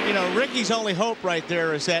you know, Ricky's only hope right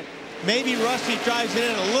there is that maybe Rusty drives it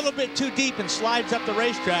in a little bit too deep and slides up the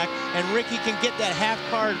racetrack, and Ricky can get that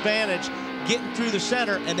half-car advantage getting through the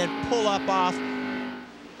center and then pull up off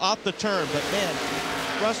the turn. But man,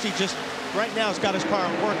 Rusty just right now has got his car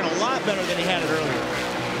working a lot better than he had it earlier.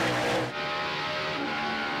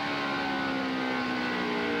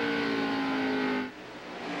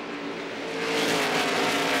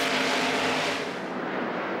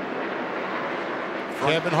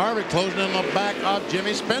 Kevin Harvick closing in on the back of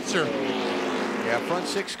Jimmy Spencer. Yeah, front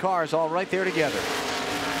 6 cars all right there together.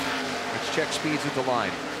 Let's check speeds at the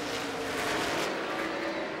line.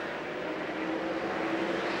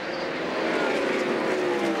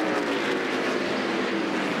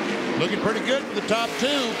 Looking pretty good for the top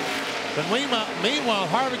 2. But meanwhile,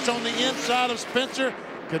 Harvick's on the inside of Spencer.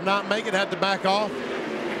 Could not make it, had to back off.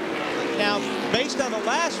 Now, based on the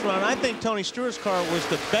last run, I think Tony Stewart's car was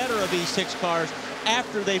the better of these 6 cars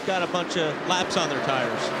after they've got a bunch of laps on their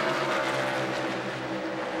tires.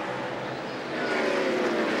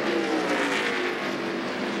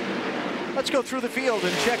 Let's go through the field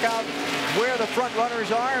and check out where the front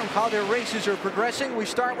runners are and how their races are progressing. We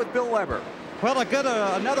start with Bill Weber. Well,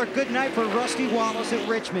 another good night for Rusty Wallace at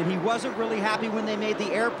Richmond. He wasn't really happy when they made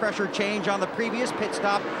the air pressure change on the previous pit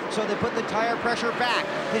stop, so they put the tire pressure back.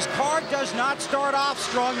 His car does not start off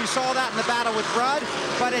strong. You saw that in the battle with Rudd,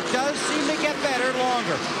 but it does seem to get better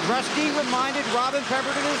longer. Rusty reminded Robin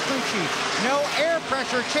Pemberton, his crew chief, no air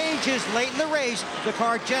pressure changes late in the race. The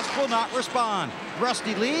car just will not respond.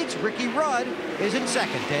 Rusty leads. Ricky Rudd is in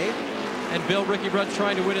second, Dave. And Bill, Ricky Rudd's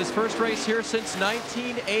trying to win his first race here since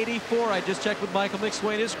 1984. I just checked with Michael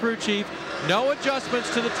McSwain, his crew chief. No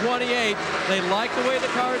adjustments to the 28. They like the way the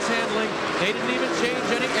car is handling. They didn't even change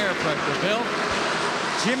any air pressure. Bill?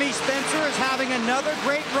 Jimmy Spencer is having another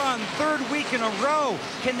great run, third week in a row.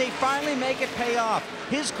 Can they finally make it pay off?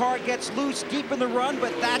 His car gets loose deep in the run,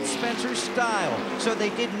 but that's Spencer's style. So they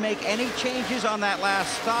didn't make any changes on that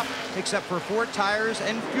last stop, except for 4 tires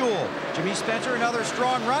and fuel. Jimmy Spencer, another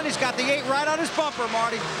strong run. He's got the 8 right on his bumper,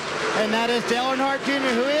 Marty. And that is Dale Earnhardt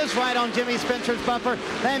Jr., who is right on Jimmy Spencer's bumper.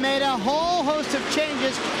 They made a whole host of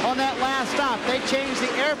changes on that last stop. They changed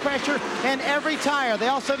the air pressure in every tire. They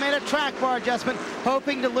also made a track bar adjustment,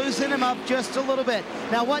 hoping to loosen him up just a little bit.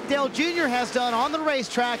 Now, what Dale Jr. has done on the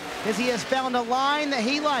racetrack is he has found a line that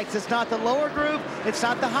he likes. It's not the lower groove, it's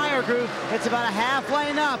not the higher groove, it's about a half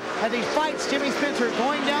lane up. As he fights Jimmy Spencer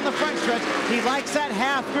going down the front stretch, he likes that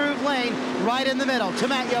half groove lane right in the middle. To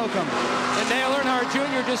Matt Yoakum. And Dale Earnhardt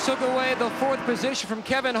Jr. just took away the 4th position from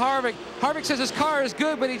Kevin Harvick. Harvick says his car is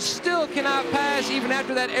good, but he still cannot pass even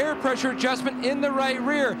after that air pressure adjustment in the right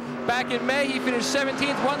rear. Back in May, he finished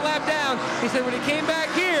 17th, 1 lap down. He said when he came back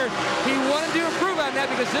here, he wanted to improve on that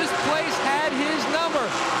because this place had his number.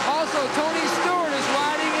 Also, Tony Stewart is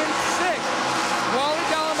riding in 6th. Wally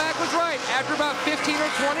Dallenbach was right. After about 15 or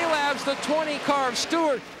 20 laps, the 20 car of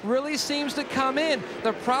Stewart really seems to come in.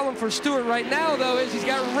 The problem for Stewart right now, though, is he's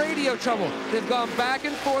got radio trouble. They've gone back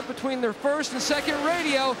and forth between their first and second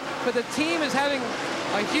radio, but the team is having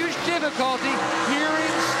a huge difficulty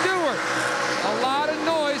hearing Stewart. A lot of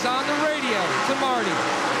noise on the radio. To Marty.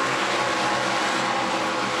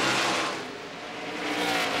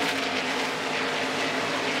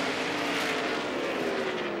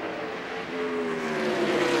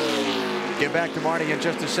 Get back to Marty in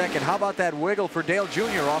just a second. How about that wiggle for Dale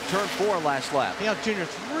Jr. off turn 4 last lap? Dale Jr. is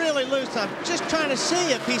really loose. I'm just trying to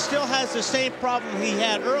see if he still has the same problem he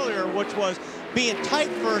had earlier, which was being tight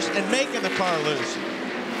first and making the car loose.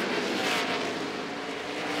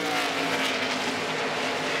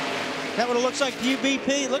 That what it looks like to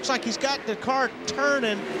UBP. It looks like he's got the car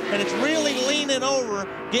turning, and it's really leaning over,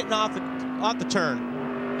 getting off the turn.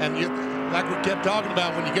 And like we kept talking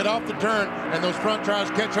about, when you get off the turn and those front tires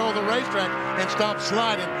catch hold of the racetrack and stop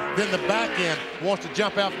sliding, then the back end wants to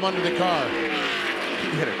jump out from under the car.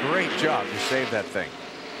 He did a great job to save that thing.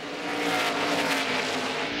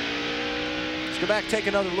 Let's go back, take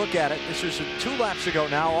another look at it. This is 2 laps ago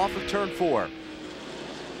now, off of turn 4.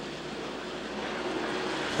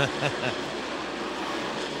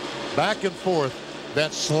 Back and forth,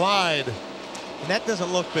 that slide. And that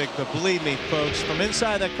doesn't look big, but believe me, folks, from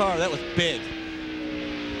inside that car, that was big.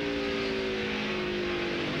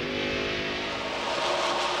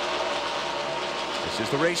 This is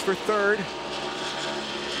the race for 3rd.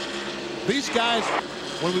 These guys,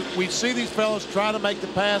 when we see these fellas try to make the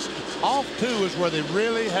pass, off 2 is where they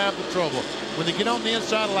really have the trouble. When they get on the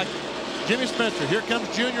inside, like Jimmy Spencer, here comes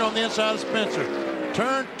Junior on the inside of Spencer.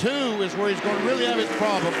 Turn 2 is where he's going to really have his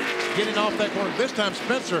problem getting off that corner. This time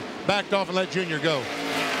Spencer backed off and let Junior go.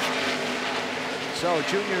 So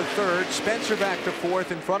Junior 3rd, Spencer back to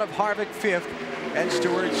 4th, in front of Harvick 5th, and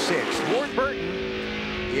Stewart 6th. Ward Burton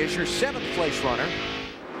is your 7th place runner.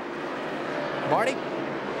 Marty?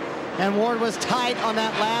 And Ward was tight on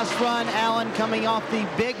that last run. Allen coming off the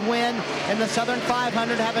big win in the Southern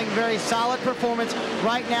 500, having a very solid performance.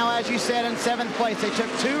 Right now, as you said, in 7th place. They took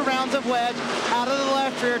 2 rounds of wedge out of the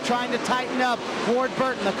left rear, trying to tighten up Ward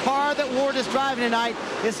Burton. The car that Ward is driving tonight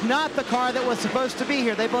is not the car that was supposed to be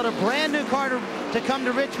here. They built a brand new car to come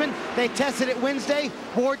to Richmond. They tested it Wednesday.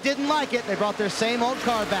 Ward didn't like it. They brought their same old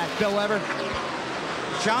car back. Bill Weber.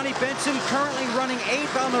 Johnny Benson, currently running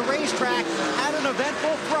 8th on the racetrack, had an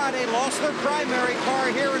eventful Friday, lost their primary car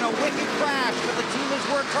here in a wicked crash, but the team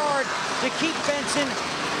has worked hard to keep Benson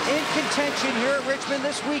in contention here at Richmond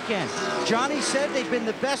this weekend. Johnny said they've been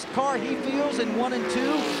the best car he feels in 1 and 2.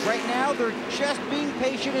 Right now, they're just being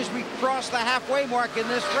patient as we cross the halfway mark in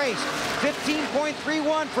this race.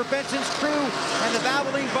 15.31 for Benson's crew and the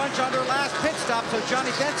Valvoline bunch on their last pit stop. So Johnny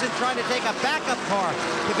Benson trying to take a backup car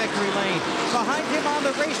to victory lane. Behind him on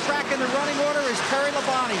the racetrack in the running order is Terry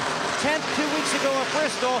Labonte. 10th 2 weeks ago at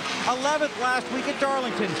Bristol, 11th last week at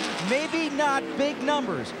Darlington. Maybe not big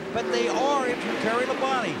numbers, but they are, if you're Terry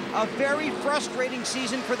Labonte. A very frustrating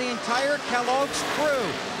season for the entire Kellogg's crew.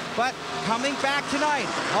 But coming back tonight,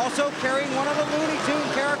 also carrying one of the Looney Tune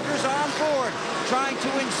characters on board, trying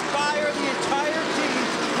to inspire the entire team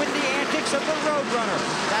with the antics of the Roadrunner.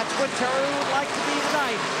 That's what Terry would like to be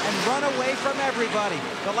tonight and run away from everybody.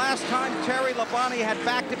 The last time Terry Labonte had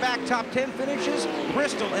back-to-back top 10 finishes,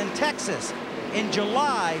 Bristol and Texas in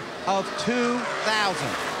July of 2000.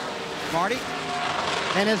 Marty?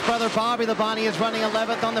 And his brother Bobby Labonte is running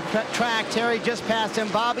 11th on the track. Terry just passed him.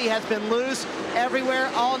 Bobby has been loose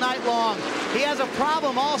everywhere all night long. He has a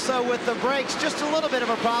problem also with the brakes, just a little bit of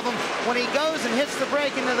a problem. When he goes and hits the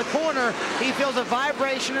brake into the corner, he feels a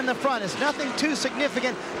vibration in the front. It's nothing too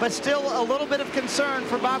significant, but still a little bit of concern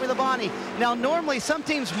for Bobby Labonte. Now, normally some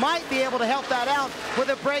teams might be able to help that out with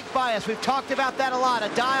a brake bias. We've talked about that a lot, a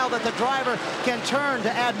dial that the driver can turn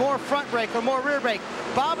to add more front brake or more rear brake.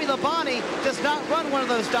 Bobby Labonte does not run one of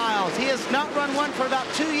those dials. He has not run one for about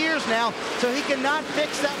 2 years now, so he cannot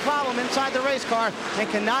fix that problem inside the race car and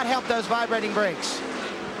cannot help those vibrating brakes.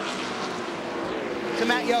 To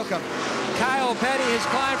Matt Yoakum. Kyle Petty has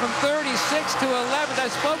climbed from 36 to 11th. I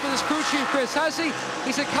spoke with his crew chief, Chris Hussey.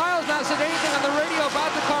 He said Kyle's not said anything on the radio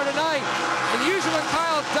about the car tonight. And usually when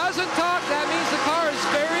Kyle doesn't talk, that means the car is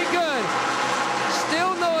very good.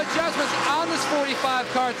 Still no adjustments on this 45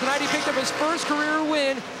 car. Tonight he picked up his first career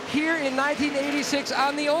win here in 1986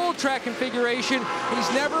 on the old track configuration. He's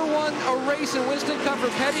never won a race in Winston Cup for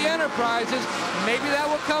Petty Enterprises. Maybe that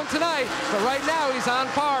will come tonight, but right now he's on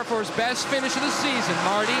par for his best finish of the season,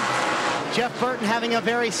 Marty. Jeff Burton having a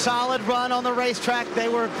very solid run on the racetrack. They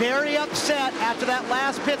were very upset after that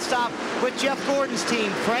last pit stop with Jeff Gordon's team.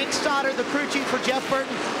 Frank Stoddard, the crew chief for Jeff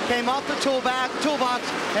Burton, came off the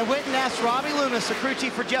toolbox and went and asked Robbie Loomis, the crew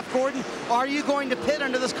chief for Jeff Gordon, are you going to pit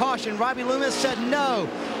under this caution? Robbie Loomis said no.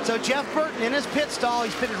 So Jeff Burton in his pit stall,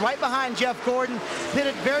 he's pitted right behind Jeff Gordon,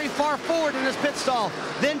 pitted very far forward in his pit stall.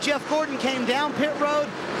 Then Jeff Gordon came down pit road,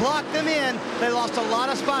 blocked them in. They lost a lot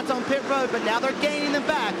of spots on pit road, but now they're gaining them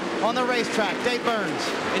back on the racetrack. Dave Burns.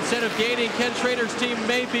 Instead of gaining, Ken Schrader's team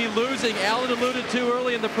may be losing. Alan alluded to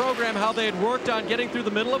early in the program how they had worked on getting through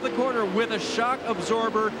the middle of the corner with a shock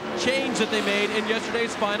absorber change that they made in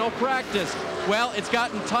yesterday's final practice. Well, it's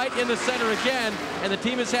gotten tight in the center again, and the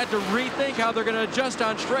team has had to rethink how they're going to adjust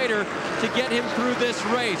on Schrader to get him through this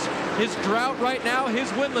race. His drought right now, his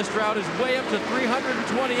winless drought, is way up to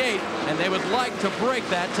 328, and they would like to break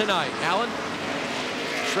that tonight. Alan?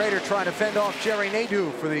 Schrader trying to fend off Jerry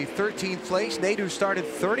Nadeau for the 13th place. Nadeau started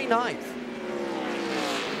 39th.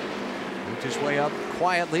 Moved his way up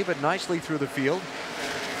quietly but nicely through the field.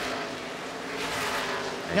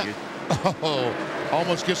 Yeah. Oh,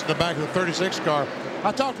 almost gets in the back of the 36 car.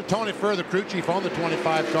 I talked to Tony Furr, the crew chief on the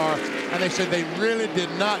 25 car, and they said they really did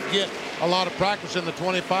not get a lot of practice in the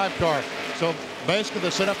 25 car. So basically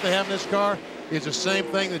the setup they have in this car is the same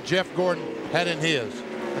thing that Jeff Gordon had in his.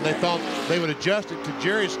 And they thought they would adjust it to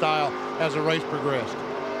Jerry's style as the race progressed.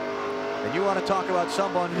 And you want to talk about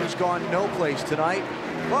someone who's gone no place tonight.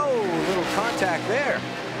 Whoa, a little contact there.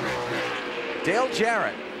 Dale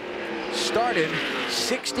Jarrett started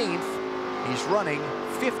 16th. He's running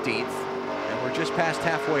 15th, and we're just past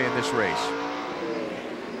halfway in this race.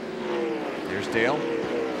 There's Dale.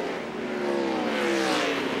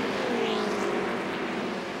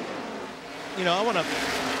 You know, I want to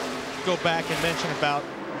go back and mention about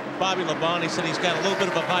Bobby Labonte. Said he's got a little bit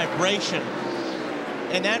of a vibration,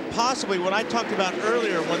 and that possibly what I talked about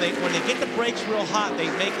earlier, when they get the brakes real hot, they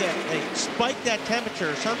spike that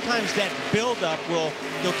temperature. Sometimes that buildup you'll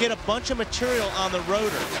get a bunch of material on the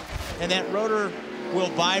rotor, and that rotor will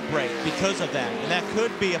vibrate because of that, and that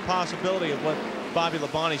could be a possibility of what Bobby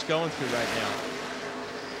Labonte's going through right now.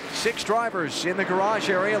 6 drivers in the garage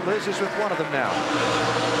area. Liz is with one of them now.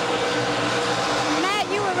 Matt,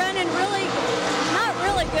 you were running not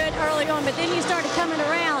really good early on, but then you started coming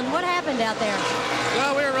around. What happened out there?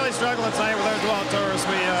 Well, we were really struggling tonight with our dual tours.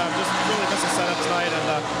 We just really missed the setup tonight.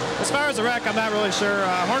 And as far as the wreck, I'm not really sure.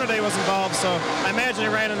 Hornaday was involved, so I imagine he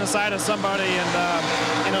ran in the side of somebody and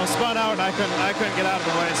spun out, and I couldn't get out of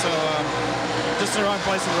the way. So just the wrong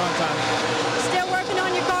place at the wrong time. Still working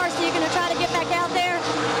on your car, so you're going to try to get back out there?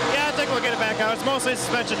 Yeah, I think we'll get it back out. It's mostly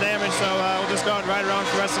suspension damage, so we'll just go and ride around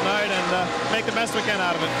for the rest of the night and make the best we can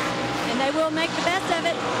out of it. And they will make the best of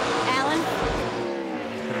it, Alan.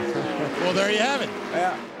 Well, there you have it.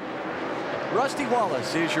 Yeah. Rusty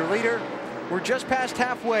Wallace is your leader. We're just past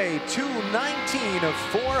halfway, 219 of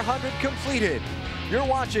 400 completed. You're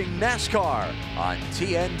watching NASCAR on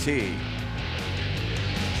TNT.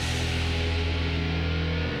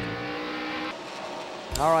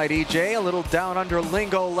 All right, EJ, a little down under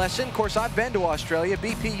lingo lesson. Of course, I've been to Australia.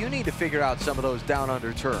 BP, you need to figure out some of those down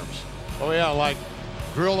under terms. Oh yeah, like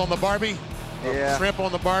grilled on the Barbie, yeah. Shrimp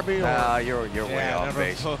on the Barbie. You're way off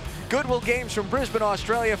base. Goodwill Games from Brisbane,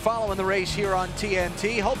 Australia, following the race here on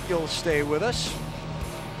TNT. Hope you'll stay with us.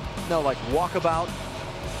 No, like walkabout.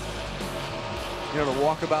 You know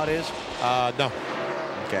what a walkabout is? No.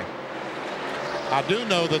 Okay. I do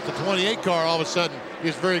know that the 28 car all of a sudden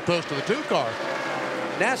is very close to the 2 car.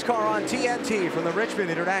 NASCAR on TNT from the Richmond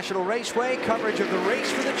International Raceway. Coverage of the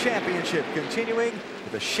race for the championship continuing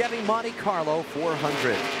with the Chevy Monte Carlo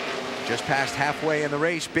 400. Just past halfway in the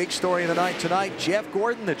race. Big story of the night tonight. Jeff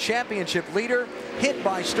Gordon, the championship leader, hit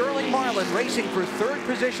by Sterling Marlin, racing for third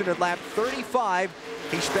position at lap 35.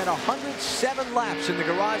 He spent 107 laps in the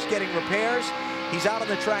garage getting repairs. He's out on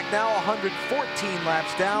the track now, 114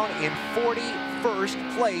 laps down in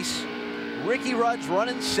 41st place. Ricky Rudd's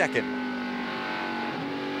running second.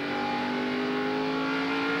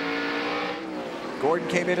 Gordon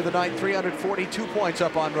came into the night 342 points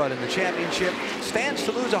up on Rudd in the championship. Stands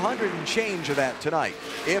to lose 100 and change of that tonight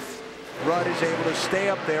if Rudd is able to stay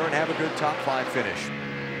up there and have a good top 5 finish.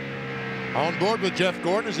 On board with Jeff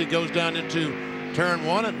Gordon as he goes down into turn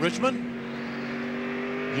 1 at Richmond.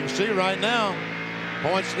 You can see right now,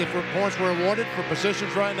 points were awarded for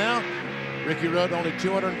positions right now, Ricky Rudd only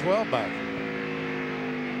 212 back.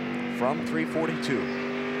 From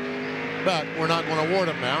 342. But we're not going to award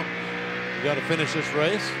him now. We got to finish this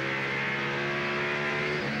race.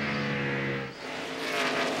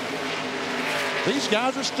 These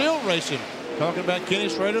guys are still racing. Talking about Kenny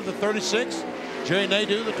Schrader, the 36, Jay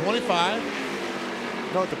Nadeau, the 25. You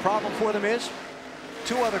know what the problem for them is?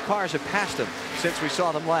 2 other cars have passed them since we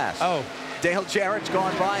saw them last. Oh. Dale Jarrett's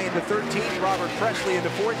gone by into 13th, Robert Presley into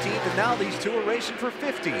 14th, and now these 2 are racing for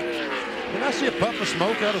 15th. Did I see a puff of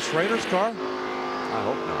smoke out of Schrader's car? I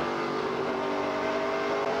hope not.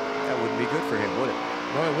 That wouldn't be good for him, would it?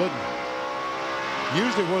 No, it wouldn't.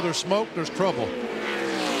 Usually where there's smoke, there's trouble.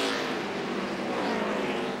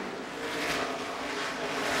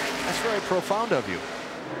 That's very profound of you.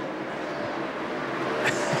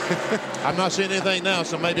 I'm not seeing anything now,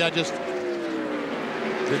 so maybe I just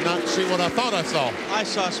did not see what I thought I saw. I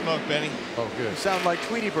saw smoke, Benny. Oh, good. You sound like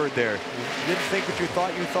Tweety Bird there. You didn't think what you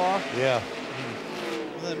thought you saw? Yeah.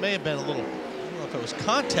 Well, that may have been a little, I don't know if it was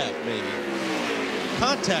contact, maybe.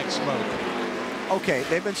 Contact smoke. Okay,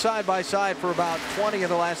 they've been side by side for about 20 of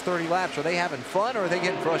the last 30 laps. Are they having fun or are they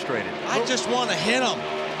getting frustrated? I just want to hit them.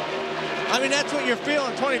 I mean, that's what you're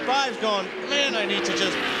feeling. 25's going, man, I need to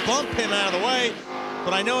just bump him out of the way.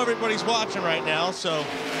 But I know everybody's watching right now, so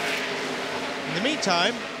in the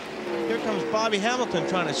meantime, here comes Bobby Hamilton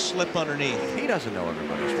trying to slip underneath. He doesn't know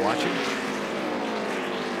everybody's watching.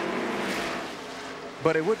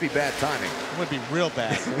 But it would be bad timing. It would be real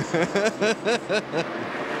bad.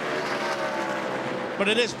 But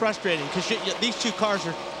it is frustrating because these 2 cars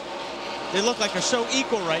they look like they're so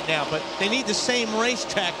equal right now, but they need the same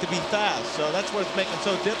racetrack to be fast. So that's what's making it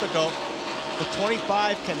so difficult. The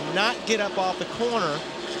 25 cannot get up off the corner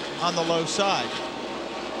on the low side.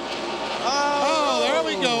 Oh, there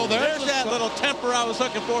we go. There's that little temper I was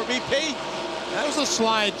looking for, VP. That was a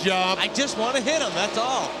slide job. I just want to hit him, that's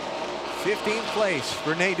all. 15th place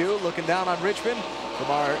for Nadeau, looking down on Richmond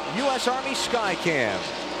from our U.S. Army Skycam.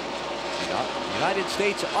 United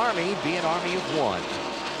States Army be an army of 1.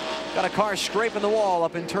 Got a car scraping the wall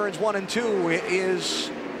up in turns 1 and 2. It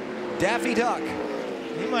is Daffy Duck.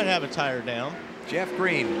 He might have a tire down. Jeff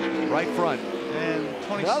Green, right front. And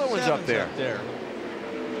 27's the other one's up there.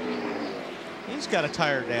 He's got a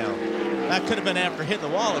tire down. That could have been after hitting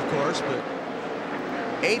the wall, of course, but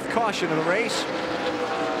 8th caution of the race.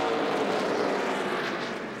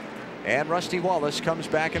 And Rusty Wallace comes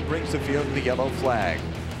back and brings the field to the yellow flag.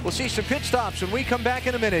 We'll see some pit stops when we come back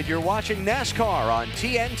in a minute. You're watching NASCAR on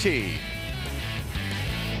TNT.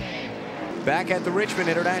 Back at the Richmond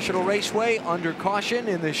International Raceway, under caution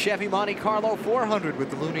in the Chevy Monte Carlo 400 with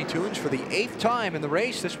the Looney Tunes for the 8th time in the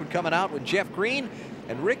race. This one coming out with Jeff Green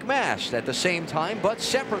and Rick Mast at the same time, but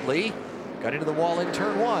separately. Got into the wall in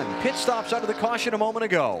turn 1. Pit stops under the caution a moment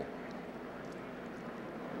ago.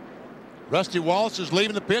 Rusty Wallace is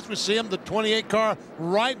leaving the pits. We see him, the 28 car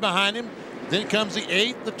right behind him. Then comes the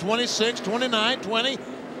 8, the 26, 29, 20.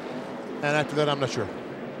 And after that, I'm not sure.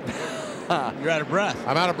 You're out of breath.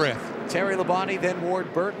 I'm out of breath. Terry Labonte, then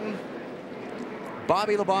Ward Burton,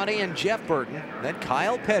 Bobby Labonte, and Jeff Burton, then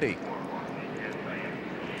Kyle Petty.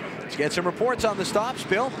 Let's get some reports on the stops,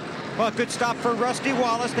 Bill. Well, a good stop for Rusty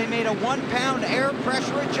Wallace. They made a 1-pound air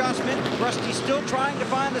pressure adjustment. Rusty's still trying to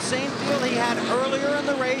find the same feel he had earlier in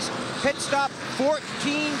the race. Pit stop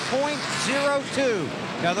 14.02.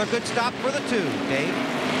 Another good stop for the 2, Dave.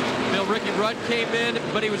 Bill, Ricky Rudd came in,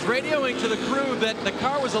 but he was radioing to the crew that the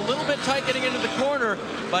car was a little bit tight getting into the corner,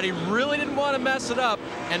 but he really didn't want to mess it up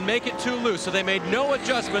and make it too loose. So they made no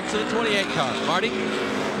adjustments to the 28 car. Marty?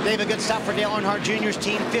 Dave, a good stop for Dale Earnhardt Jr.'s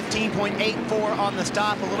team, 15.84 on the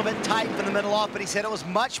stop, a little bit tight from the middle off, but he said it was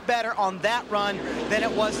much better on that run than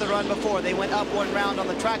it was the run before. They went up 1 round on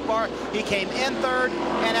the track bar. He came in 3rd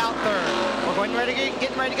and out 3rd. We're getting ready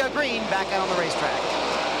to go green back out on the racetrack.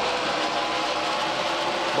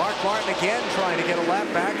 Mark Martin again trying to get a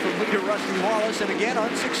lap back from leader Rusty Wallace, and again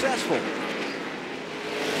unsuccessful.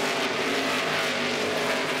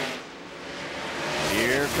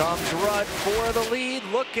 comes Rudd for the lead,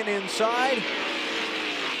 looking inside.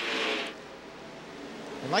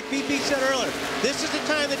 And like BP said earlier, this is the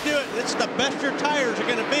time to do it. This is the best your tires are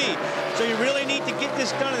going to be. So you really need to get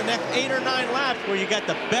this done in the next 8 or 9 laps where you got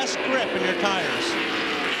the best grip in your tires.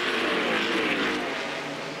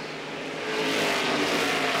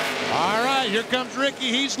 All right, here comes Ricky.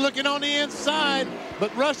 He's looking on the inside,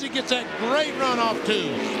 but Rusty gets that great run off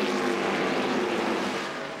too.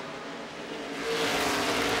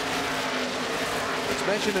 It's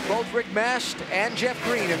mentioned that both Rick Mast and Jeff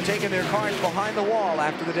Green have taken their cars behind the wall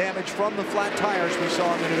after the damage from the flat tires we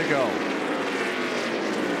saw a minute ago.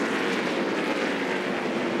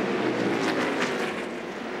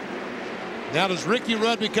 Now does Ricky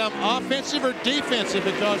Rudd become offensive or defensive,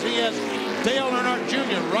 because he has Dale Earnhardt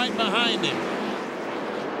Jr. right behind him?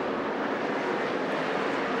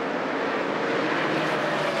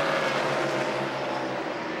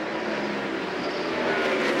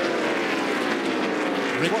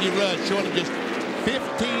 Ricky Rudd showing him just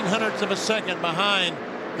 0.15 of a second behind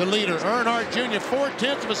the leader. Earnhardt Jr.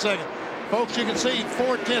 0.4 of a second. Folks, you can see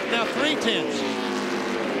 0.4, now 0.3.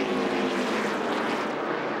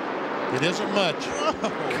 It isn't much.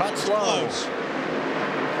 Cut slow.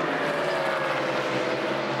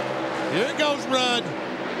 Here goes Rudd.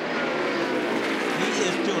 He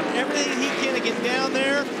is doing everything he can to get down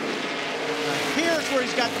there. Now here's where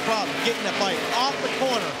he's got the problem, getting the bike off the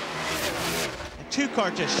corner. And 2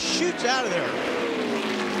 car just shoots out of there.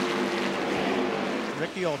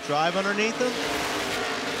 Ricky will drive underneath him,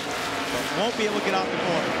 but won't be able to get off the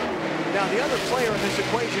corner. Now, the other player in this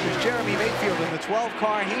equation is Jeremy Mayfield in the 12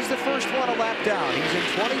 car. He's the first one a lap down. He's in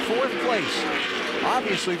 24th place.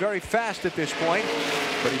 Obviously very fast at this point,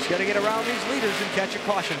 but he's going to get around these leaders and catch a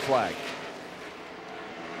caution flag.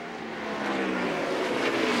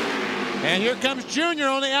 And here comes Junior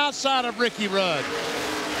on the outside of Ricky Rudd.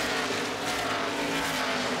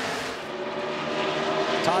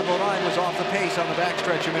 Todd Bodine was off the pace on the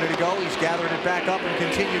backstretch a minute ago. He's gathering it back up and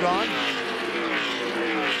continued on.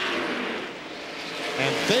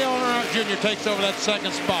 And Dale Earnhardt Jr. takes over that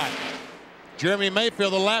second spot. Jeremy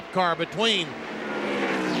Mayfield, the lap car between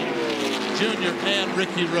Junior and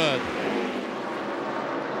Ricky Rudd.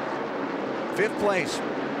 5th place.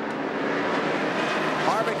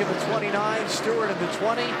 Harvick in the 29, Stewart in the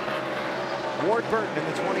 20, Ward Burton in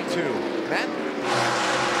the 22. Matt?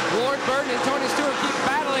 Ward Burton and Tony Stewart keep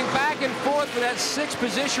battling back and forth for that 6th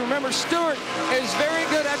position. Remember, Stewart is very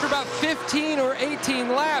good after about 15 or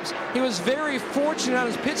 18 laps. He was very fortunate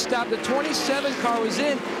on his pit stop. The 27 car was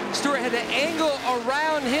in. Stewart had to angle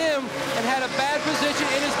around him and had a bad position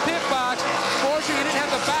in his pit box. Fortunately, he didn't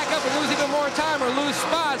have to back up and lose even more time or lose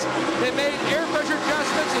spots. They made air pressure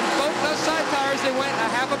adjustments in both left side tires. They went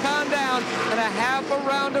a half a pound down and a half a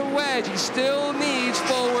round of wedge. He still needs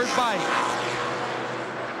forward bite.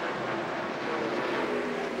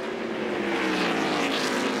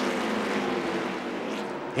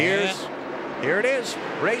 Here it is,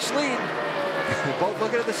 race lead. Both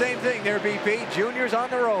looking at the same thing there, BP. Junior's on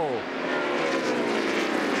the roll.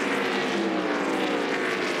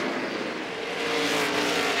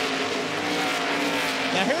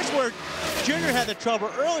 Now here's where Junior had the trouble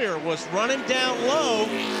earlier, was running down low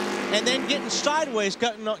and then getting sideways,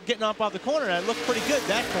 getting up off the corner. And it looked pretty good,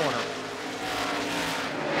 that corner.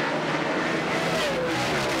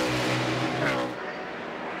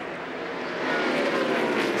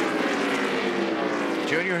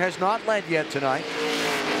 Junior has not led yet tonight.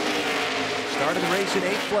 Started the race in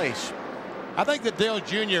 8th place. I think that Dale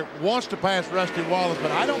Jr. wants to pass Rusty Wallace,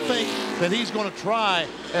 but I don't think that he's going to try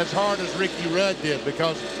as hard as Ricky Rudd did,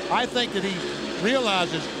 because I think that he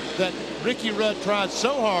realizes that Ricky Rudd tried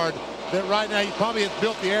so hard that right now he probably has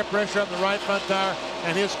built the air pressure up in the right front tire,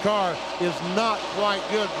 and his car is not quite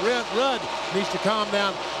good. Rudd needs to calm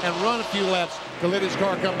down and run a few laps to let his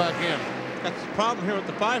car come back in. That's the problem here with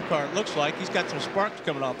the 5 car. It looks like he's got some sparks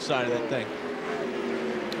coming off the side of that thing.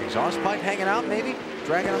 Exhaust pipe hanging out, maybe?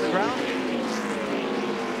 Dragging on the ground?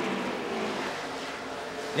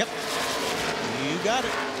 Yep. You got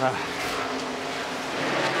it.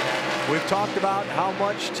 We've talked about how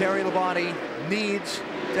much Terry Labonte needs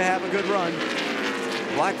to have a good run.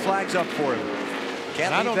 Black flag's up for him.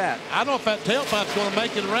 Can't leave that. I don't know if that tailpipe's going to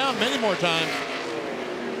make it around many more times.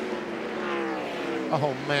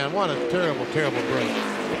 Oh, man, what a terrible, terrible break.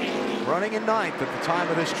 Running in 9th at the time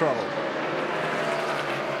of this trouble.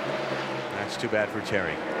 That's too bad for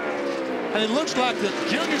Terry. And it looks like that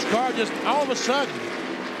Junior's car just all of a sudden,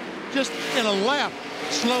 just in a lap,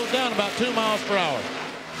 slowed down about 2 miles per hour.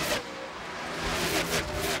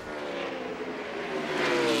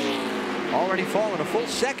 Already fallen a full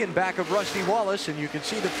second back of Rusty Wallace, and you can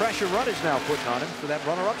see the pressure Rudd is now putting on him for that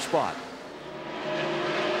runner-up spot.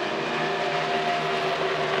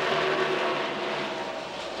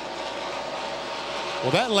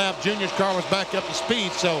 Well, that lap, Junior's car was back up to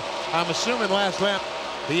speed, so I'm assuming last lap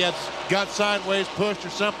he had got sideways, pushed or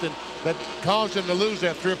something that caused him to lose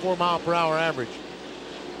that 3 or 4 mile/hour average.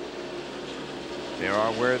 There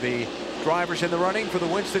are where the drivers in the running for the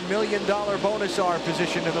Winston $1 million bonus are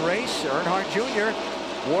positioned in the race. Earnhardt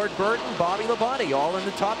Jr., Ward Burton, Bobby Labonte, all in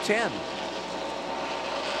the top 10.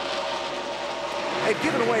 They've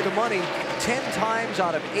given away the money 10 times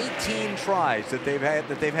out of 18 tries that they've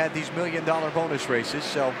had these $1 million bonus races.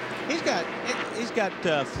 So he's got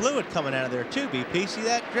fluid coming out of there too. BP, see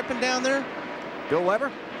that dripping down there? Bill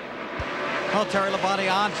Weber. Well, Terry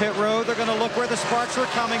Labonte on pit road. They're going to look where the sparks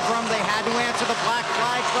were coming from. They had to answer the black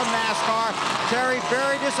flag from NASCAR. Terry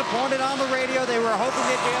very disappointed on the radio. They were hoping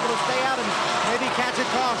they'd be able to stay out and maybe catch a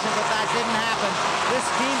caution, but that didn't happen. This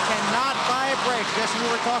team cannot buy a break. Just we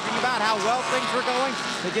were talking about how well things were going.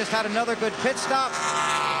 They just had another good pit stop.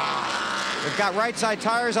 They've got right side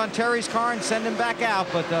tires on Terry's car and send him back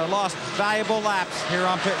out, but lost valuable laps here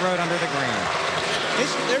on pit road under the green.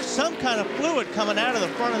 There's some kind of fluid coming out of the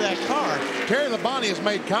front of that car. Terry Labonte has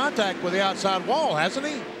made contact with the outside wall, hasn't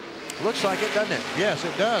he? Looks like it, doesn't it? Yes,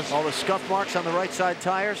 it does. All the scuff marks on the right side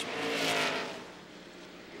tires.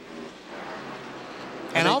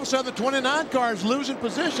 And all of a sudden, the 29 car is losing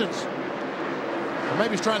positions. Or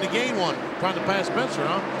maybe he's trying to gain one, trying to pass Spencer,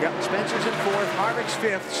 huh? Yep, Spencer's in 4th, Harvick's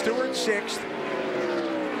 5th, Stewart 6th.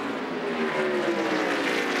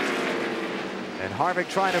 And Harvick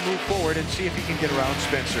trying to move forward and see if he can get around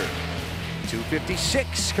Spencer.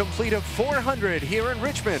 256, complete of 400 here in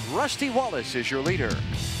Richmond. Rusty Wallace is your leader.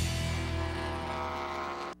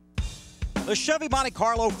 The Chevy Monte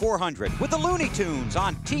Carlo 400 with the Looney Tunes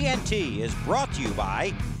on TNT is brought to you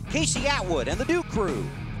by Casey Atwood and the Dew Crew.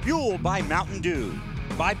 Fueled by Mountain Dew.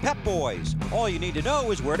 By Pep Boys. All you need to know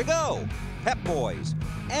is where to go. Pep Boys.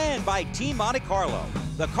 And by Team Monte Carlo.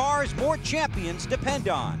 The cars more champions depend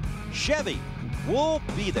on. Chevy. We'll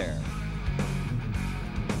be there.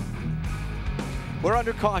 We're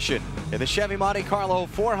under caution in the Chevy Monte Carlo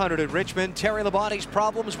 400 at Richmond. Terry Labonte's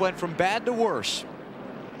problems went from bad to worse.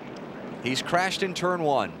 He's crashed in turn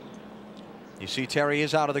 1. You see Terry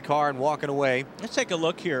is out of the car and walking away. Let's take a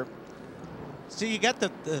look here. See, you got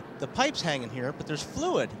the pipes hanging here, but there's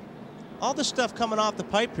fluid. All this stuff coming off the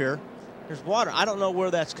pipe here. There's water. I don't know where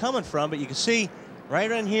that's coming from, but you can see right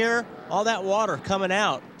in here, all that water coming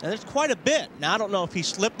out. And there's quite a bit. Now, I don't know if he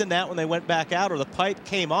slipped in that when they went back out or the pipe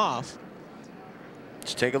came off.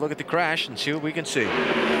 Let's take a look at the crash and see what we can see.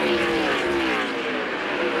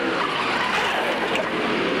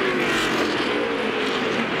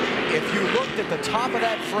 If you looked at the top of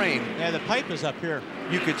that frame. Yeah, the pipe is up here.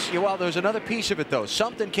 You could see, well, there's another piece of it, though.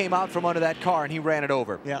 Something came out from under that car, and he ran it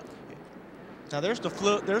over. Yeah. Now, there's the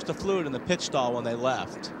fluid in the pit stall when they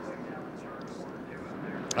left.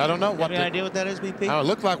 I don't know. What any idea what that is, BP? Oh, it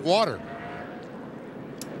looked like water.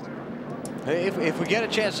 If we get a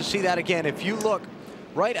chance to see that again, if you look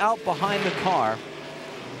right out behind the car,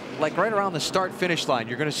 like right around the start-finish line,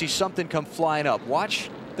 you're going to see something come flying up. Watch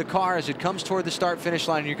the car as it comes toward the start-finish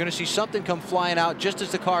line, and you're going to see something come flying out just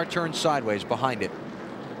as the car turns sideways behind it.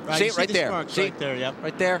 Right, see it right there. See right there, yep.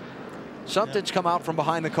 Right there. Something's come out from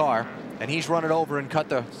behind the car, and he's run it over and cut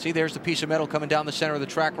the. See, there's the piece of metal coming down the center of the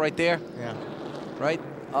track right there. Yeah. Right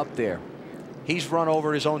up there. He's run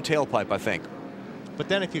over his own tailpipe, I think. But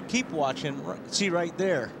then if you keep watching, see right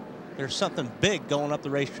there, there's something big going up the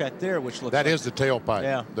racetrack there, which looks that like is the tailpipe.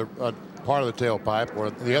 Yeah. The part of the tailpipe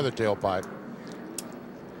or the other tailpipe.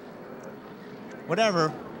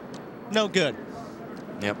 Whatever. No good.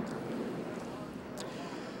 Yep.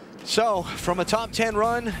 So from a top 10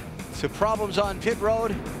 run to problems on pit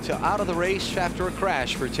road to out of the race after a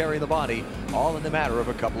crash for Terry Labonte, all in the matter of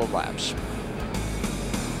a couple of laps.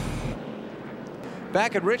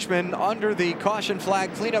 Back at Richmond, under the caution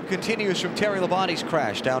flag, cleanup continues from Terry Labonte's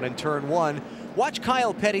crash down in turn 1. Watch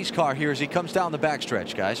Kyle Petty's car here as he comes down the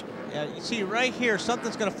backstretch, guys. Yeah, you see right here,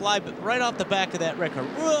 something's going to fly right off the back of that wreck car.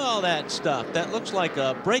 All that stuff. That looks like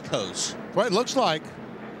a brake hose. Well, it looks like.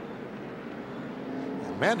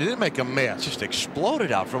 Man, did it make a mess. Just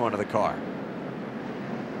exploded out from under the car.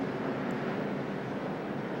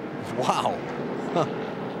 Wow. Huh.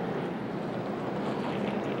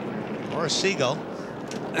 Or a seagull.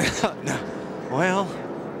 Well,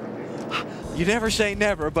 you never say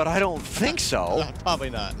never, but I don't think so. No, probably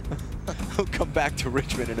not. We'll come back to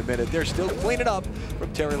Richmond in a minute. They're still cleaning up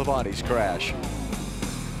from Terry Labonte's crash.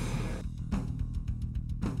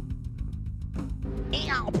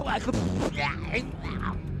 I'll play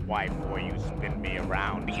Why, boy, you spin me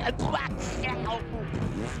around.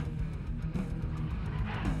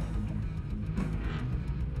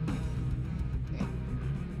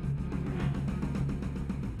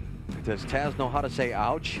 Does Taz know how to say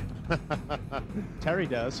ouch? Terry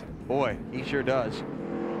does. Boy, he sure does.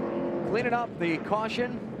 Cleaning up the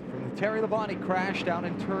caution from the Terry Labonte crash down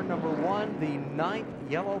in turn number 1. The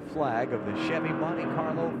 9th yellow flag of the Chevy Monte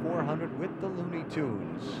Carlo 400 with the Looney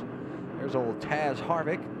Tunes. There's old Taz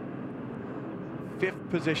Harvick, 5th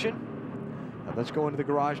position. Now let's go into the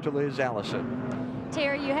garage to Liz Allison.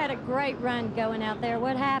 Terry, you had a great run going out there.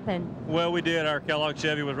 What happened? Well, we did. Our Kellogg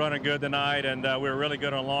Chevy was running good tonight, and we were really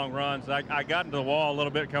good on long runs. I got into the wall a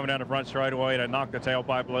little bit coming down the front straightaway, and I knocked the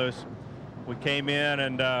tailpipe loose. We came in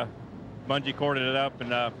and bungee corded it up,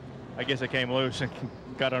 and I guess it came loose and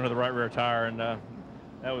got under the right rear tire, and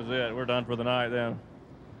that was it. We're done for the night then.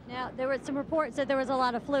 Now, there were some reports that there was a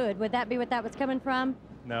lot of fluid. Would that be what that was coming from?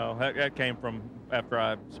 No, that came from after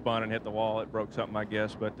I spun and hit the wall. It broke something, I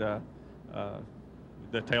guess, but the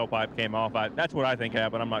tailpipe came off. That's what I think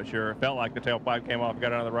happened. I'm not sure. It felt like the tailpipe came off,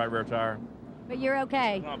 got under the right rear tire. But you're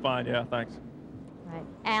okay. I'm fine, yeah, thanks. Right.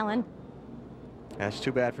 Alan. That's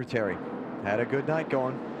too bad for Terry. Had a good night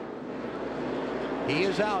going. He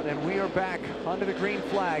is out, and we are back under the green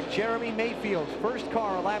flag. Jeremy Mayfield, first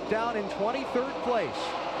car, a lap down in 23rd place.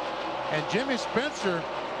 And Jimmy Spencer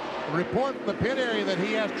report from the pit area that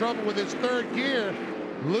he has trouble with his 3rd gear,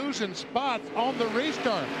 losing spots on the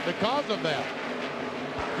restart because of that.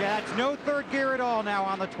 Yeah, it's no 3rd gear at all now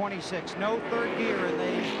on the 26. No 3rd gear, and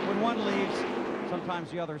when one leaves,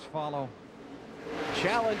 sometimes the others follow.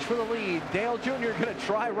 Challenge for the lead. Dale Jr. going to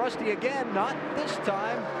try Rusty again. Not this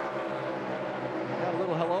time. Got a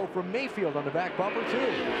little hello from Mayfield on the back bumper,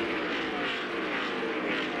 too.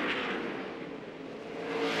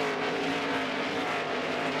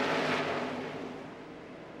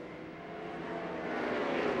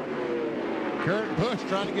 Kurt Busch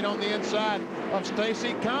trying to get on the inside of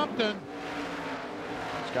Stacy Compton.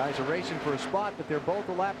 These guys are racing for a spot, but they're both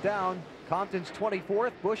a lap down. Compton's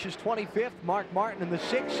 24th, Busch is 25th, Mark Martin in the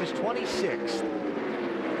 6th is 26th.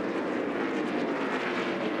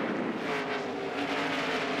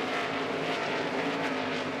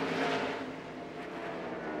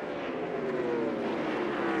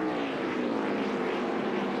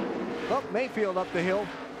 Oh, Mayfield up the hill.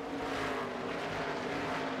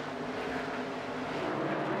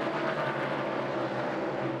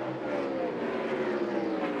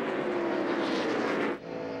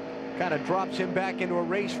 Kind of drops him back into a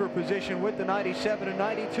race for position with the 97 and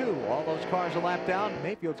 92. All those cars a lap down.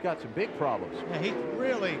 Mayfield's got some big problems. Yeah, he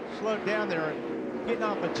really slowed down there, getting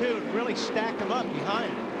off the 2, and really stacked him up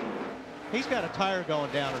behind him. He's got a tire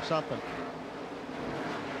going down or something.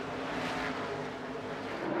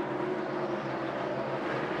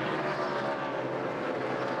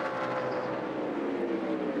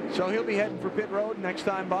 So he'll be heading for pit road next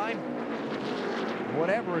time by.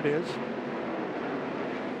 Whatever it is.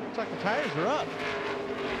 Looks like the tires are up.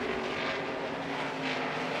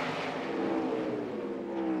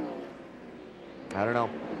 I don't know.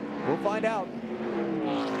 We'll find out.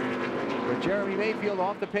 But Jeremy Mayfield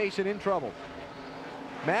off the pace and in trouble.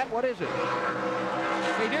 Matt, what is it?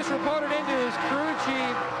 He just reported into his crew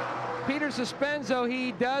chief, Peter Suspenzo.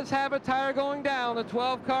 He does have a tire going down. The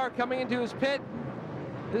 12 car coming into his pit.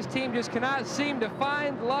 This team just cannot seem to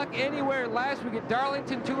find luck anywhere. Last week at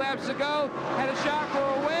Darlington 2 laps ago, had a shot for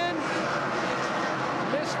a win.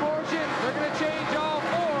 Misfortune, they're going to change all 4.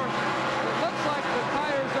 It looks like the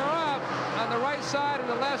tires are up on the right side and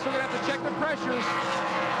the left, so we're going to have to check the pressures.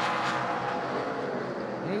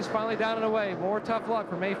 And he's finally down and away. More tough luck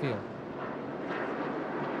for Mayfield.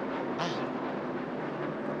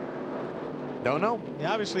 Don't know. He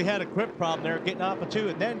obviously had a grip problem there, getting off a 2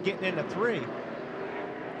 and then getting into 3.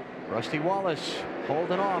 Rusty Wallace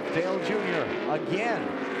holding off Dale Jr. again.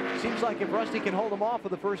 Seems like if Rusty can hold him off for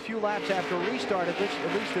the first few laps after a restart, at least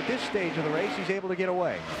at this stage of the race, he's able to get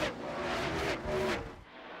away.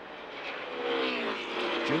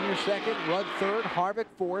 Jr. 2nd, Rudd 3rd, Harvick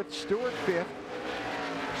 4th, Stewart 5th.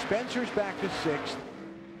 Spencer's back to 6th.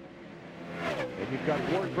 And you've got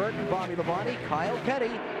Ward Burton, Bobby Labonte, Kyle Petty,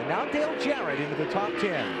 and now Dale Jarrett into the top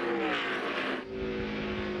 10.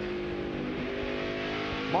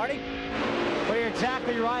 Marty? Well, you're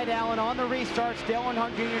exactly right, Alan. On the restarts, Dale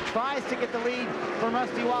Earnhardt Jr. tries to get the lead from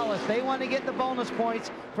Rusty Wallace. They want to get the bonus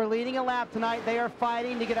points for leading a lap tonight. They are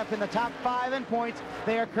fighting to get up in the top 5 in points.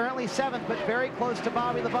 They are currently 7th, but very close to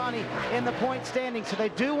Bobby Labonte in the point standing. So they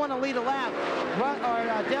do want to lead a lap.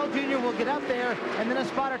 Dale Jr. will get up there, and then a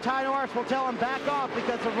spotter, Ty Norris, will tell him back off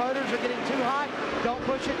because the rotors are getting too hot. Don't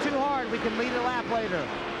push it too hard. We can lead a lap later.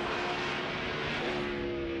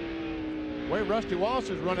 The way Rusty Wallace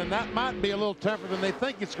is running, that might be a little tougher than they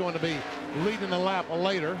think it's going to be, leading the lap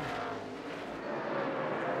later.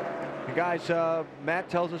 Guys, Matt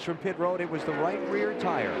tells us from pit road it was the right rear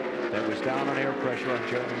tire that was down on air pressure on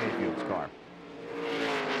Jeremy Mayfield's car.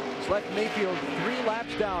 It's left Mayfield 3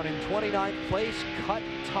 laps down in 29th place, cut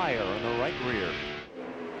tire on the right rear.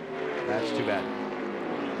 That's too bad.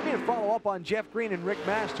 We need to follow up on Jeff Green and Rick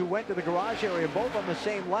Mast, who went to the garage area both on the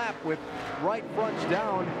same lap with right fronts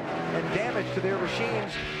down and damage to their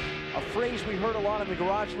machines. A phrase we heard a lot in the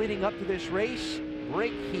garage leading up to this race,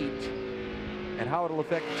 brake heat, and how it'll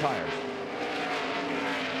affect the tires.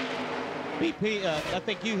 BP, I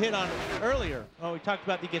think you hit on it earlier. We talked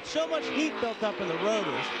about you get so much heat built up in the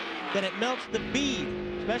rotors that it melts the bead,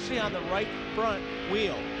 especially on the right front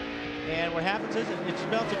wheel. And what happens is it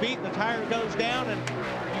melts a bead, and the tire goes down, and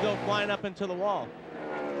you go flying up into the wall.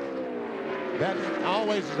 That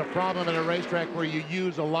always is a problem at a racetrack where you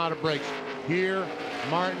use a lot of brakes. Here,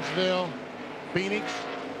 Martinsville, Phoenix.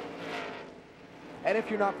 And if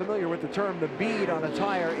you're not familiar with the term, the bead on a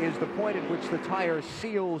tire is the point at which the tire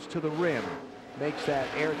seals to the rim. Makes that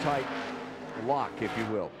airtight lock, if you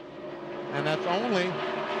will. And that's only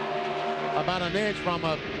about an inch from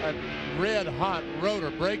a red hot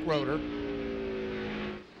rotor, brake rotor.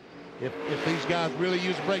 If these guys really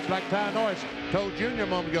use brakes, like Ty Norris told Junior a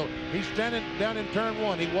moment ago, he's standing down in turn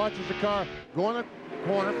 1. He watches the car go in a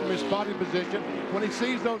corner from his spotting position. When he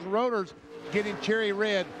sees those rotors getting cherry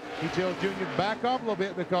red, he tells Junior back off a little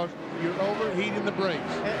bit because you're overheating the brakes.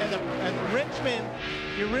 And Richmond,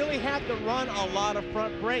 you really have to run a lot of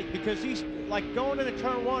front brake because he's like going into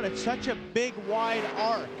turn 1. It's such a big wide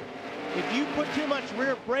arc. If you put too much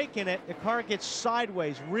rear brake in it, the car gets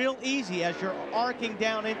sideways real easy as you're arcing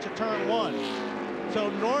down into turn 1. So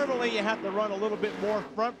normally you have to run a little bit more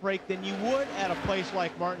front brake than you would at a place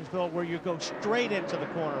like Martinsville where you go straight into the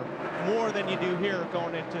corner more than you do here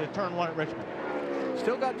going into turn 1 at Richmond.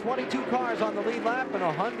 Still got 22 cars on the lead lap and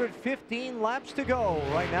 115 laps to go.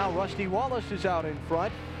 Right now, Rusty Wallace is out in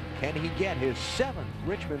front. Can he get his 7th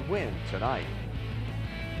Richmond win tonight?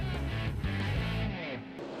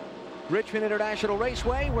 Richmond International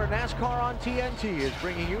Raceway, where NASCAR on TNT is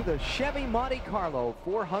bringing you the Chevy Monte Carlo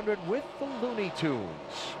 400 with the Looney Tunes.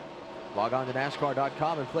 Log on to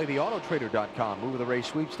NASCAR.com and play the Autotrader.com Move of the Race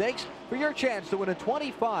sweepstakes for your chance to win a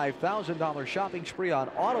 $25,000 shopping spree on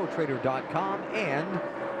Autotrader.com and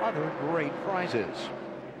other great prizes.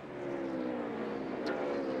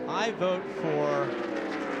 I vote for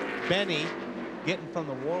Benny getting from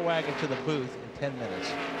the war wagon to the booth in 10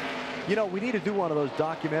 minutes. You know, we need to do one of those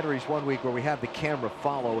documentaries one week where we have the camera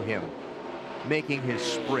follow him making his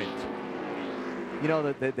sprint. You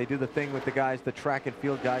know, that they do the thing with the guys, the track and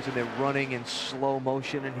field guys, and they're running in slow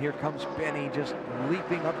motion, and here comes Benny just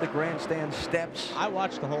leaping up the grandstand steps. I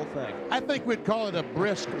watched the whole thing. I think we'd call it a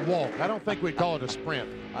brisk walk. I don't think we'd call it a sprint.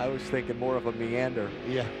 I was thinking more of a meander.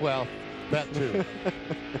 Yeah, well, that too.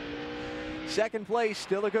 Second place,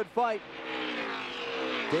 still a good fight.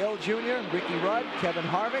 Dale Jr., Ricky Rudd, Kevin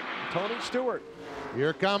Harvick, Tony Stewart.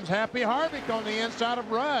 Here comes Happy Harvick on the inside of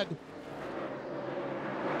Rudd.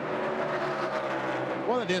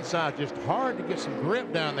 Well, that inside just hard to get some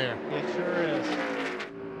grip down there. It sure is.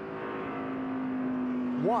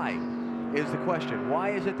 Why is the question?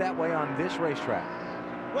 Why is it that way on this racetrack?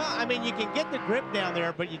 Well, I mean, you can get the grip down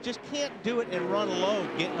there, but you just can't do it and run low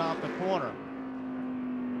getting off the corner.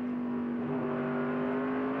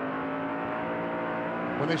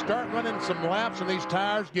 When they start running some laps and these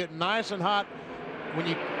tires get nice and hot, when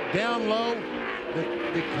you down low,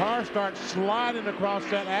 the car starts sliding across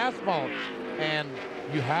that asphalt, and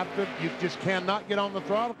you just cannot get on the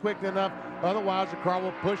throttle quick enough, otherwise the car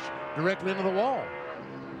will push directly into the wall.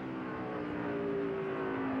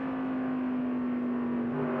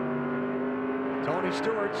 Tony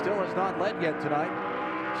Stewart still has not led yet tonight.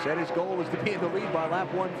 Said his goal was to be in the lead by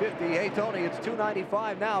lap 150. Hey, Tony, it's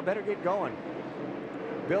 295 now. Better get going.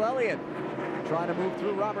 Bill Elliott trying to move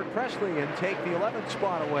through Robert Presley and take the 11th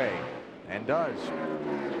spot away, and does.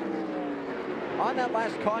 On that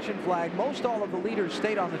last caution flag, most all of the leaders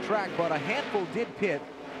stayed on the track, but a handful did pit.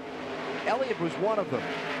 Elliott was one of them.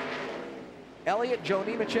 Elliott, Joe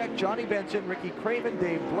Nemechek, Johnny Benson, Ricky Craven,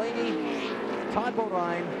 Dave Blaney, Todd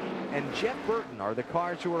Bodine, and Jeff Burton are the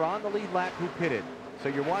cars who are on the lead lap who pitted. So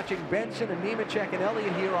you're watching Benson and Nemechek and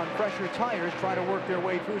Elliott here on fresher tires try to work their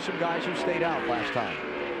way through some guys who stayed out last time.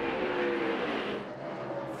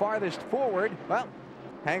 Farthest forward, well,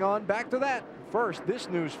 hang on back to that. First, this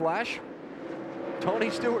news flash. Tony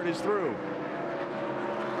Stewart is through.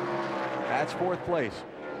 That's 4th place.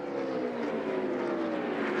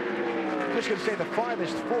 Just going to say the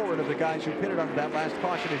farthest forward of the guys who pitted under that last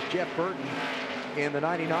caution is Jeff Burton in the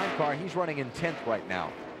 99 car. He's running in 10th right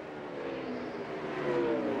now.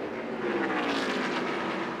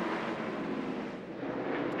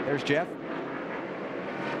 There's Jeff.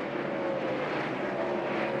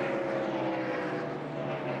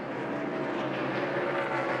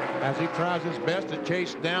 As he tries his best to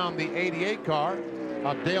chase down the 88 car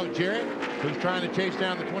of Dale Jarrett, who's trying to chase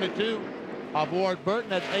down the 22 of Ward Burton.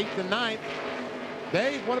 That's 8th and 9th.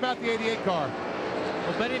 Dave, what about the 88 car?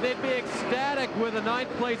 Well, Benny, they'd be ecstatic with a 9th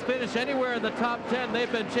place finish anywhere in the top 10.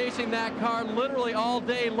 They've been chasing that car literally all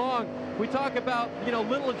day long. We talk about, you know,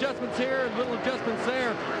 little adjustments here and little adjustments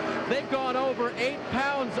there. They've gone over 8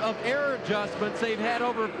 pounds of air adjustments. They've had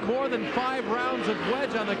over more than 5 rounds of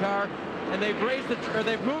wedge on the car, and they've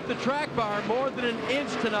they've moved the track bar more than an inch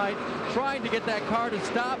tonight, trying to get that car to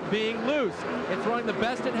stop being loose. It's running the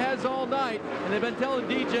best it has all night, and they've been telling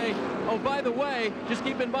DJ, oh, by the way, just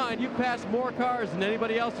keep in mind, you've passed more cars than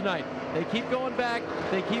anybody else tonight. They keep going back,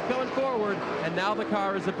 they keep going forward, and now the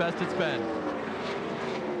car is the best it's been.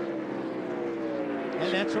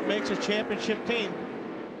 And that's what makes a championship team.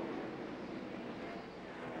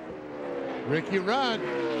 Ricky Rudd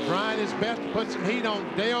trying his best to put some heat on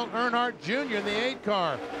Dale Earnhardt Jr. in the 8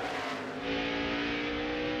 car.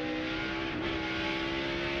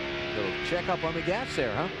 Little check up on the gas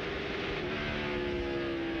there, huh?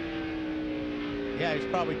 Yeah, he's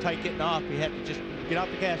probably tight getting off. He had to just get off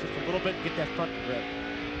the gas just a little bit and get that front grip.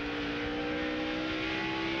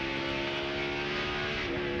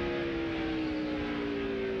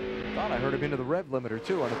 Thought I heard him into the rev limiter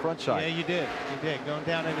too on the front side. Yeah, you did. You did. Going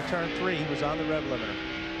down into turn 3, he was on the rev limiter.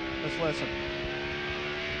 Let's listen.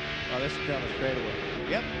 Oh, this is coming straight away.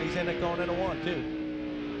 Yep, he's in it going into 1 too.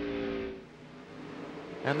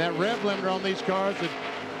 And that rev limiter on these cars, the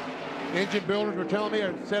engine builders were telling me,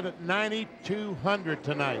 are set at 9,200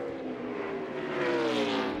 tonight.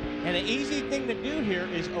 And an easy thing to do here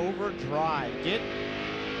is overdrive. Get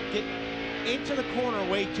into the corner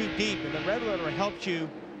way too deep, and the rev limiter helps you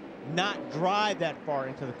not drive that far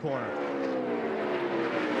into the corner.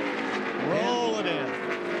 Roll it in.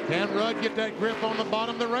 Can Rudd get that grip on the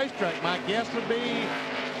bottom of the racetrack? My guess would be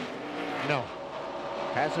no.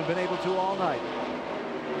 Hasn't been able to all night.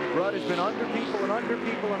 Rudd has been under people and under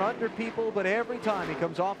people and under people, but every time he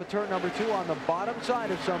comes off of turn number 2 on the bottom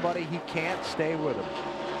side of somebody, he can't stay with him.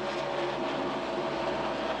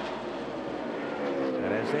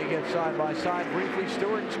 And as they get side by side briefly,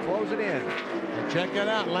 Stewart's closing in. And check that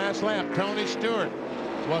out, last lap, Tony Stewart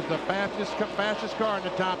was the fastest car in the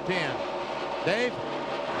top 10. Dave?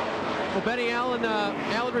 Well, Benny,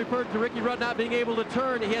 Allen referred to Ricky Rudd not being able to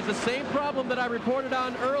turn. He has the same problem that I reported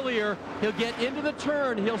on earlier. He'll get into the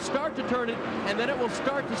turn, he'll start to turn it, and then it will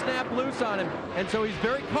start to snap loose on him. And so he's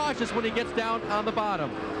very cautious when he gets down on the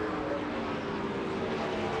bottom.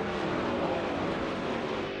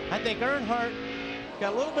 I think Earnhardt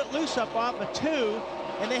got a little bit loose up off a 2,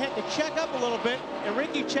 and they had to check up a little bit, and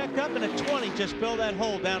Ricky checked up in a 20, just fill that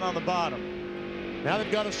hole down on the bottom. Now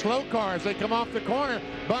they've got a slow car as they come off the corner.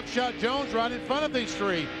 Buckshot Jones right in front of these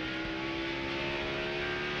 3.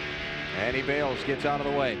 And he bails, gets out of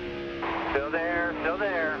the way. Still there, still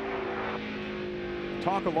there.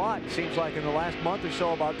 Talk a lot, seems like, in the last month or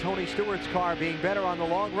so about Tony Stewart's car being better on the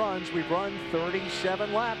long runs. We've run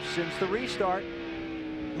 37 laps since the restart.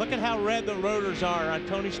 Look at how red the rotors are on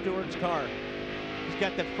Tony Stewart's car. He's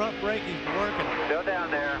got the front brake, he's working. Still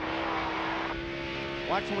down there.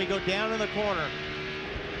 Watch when we go down in the corner.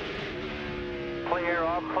 Clear,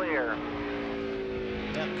 all clear.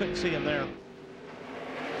 Yeah, couldn't see him there.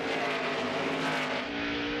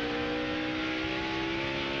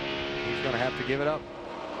 He's going to have to give it up.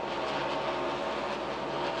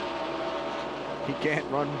 He can't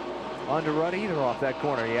run under Rudd either off that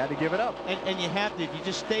corner. He had to give it up. And you have to. If you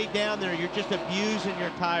just stay down there, you're just abusing your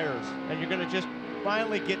tires. And you're going to just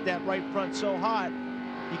finally get that right front so hot,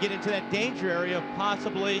 you get into that danger area of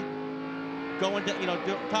possibly going to,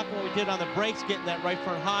 talking what we did on the brakes, getting that right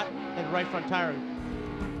front hot and right front tire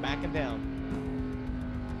backing down.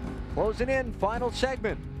 Closing in, final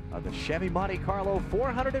segment of the Chevy Monte Carlo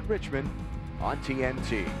 400 at Richmond on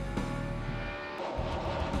TNT.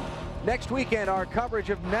 Next weekend, our coverage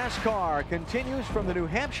of NASCAR continues from the New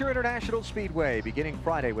Hampshire International Speedway, beginning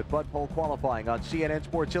Friday with Bud Pole qualifying on CNN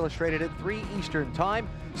Sports Illustrated at 3 Eastern Time.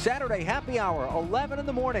 Saturday, happy hour, 11 in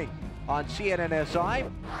the morning on CNNSI.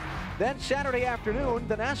 Then Saturday afternoon,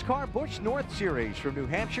 the NASCAR Busch North Series from New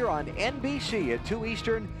Hampshire on NBC at 2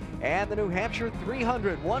 Eastern, and the New Hampshire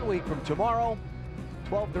 300 1 week from tomorrow,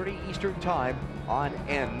 12:30 Eastern Time on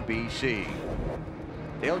NBC.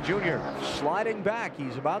 Dale Jr. sliding back.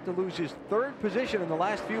 He's about to lose his 3rd position in the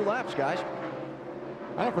last few laps, guys.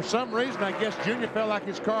 For some reason, I guess Jr. felt like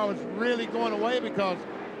his car was really going away, because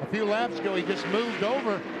a few laps ago he just moved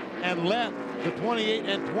over and let the 28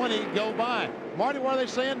 and 20 go by. Marty, what are they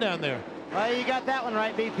saying down there? Well, you got that one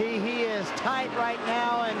right, BP. He is tight right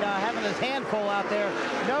now and having his hand full out there.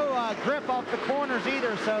 No grip off the corners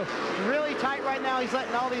either, so really tight right now. He's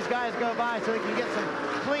letting all these guys go by so he can get some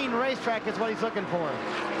clean racetrack is what he's looking for.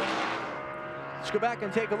 Let's go back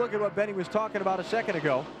and take a look at what Benny was talking about a second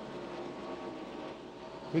ago.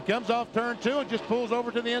 He comes off turn 2 and just pulls over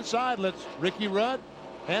to the inside. Lets Ricky Rudd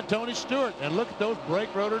and Tony Stewart. And look at those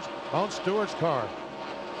brake rotors on Stewart's car.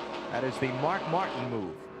 That is the Mark Martin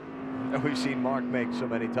move that we've seen Mark make so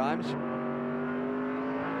many times.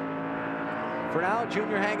 For now,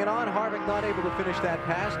 Junior hanging on. Harvick not able to finish that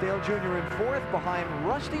pass. Dale Jr. in 4th behind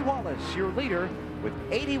Rusty Wallace, your leader, with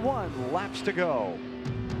 81 laps to go.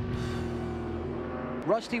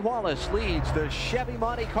 Rusty Wallace leads the Chevy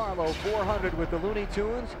Monte Carlo 400 with the Looney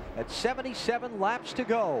Tunes at 77 laps to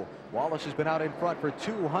go. Wallace has been out in front for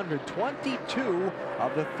 222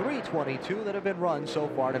 of the 322 that have been run so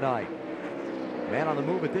far tonight. Man on the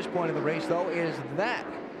move at this point in the race, though, is that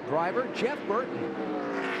driver, Jeff Burton.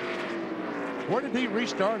 Where did he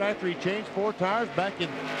restart after he changed 4 tires back in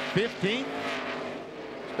 15?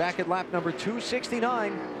 He's back at lap number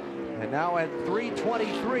 269, and now at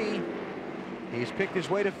 323. He's picked his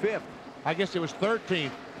way to 5th. I guess it was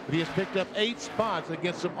 13th, but he has picked up 8 spots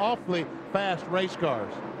against some awfully fast race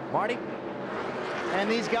cars. Marty? And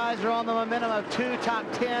these guys are on the momentum of 2 top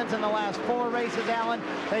 10s in the last 4 races, Alan.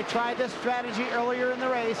 They tried this strategy earlier in the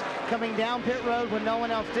race, coming down pit road when no one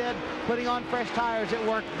else did, putting on fresh tires. It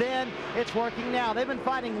worked then, it's working now. They've been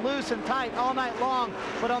fighting loose and tight all night long,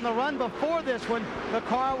 but on the run before this one, the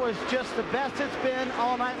car was just the best it's been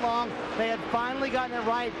all night long. They had finally gotten it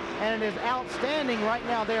right, and it is outstanding right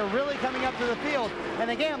now. They're really coming up to the field. And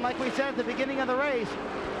again, like we said at the beginning of the race,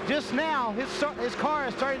 just now, his car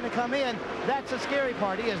is starting to come in. That's the scary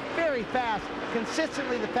part. He is very fast,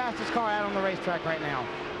 consistently the fastest car out on the racetrack right now.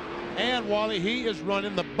 And, Wally, he is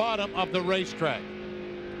running the bottom of the racetrack.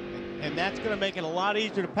 And that's going to make it a lot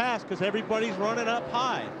easier to pass because everybody's running up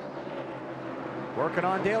high. Working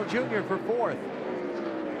on Dale Jr. for 4th.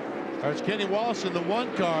 There's Kenny Wallace in the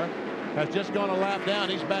 1 car. Has just gone a lap down.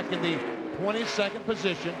 He's back in the 22nd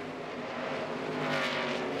position.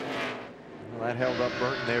 That held up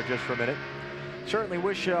Burton there just for a minute. Certainly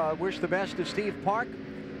wish the best to Steve Park,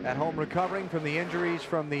 at home recovering from the injuries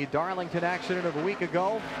from the Darlington accident of a week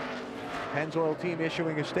ago. Pennzoil team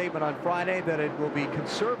issuing a statement on Friday that it will be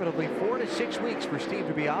conservatively 4 to 6 weeks for Steve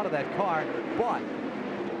to be out of that car. But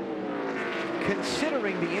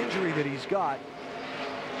considering the injury that he's got,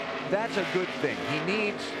 that's a good thing. He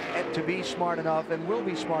needs to be smart enough, and will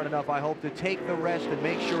be smart enough, I hope, to take the rest and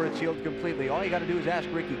make sure it's healed completely. All you got to do is ask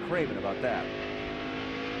Ricky Craven about that.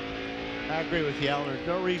 I agree with you, Alan. There's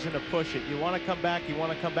no reason to push it. You want to come back,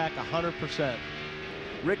 100%.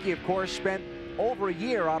 Ricky, of course, spent over a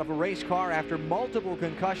year out of a race car after multiple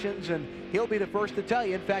concussions, and he'll be the first to tell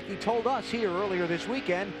you. In fact, he told us here earlier this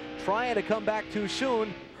weekend, trying to come back too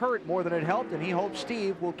soon hurt more than it helped, and he hopes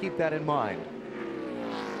Steve will keep that in mind.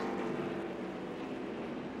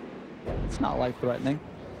 It's not life-threatening,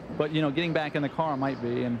 but you know, getting back in the car might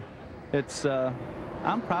be, and it's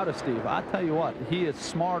I'm proud of Steve. I tell you what, he is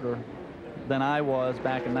smarter than I was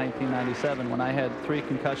back in 1997 when I had 3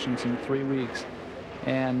 concussions in 3 weeks,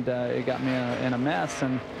 and it got me in a mess.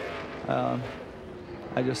 And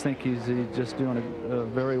I just think he's just doing a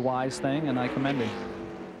very wise thing, and I commend him.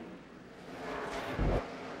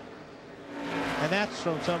 And that's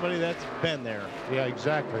from somebody that's been there. Yeah,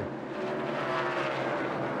 exactly.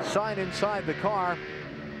 Sign inside the car.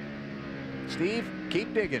 Steve,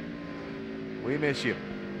 keep digging. We miss you.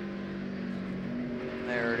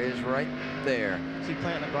 There it is right there. Is he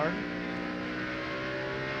planting a garden?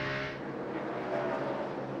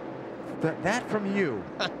 That from you.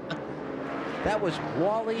 That was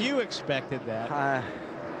Wally. You expected that.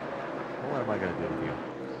 What am I going to do with you?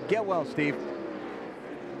 Get well, Steve.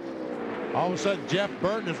 All of a sudden, Jeff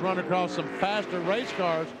Burton has run across some faster race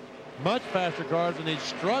cars, much faster cars, and he's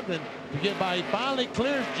struggling to get by. He finally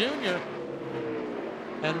clears Junior.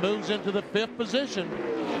 and moves into the 5th position.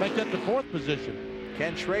 Make that the 4th position.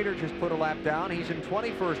 Ken Schrader just put a lap down. He's in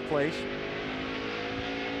 21st place.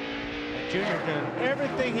 Junior doing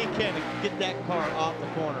everything he can to get that car off the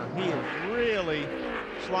corner. He is really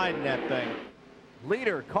sliding that thing.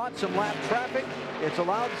 Leader caught some lap traffic. It's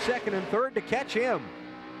allowed 2nd and 3rd to catch him.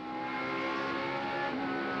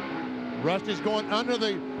 Rusty's going under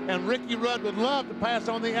the, and Ricky Rudd would love to pass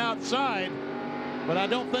on the outside, but I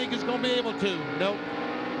don't think he's going to be able to. Nope.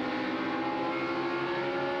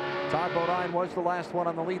 Todd Bodine was the last one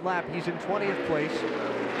on the lead lap. He's in 20th place.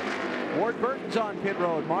 Ward Burton's on pit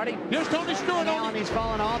road. Marty. Here's Tony Stewart. And he's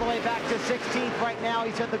fallen all the way back to 16th right now.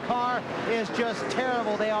 He said the car is just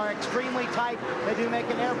terrible. They are extremely tight. They do make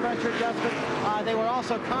an air pressure adjustment. They were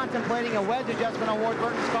also contemplating a wedge adjustment on Ward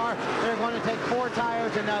Burton's car. They're going to take 4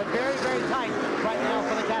 tires and very, very tight right now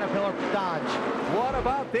for the Caterpillar Dodge. What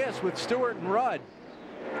about this with Stewart and Rudd?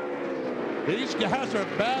 These guys are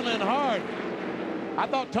battling hard. I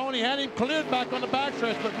thought Tony had him cleared back on the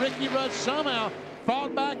backstretch, but Ricky Rudd somehow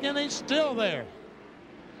fought back and he's still there.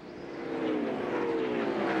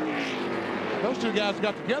 Those two guys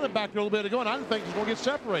got together back a little bit ago, and I didn't think they were going to get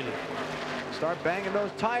separated. Start banging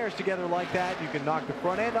those tires together like that, you can knock the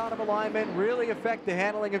front end out of alignment, really affect the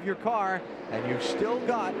handling of your car, and you've still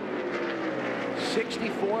got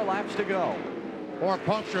 64 laps to go. Or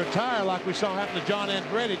puncture a tire like we saw happen to John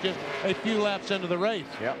Andretti just a few laps into the race.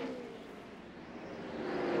 Yep.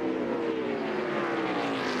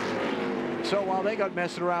 So while they got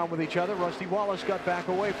messing around with each other, Rusty Wallace got back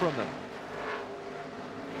away from them.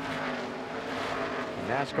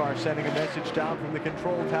 NASCAR sending a message down from the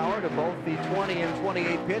control tower to both the 20 and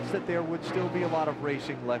 28 pits that there would still be a lot of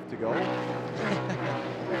racing left to go.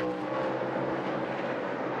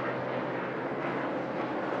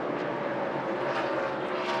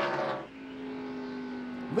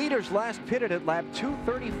 Leaders last pitted at lap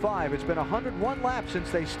 235. It's been 101 laps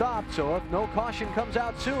since they stopped, so if no caution comes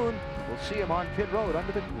out soon, we'll see him on pit road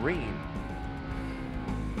under the green.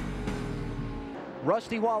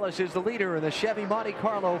 Rusty Wallace is the leader in the Chevy Monte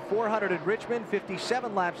Carlo 400 at Richmond.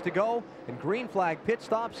 57 laps to go, and green flag pit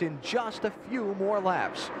stops in just a few more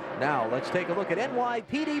laps. Now let's take a look at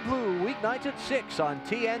NYPD Blue weeknights at 6 on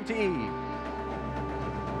TNT.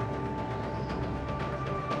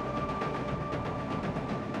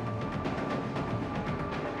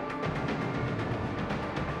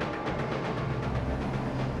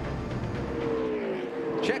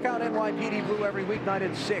 Check out NYPD Blue every weeknight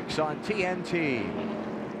at 6 on TNT.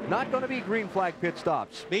 Not going to be green flag pit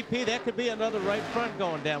stops. BP, that could be another right front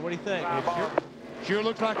going down. What do you think? Sure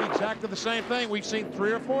looks like exactly the same thing. We've seen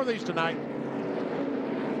 3 or 4 of these tonight.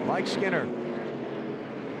 Mike Skinner.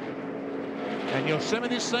 And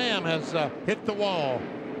Yosemite Sam has hit the wall.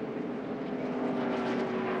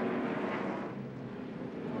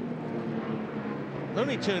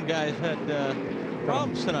 Looney Tune guys had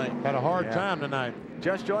problems tonight. Had a hard time tonight.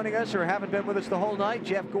 Just joining us or haven't been with us the whole night,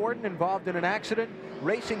 Jeff Gordon involved in an accident,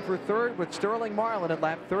 racing for 3rd with Sterling Marlin at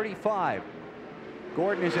lap 35.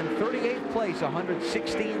 Gordon is in 38th place,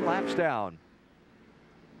 116 laps down.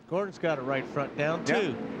 Gordon's got a right front down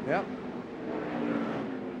too. Yep.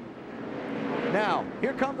 Now,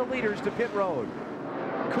 here come the leaders to pit road.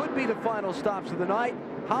 Could be the final stops of the night.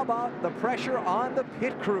 How about the pressure on the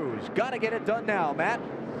pit crews? Got to get it done now, Matt.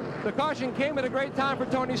 The caution came at a great time for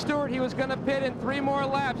Tony Stewart. He was going to pit in 3 more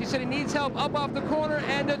laps. He said he needs help up off the corner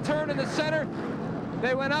and a turn in the center.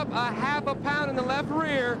 They went up a half a pound in the left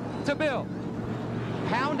rear to Bill.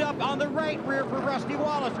 Pound up on the right rear for Rusty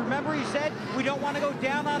Wallace. Remember, he said we don't want to go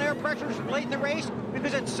down on air pressures late in the race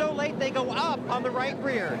because it's so late they go up on the right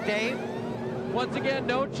rear. Dave? Once again,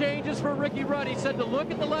 no changes for Ricky Rudd. He said to look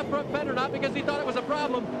at the left front fender, not because he thought it was a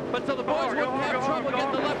problem, but so the boys wouldn't have trouble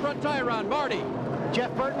getting the left front tire on. Marty.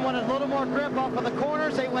 Jeff Burton wanted a little more grip off of the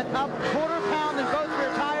corners. They went up quarter pound in both rear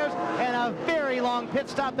tires, and a very long pit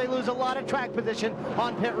stop. They lose a lot of track position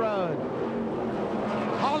on pit road.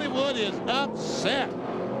 Hollywood is upset.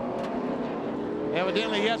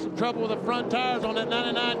 Evidently, he had some trouble with the front tires on that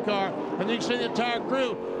 99 car. And you can see the entire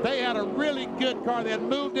crew. They had a really good car. They had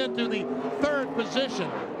moved into the 3rd position,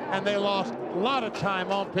 and they lost a lot of time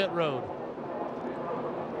on pit road.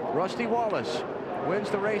 Rusty Wallace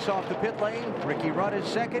wins the race off the pit lane. Ricky Rudd is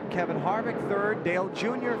 2nd, Kevin Harvick 3rd, Dale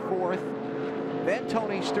Jr. 4th, then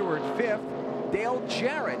Tony Stewart 5th. Dale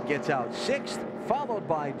Jarrett gets out 6th, followed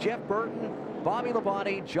by Jeff Burton, Bobby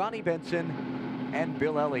Labonte, Johnny Benson, and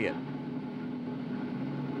Bill Elliott.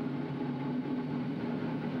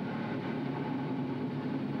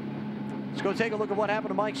 Let's go take a look at what happened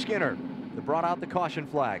to Mike Skinner that brought out the caution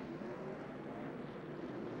flag.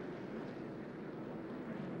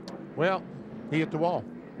 Well, He hit the wall.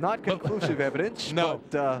 Not conclusive evidence. No.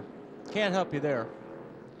 But, can't help you there.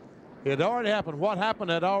 It had already happened. What happened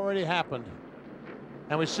had already happened.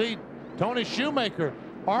 And we see Tony Shoemaker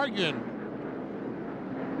arguing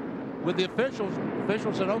with the officials.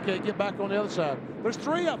 Officials said, okay, get back on the other side. There's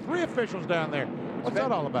three officials down there. What's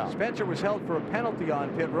that all about? Spencer was held for a penalty on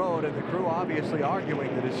pit road, and the crew obviously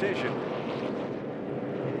arguing the decision.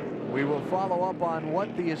 We will follow up on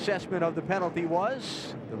what the assessment of the penalty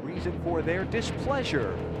was, the reason for their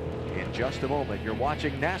displeasure, in just a moment. You're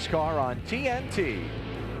watching NASCAR on TNT.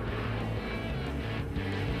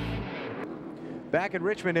 Back at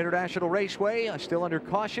Richmond International Raceway, still under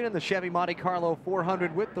caution in the Chevy Monte Carlo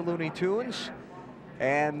 400 with the Looney Tunes.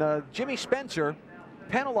 And Jimmy Spencer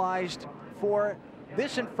penalized for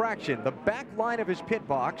this infraction, the back line of his pit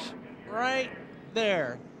box. Right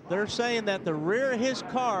there. They're saying that the rear of his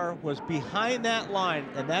car was behind that line,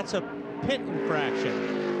 and that's a pit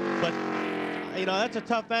infraction. But, you know, that's a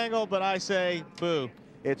tough angle, but I say boo.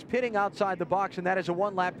 It's pitting outside the box, and that is a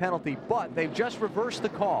one-lap penalty, but they've just reversed the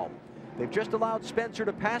call. They've just allowed Spencer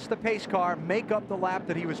to pass the pace car, make up the lap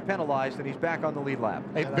that he was penalized, and he's back on the lead lap.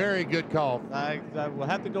 A very good call. I will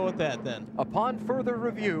have to go with that then. Upon further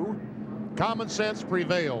review, common sense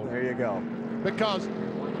prevailed. There you go. Because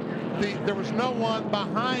there was no one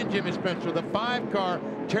behind Jimmy Spencer. The 5-car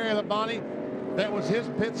Terry Labonte, that was his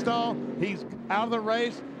pit stall. He's out of the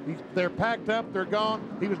race. They're packed up. They're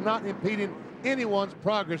gone. He was not impeding anyone's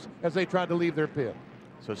progress as they tried to leave their pit.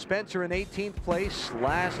 So Spencer in 18th place,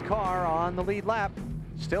 last car on the lead lap.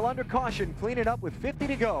 Still under caution, cleaning up with 50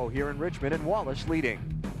 to go here in Richmond, and Wallace leading.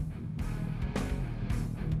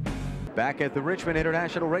 Back at the Richmond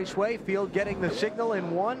International Raceway, field getting the signal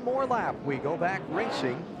in one more lap. We go back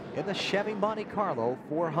racing in the Chevy Monte Carlo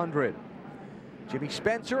 400. Jimmy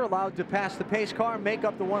Spencer allowed to pass the pace car, make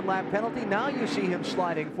up the one-lap penalty. Now you see him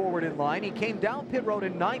sliding forward in line. He came down pit road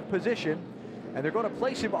in 9th position, and they're going to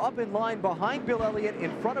place him up in line behind Bill Elliott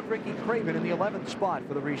in front of Ricky Craven in the 11th spot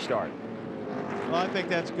for the restart. Well, I think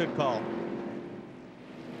that's a good call.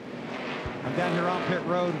 I'm down here on pit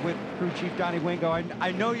road with crew chief Donnie Wingo.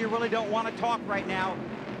 I know you really don't want to talk right now.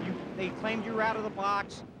 They claimed you were out of the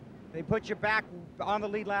box. They put you back on the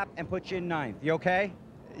lead lap and put you in 9th. You okay?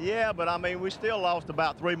 Yeah, but I mean, we still lost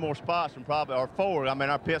about 3 more spots from probably, or 4. I mean,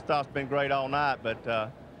 our pit stop's been great all night,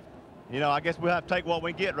 but you know, I guess we'll have to take what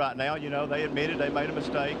we get right now. You know, they admitted they made a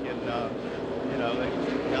mistake, and you know, they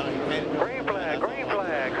can't. Green flag, green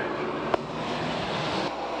flag.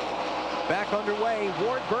 Back underway,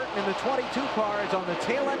 Ward Burton in the 22 car is on the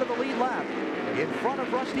tail end of the lead lap, in front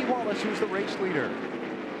of Rusty Wallace, who's the race leader.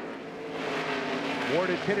 Ward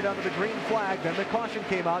had pitted under the green flag, then the caution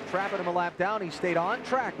came out, trapping him a lap down. He stayed on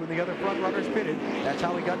track when the other front runners pitted. That's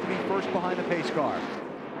how he got to be first behind the pace car.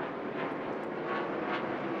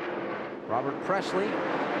 Robert Presley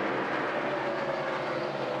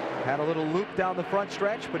had a little loop down the front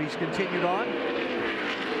stretch, but he's continued on.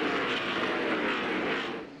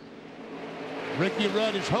 Ricky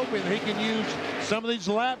Rudd is hoping that he can use some of these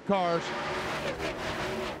lap cars.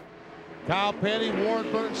 Kyle Petty, Ward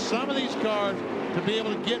Burton, some of these cars to be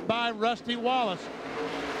able to get by Rusty Wallace.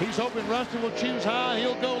 He's hoping Rusty will choose high,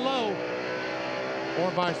 he'll go low,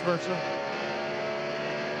 or vice versa.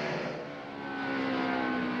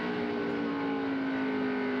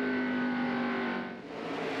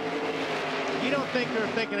 You don't think they're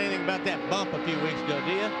thinking anything about that bump a few weeks ago,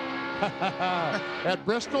 do you? At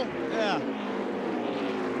Bristol? Yeah.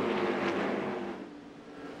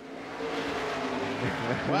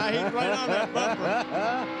 Wow, he's right on that bumper.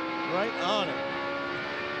 Right on it.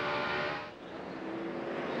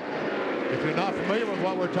 If you're not familiar with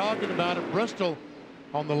what we're talking about at Bristol,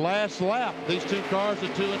 on the last lap, these 2 cars, the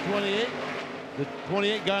 2 and 28, the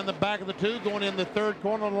 28 got in the back of the 2 going in the 3rd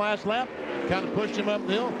corner on the last lap, kind of pushed him up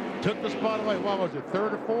the hill, took the spot away. What was it,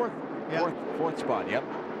 3rd or 4th? Yeah. Fourth spot, yep.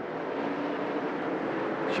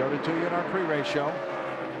 Showed it to you in our pre-race show.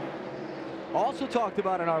 Also talked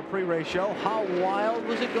about in our pre-race show, how wild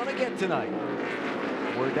was it going to get tonight?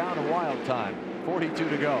 We're down to wild time, 42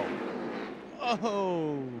 to go.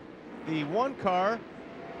 Oh, the 1 car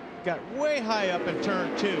got way high up in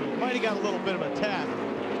turn 2. Might have got a little bit of a tap.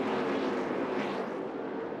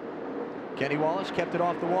 Kenny Wallace kept it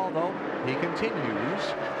off the wall, though. He continues.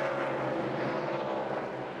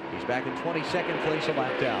 He's back in 22nd place, a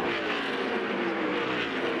lap down.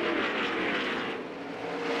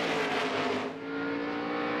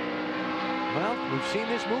 Well, we've seen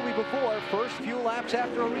this movie before. First few laps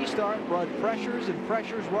after a restart, Rudd pressures and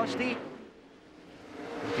pressures Rusty.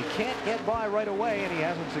 If he can't get by right away, and he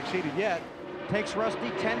hasn't succeeded yet, Takes Rusty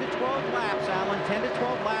 10 to 12 laps, Alan, 10 to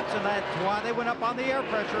 12 laps, and that's why they went up on the air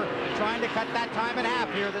pressure, trying to cut that time in half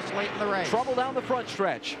here this late in the race. Trouble down the front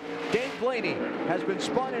stretch. Dave Blaney has been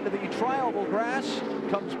spun into the trial grass,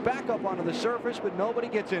 comes back up onto the surface, but nobody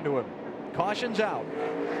gets into him. Caution's out.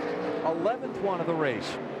 11th one of the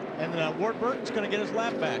race. And Ward Burton's going to get his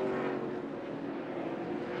lap back.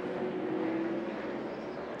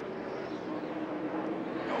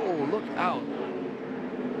 Oh, look out.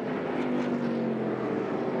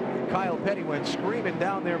 Kyle Petty went screaming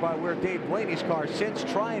down there by where Dave Blaney's car sits,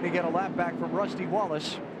 trying to get a lap back from Rusty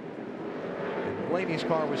Wallace. And Blaney's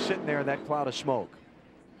car was sitting there in that cloud of smoke.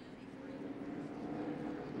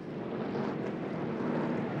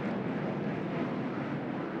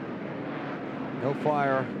 No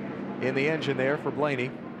fire in the engine there for Blaney.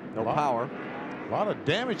 No power. A lot of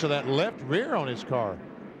damage to that left rear on his car.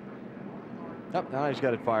 Yep, now he's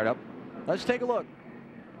got it fired up. Let's take a look.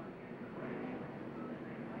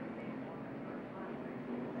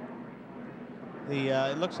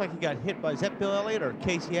 It looks like he got hit by, is that Bill Elliott or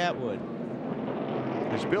Casey Atwood?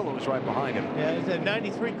 His Bill was right behind him. Yeah, it's a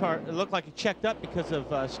 93 car. It looked like he checked up because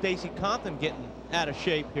of Stacy Compton getting out of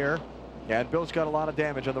shape here. Yeah, and Bill's got a lot of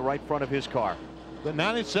damage on the right front of his car. The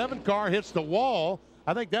 97 car hits the wall.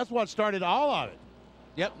 I think that's what started all of it.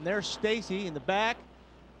 Yep, and there's Stacy in the back.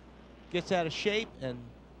 Gets out of shape, and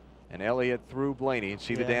Elliott through Blaney.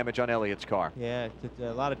 See the damage on Elliott's car. Yeah,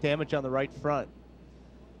 a lot of damage on the right front.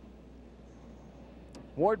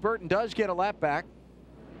 Ward Burton does get a lap back.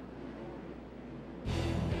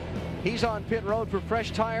 He's on pit road for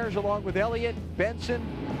fresh tires along with Elliott, Benson,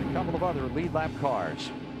 and a couple of other lead lap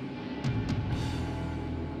cars.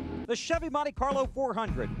 The Chevy Monte Carlo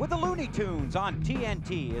 400 with the Looney Tunes on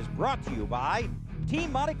TNT is brought to you by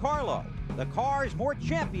Team Monte Carlo. The cars more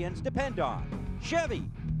champions depend on. Chevy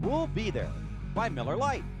will be there. By Miller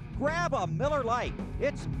Lite. Grab a Miller Lite.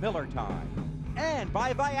 It's Miller time. And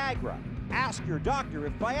by Viagra. Ask your doctor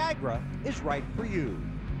if Viagra is right for you.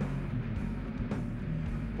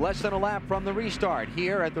 Less than a lap from the restart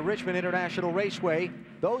here at the Richmond International Raceway.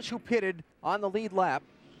 Those who pitted on the lead lap: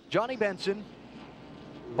 Johnny Benson,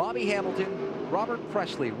 Bobby Hamilton, Robert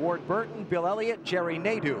Presley, Ward Burton, Bill Elliott, Jerry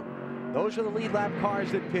Nadeau. Those are the lead lap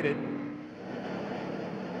cars that pitted.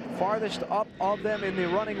 Farthest up of them in the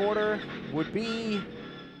running order would be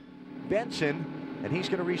Benson, and he's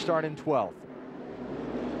going to restart in 12th.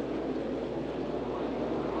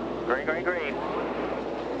 Green, green, green.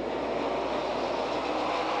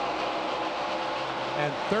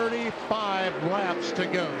 And 35 laps to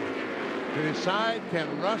go to decide,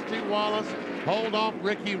 can Rusty Wallace hold off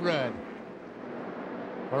Ricky Rudd,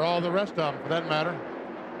 or all the rest of them for that matter.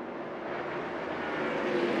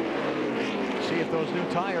 See if those new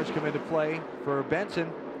tires come into play for Benson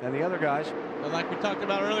and the other guys. But like we talked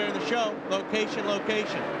about earlier in the show, location,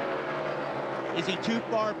 location. Is he too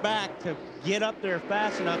far back to get up there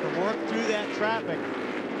fast enough to work through that traffic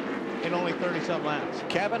in only 30-some laps?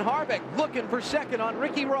 Kevin Harvick looking for second on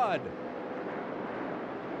Ricky Rudd.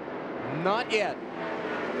 Not yet.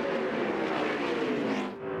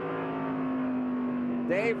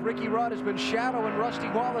 Dave, Ricky Rudd has been shadowing Rusty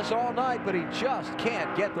Wallace all night, but he just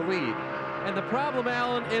can't get the lead. And the problem,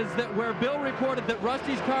 Alan, is that where Bill reported that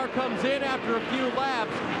Rusty's car comes in after a few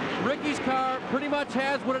laps, Ricky's car pretty much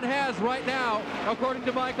has what it has right now, according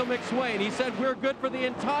to Michael McSwain. He said, we're good for the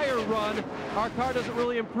entire run. Our car doesn't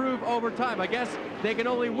really improve over time. I guess they can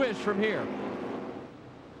only wish from here.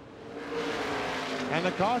 And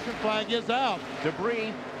the caution flag is out.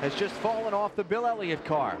 Debris has just fallen off the Bill Elliott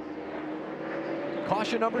car.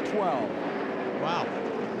 Caution number 12. Wow,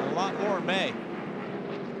 a lot more may.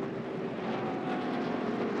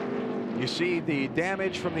 You see the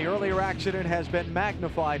damage from the earlier accident has been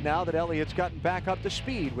magnified now that Elliott's gotten back up to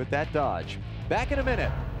speed with that Dodge. Back in a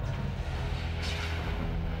minute.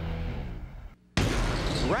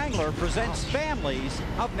 Wrangler presents Families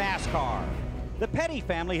of NASCAR. The Petty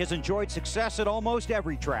family has enjoyed success at almost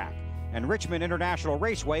every track, and Richmond International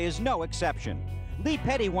Raceway is no exception. Lee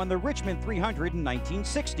Petty won the Richmond 300 in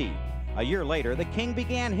 1960. A year later, the King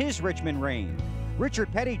began his Richmond reign.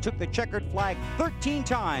 Richard Petty took the checkered flag 13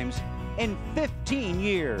 times in 15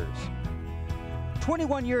 years.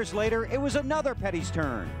 21 years later, it was another Petty's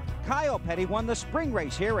turn. Kyle Petty won the spring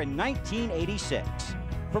race here in 1986.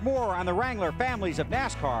 For more on the Wrangler families of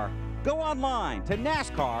NASCAR, go online to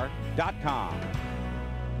NASCAR.com.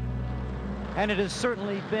 And it has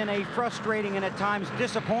certainly been a frustrating and at times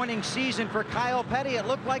disappointing season for Kyle Petty. It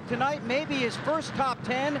looked like tonight maybe his first top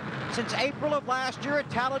 10 since April of last year at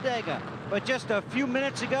Talladega. But just a few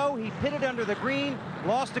minutes ago, he pitted under the green,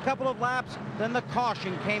 lost a couple of laps, then the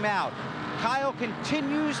caution came out. Kyle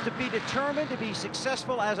continues to be determined to be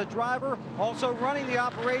successful as a driver, also running the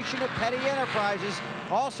operation at Petty Enterprises.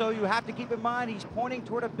 Also, you have to keep in mind he's pointing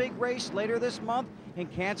toward a big race later this month in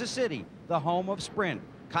Kansas City, the home of Sprint.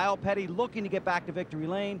 Kyle Petty looking to get back to victory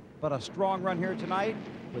lane, but a strong run here tonight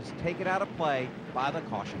was taken out of play by the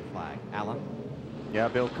caution flag. Alan? Yeah,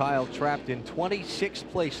 Bill, Kyle trapped in 26th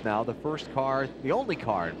place now. The first car, the only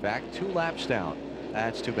car, in fact, 2 laps down.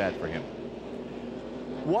 That's too bad for him.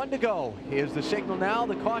 1 to go. Here's the signal now.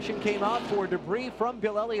 The caution came out for debris from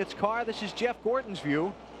Bill Elliott's car. This is Jeff Gordon's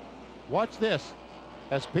view. Watch this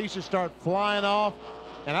as pieces start flying off.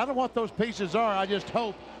 And I don't know what those pieces are. I just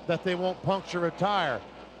hope that they won't puncture a tire,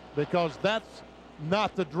 because that's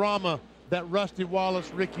not the drama that Rusty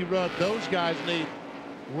Wallace, Ricky Rudd, those guys need,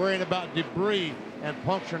 worrying about debris and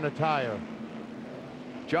puncturing a tire.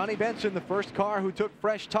 Johnny Benson, the first car who took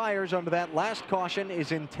fresh tires under that last caution,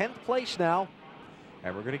 is in 10th place now.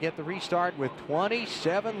 And we're going to get the restart with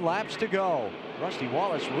 27 laps to go. Rusty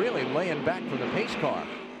Wallace really laying back for the pace car.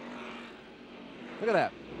 Look at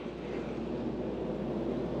that.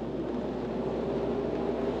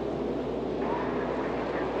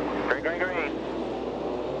 Green, green, green.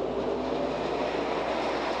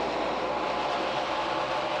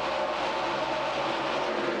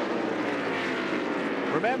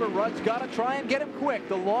 Remember, Rudd's got to try and get him quick.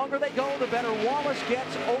 The longer they go, the better Wallace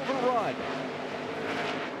gets over Rudd.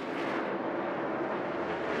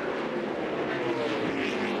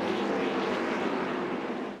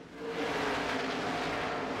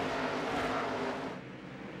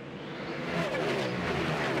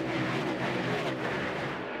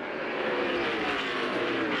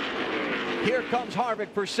 Here comes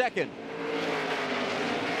Harvick for second.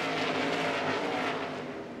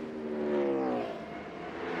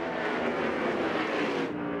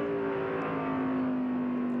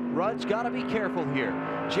 Rudd's got to be careful here.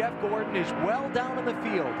 Jeff Gordon is well down in the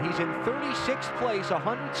field. He's in 36th place,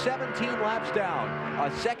 117 laps down.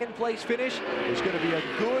 A second place finish is going to be a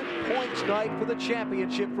good points night for the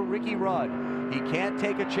championship for Ricky Rudd. He can't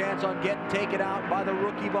take a chance on getting taken out by the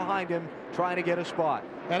rookie behind him trying to get a spot.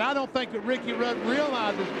 And I don't think that Ricky Rudd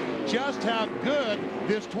realizes just how good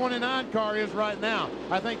this 29 car is right now.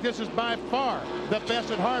 I think this is by far the best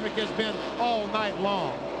that Harvick has been all night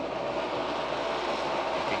long.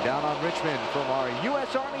 Looking down on Richmond from our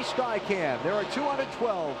U.S. Army Skycam. There are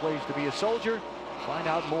 212 ways to be a soldier. Find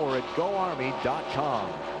out more at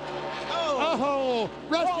GoArmy.com. Oh,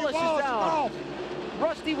 Rusty Wallace is down. Off.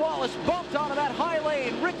 Rusty Wallace bumped onto that high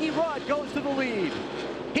lane. Ricky Rudd goes to the lead.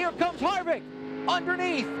 Here comes Harvick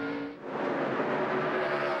underneath.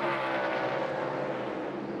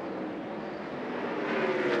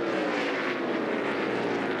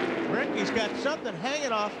 Ricky's got something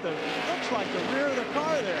hanging off the, looks like the rear of the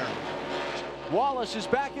car there. Wallace is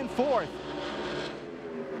back in 4th.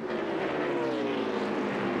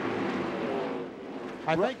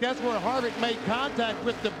 I think that's where Harvick made contact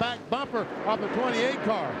with the back bumper of the 28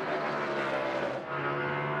 car.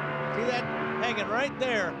 See that hanging right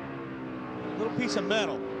there? Little piece of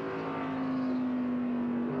metal.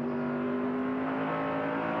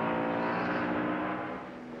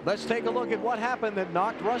 Let's take a look at what happened that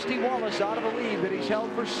knocked Rusty Wallace out of a lead that he's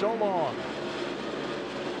held for so long.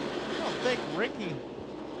 I don't think Ricky...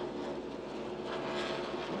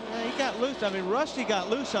 he got loose. I mean, Rusty got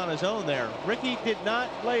loose on his own there. Ricky did not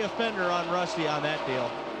lay a fender on Rusty on that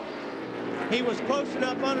deal. He was close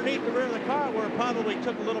enough underneath the rear of the car where it probably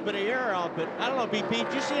took a little bit of air out, but I don't know, BP,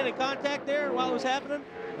 did you see any contact there while it was happening?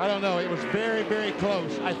 I don't know. It was very, very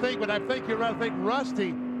close. I think you're right. I think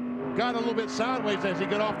Rusty got a little bit sideways as he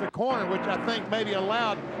got off the corner, which I think maybe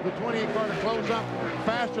allowed the 28 car to close up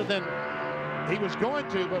faster than he was going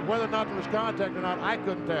to, but whether or not there was contact or not, I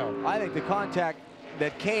couldn't tell. I think the contact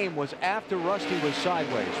that came was after Rusty was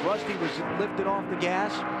sideways. Rusty was lifted off the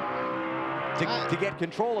gas to get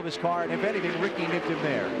control of his car, and if anything, Ricky nipped him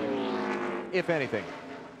there. If anything.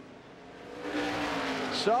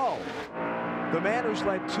 So, the man who's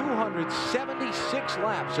led 276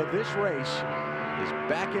 laps of this race is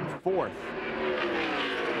back in 4th.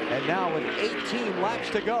 And now with 18 laps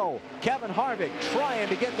to go, Kevin Harvick trying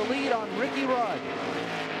to get the lead on Ricky Rudd.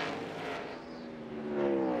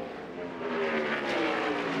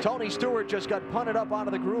 Tony Stewart just got punted up onto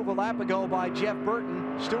the groove a lap ago by Jeff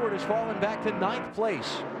Burton. Stewart has fallen back to 9th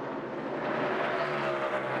place.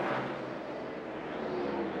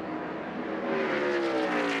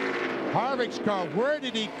 Harvick's car, where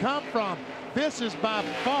did he come from? This is by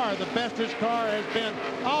far the best his car has been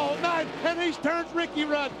all night, and he turns Ricky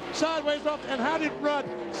Rudd sideways off. And how did Rudd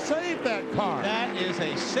save that car? That is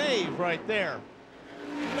a save right there.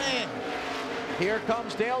 Man. Here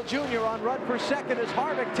comes Dale Jr. on Rudd for second as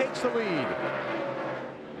Harvick takes the lead.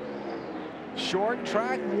 Short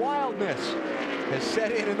track wildness has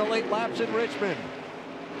set in the late laps in Richmond.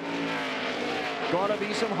 Gonna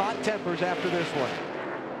be some hot tempers after this one.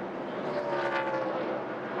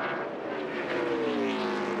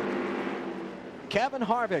 Kevin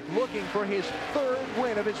Harvick looking for his third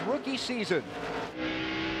win of his rookie season.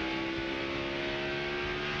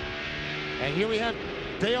 And here we have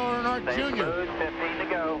Dale Earnhardt Jr. 15 to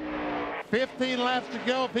go. 15 laps to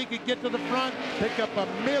go. If he could get to the front, pick up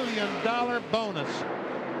 $1 million bonus.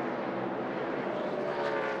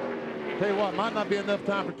 Tell you what, might not be enough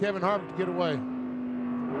time for Kevin Harvick to get away.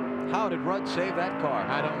 How did Rudd save that car?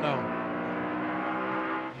 I don't know.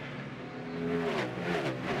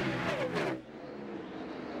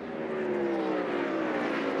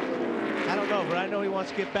 I don't know, but I know he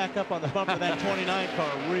wants to get back up on the bumper of that 29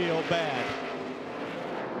 car real bad.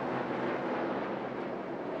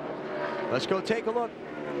 Let's go take a look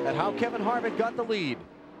at how Kevin Harvick got the lead.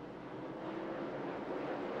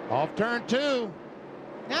 Off turn 2.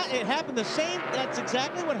 Now it happened the same. That's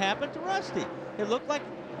exactly what happened to Rusty. It looked like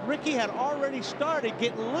Ricky had already started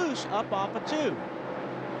getting loose up off of 2.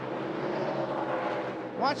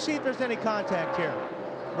 Watch, see if there's any contact here.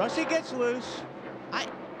 Rusty gets loose.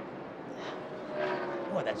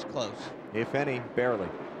 Boy, that's close. If any, barely.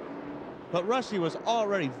 But Rusty was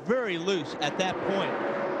already very loose at that point.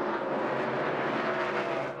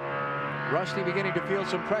 Rusty beginning to feel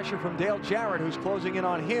some pressure from Dale Jarrett, who's closing in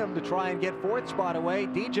on him to try and get 4th spot away.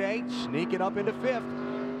 DJ sneaking up into 5th.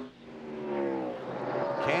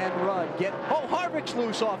 Can Rudd get... Oh, Harvick's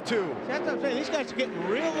loose off 2. That's what I'm saying. These guys are getting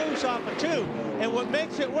real loose off of 2. And what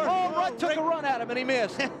makes it worse... Oh, Rudd took a run at him and he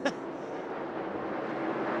missed.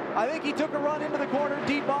 I think he took a run into the corner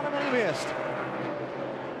deep on him and he missed.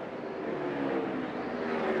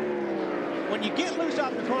 When you get loose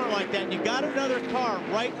off the corner like that and you got another car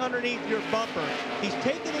right underneath your bumper, he's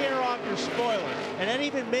taking the air off your spoiler, and that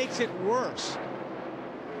even makes it worse.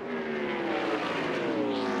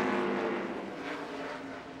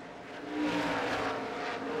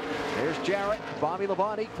 There's Jarrett. Bobby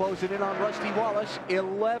Labonte closing in on Rusty Wallace.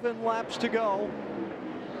 11 laps to go.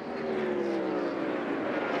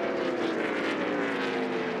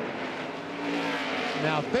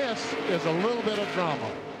 Now this is a little bit of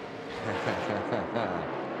drama.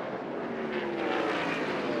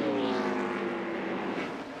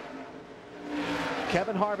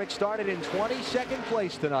 Kevin Harvick started in 22nd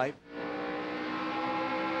place tonight.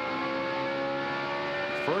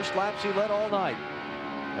 First laps he led all night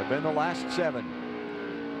have been the last 7.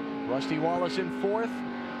 Rusty Wallace in 4th.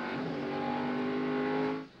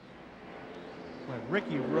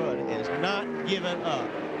 Ricky Rudd is not giving up.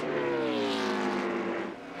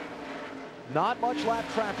 Not much lap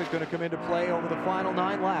traffic going to come into play over the final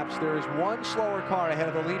 9 laps. There is one slower car ahead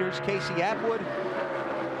of the leaders, Casey Atwood.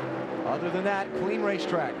 Other than that, clean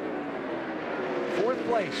racetrack. 4th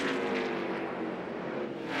place.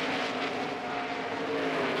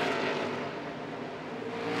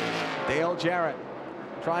 Dale Jarrett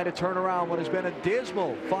trying to turn around what has been a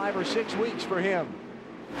dismal 5 or 6 weeks for him.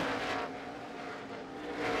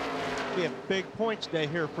 Be a big points day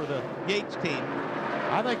here for the Yates team.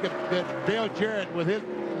 I think that Dale Jarrett, with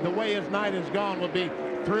the way his night has gone, would be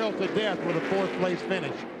thrilled to death with a 4th place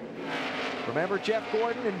finish. Remember Jeff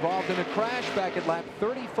Gordon involved in a crash back at lap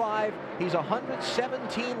 35. He's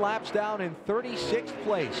 117 laps down in 36th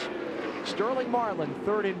place. Sterling Marlin,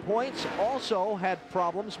 3rd in points, also had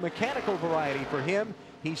problems, mechanical variety for him.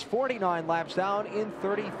 He's 49 laps down in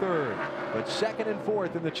 33rd, but 2nd and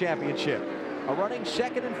 4th in the championship. A running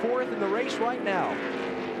 2nd and 4th in the race right now.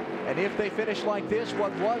 And if they finish like this,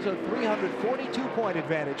 what was a 342-point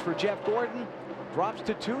advantage for Jeff Gordon drops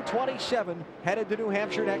to 227, headed to New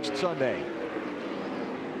Hampshire next Sunday.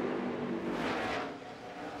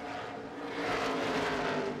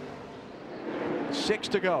 Six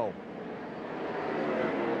to go.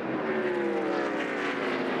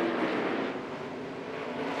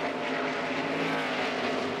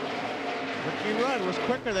 Ricky Rudd was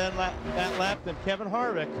quicker than that lap than Kevin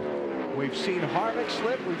Harvick. We've seen Harvick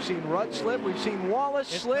slip, we've seen Rudd slip, we've seen Wallace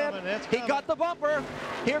slip. He got the bumper.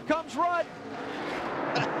 Here comes Rudd.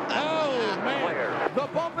 Oh, man. The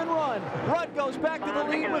bump and run. Rudd goes back to the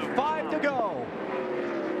lead with 5 to go.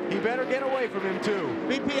 He better get away from him, too.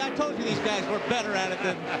 BP, I told you these guys were better at it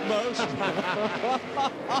than most.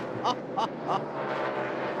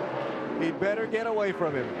 He'd better get away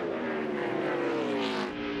from him.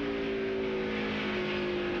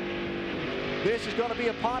 This is going to be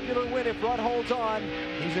a popular win if Rudd holds on.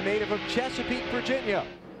 He's a native of Chesapeake, Virginia.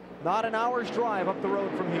 Not an hour's drive up the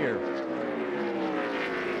road from here.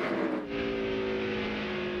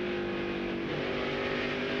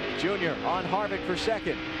 Jr. on Harvick for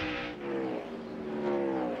second.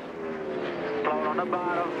 Float on the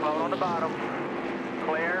bottom, float on the bottom.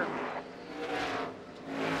 Clear.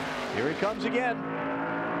 Here he comes again.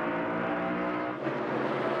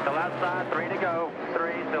 Still outside, 3 to go.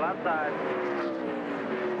 3, still outside.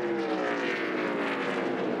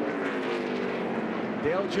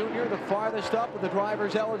 Dale Jr., the farthest up of the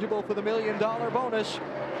drivers eligible for the $1 million bonus.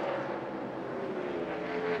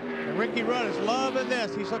 And Ricky Rudd is loving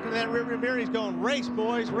this. He's looking at that rearview mirror. He's going, race,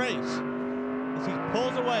 boys, race. As he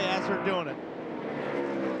pulls away as they're doing it.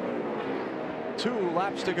 2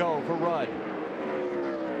 laps to go for Rudd.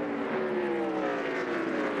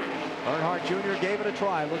 Earnhardt Jr. gave it a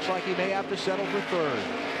try. Looks like he may have to settle for third.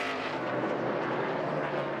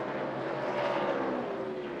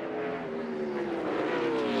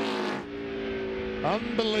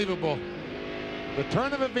 Unbelievable. The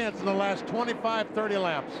turn of events in the last 25, 30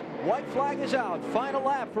 laps. White flag is out. Final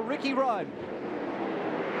lap for Ricky Rudd.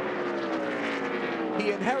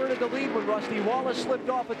 He inherited the lead when Rusty Wallace slipped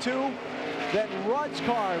off a 2. Then Rudd's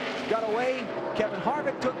car got away. Kevin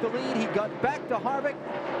Harvick took the lead. He got back to Harvick.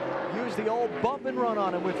 Used the old bump and run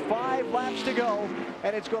on him with 5 laps to go.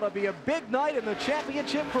 And it's going to be a big night in the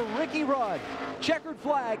championship for Ricky Rudd. Checkered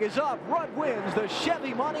flag is up. Rudd wins the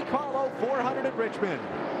Chevy Monte Carlo 400 at Richmond.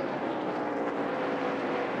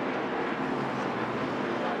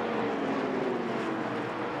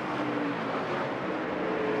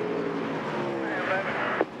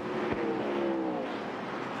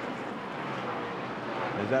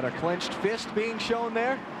 Is that a clenched fist being shown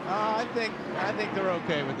there? I think they're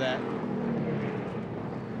okay with that.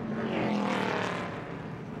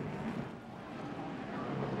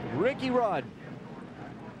 Ricky Rudd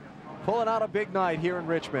pulling out a big night here in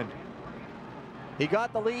Richmond. He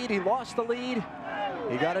got the lead, he lost the lead,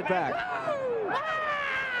 he got it back.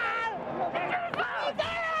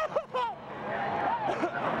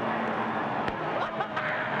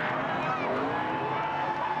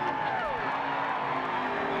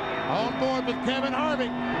 On board with Kevin Harvick.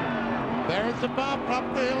 There's the bump.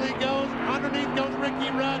 Up the hill he goes. Underneath goes Ricky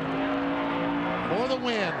Rudd for the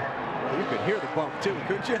win. You could hear the bump too,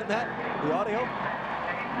 couldn't you, in that? The audio?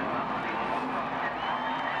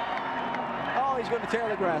 Oh, he's going to tear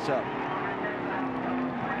the grass up.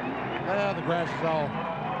 Well, the grass is all,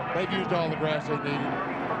 they've used all the grass they needed.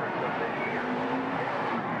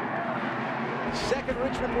 Second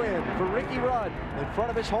Richmond win for Ricky Rudd in front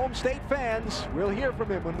of his home state fans. We'll hear from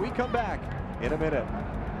him when we come back in a minute.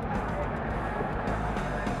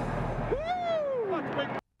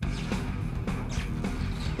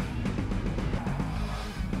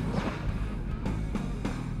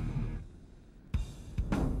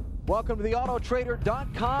 Welcome to the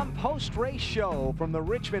Autotrader.com post-race show from the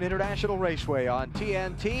Richmond International Raceway on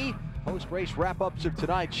TNT. Post-race wrap-ups of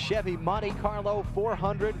tonight's Chevy Monte Carlo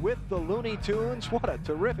 400 with the Looney Tunes. What a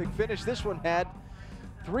terrific finish this one had.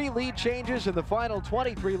 3 lead changes in the final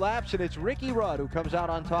 23 laps, and it's Ricky Rudd who comes out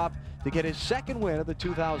on top to get his second win of the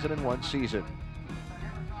 2001 season.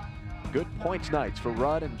 Good points nights for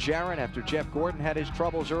Rudd and Jarren after Jeff Gordon had his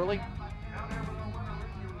troubles early.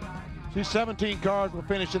 See, 17 cars will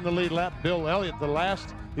finish in the lead lap. Bill Elliott, the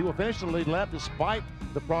last, he will finish in the lead lap despite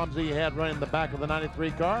the problems he had running the back of the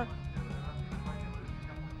 93 car.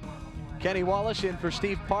 Kenny Wallace in for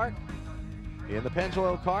Steve Park in the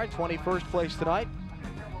Pennzoil car, 21st place tonight.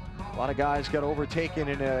 A lot of guys got overtaken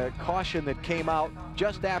in a caution that came out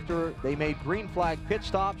just after they made green flag pit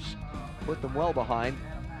stops, put them well behind.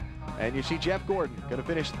 And you see Jeff Gordon going to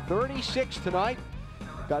finish 36th tonight.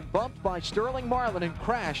 Got bumped by Sterling Marlin and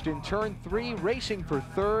crashed in turn 3, racing for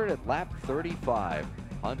third at lap 35.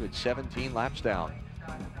 117 laps down.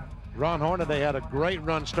 Ron Hornaday had a great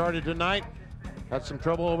run started tonight. Had some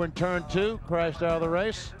trouble over in turn 2, crashed out of the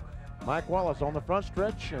race. Mike Wallace on the front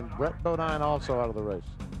stretch, and Brett Bodine also out of the race.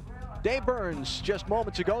 Dave Burns just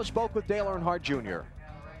moments ago spoke with Dale Earnhardt Jr.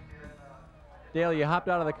 Dale, you hopped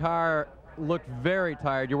out of the car, looked very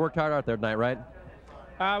tired. You worked hard out there tonight, right?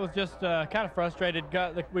 I was just kind of frustrated.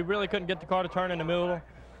 We really couldn't get the car to turn in the middle of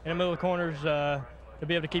the corners to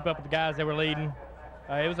be able to keep up with the guys that were leading.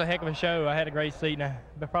 It was a heck of a show. I had a great seat,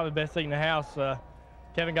 probably the best seat in the house.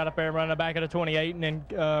 Kevin got up there and running the back of the 28, and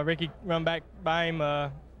then Ricky run back by him,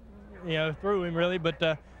 through him really. But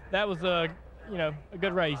that was a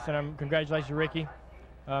good race, and congratulations, Ricky.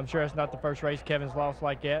 I'm sure it's not the first race Kevin's lost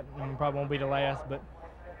like that, and probably won't be the last. But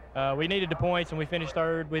we needed the points, and we finished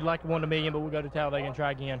third. We'd like to win $1 million, but we'll go to Talladega and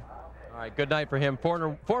try again. All right, good night for him.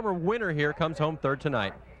 Former winner here comes home third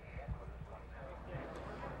tonight.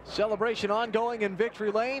 Celebration ongoing in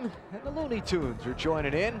Victory Lane, and the Looney Tunes are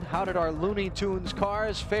joining in. How did our Looney Tunes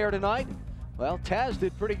cars fare tonight? Well, Taz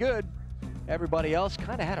did pretty good. Everybody else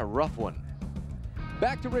kind of had a rough one.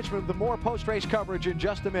 Back to Richmond, the more post-race coverage in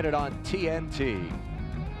just a minute on TNT.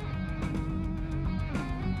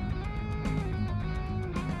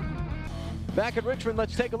 Back at Richmond,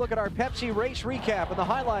 let's take a look at our Pepsi race recap and the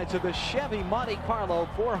highlights of the Chevy Monte Carlo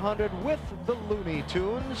 400 with the Looney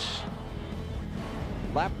Tunes.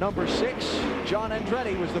 Lap number 6, John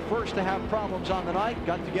Andretti was the first to have problems on the night.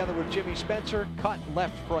 Got together with Jimmy Spencer, cut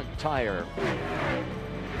left front tire.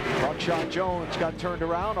 Buckshot Jones got turned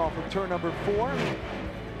around off of turn number 4.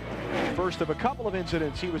 First of a couple of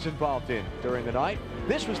incidents he was involved in during the night.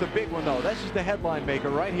 This was the big one, though. This is the headline maker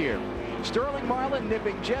right here. Sterling Marlin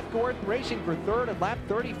nipping Jeff Gordon, racing for third at lap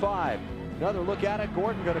 35. Another look at it.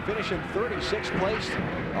 Gordon going to finish in 36th place,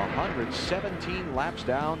 117 laps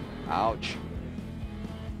down. Ouch.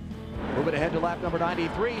 Moving ahead to lap number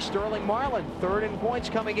 93, Sterling Marlin, third in points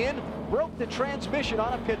coming in, broke the transmission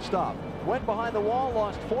on a pit stop. Went behind the wall,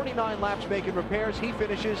 lost 49 laps making repairs. He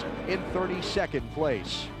finishes in 32nd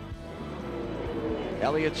place.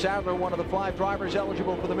 Elliott Sadler, one of the 5 drivers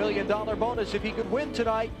eligible for the $1 million bonus if he could win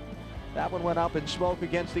tonight. That one went up in smoke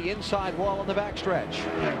against the inside wall on the backstretch.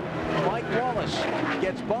 Mike Wallace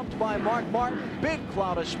gets bumped by Mark Martin. Big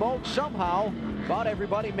cloud of smoke. Somehow, about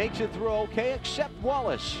everybody makes it through okay except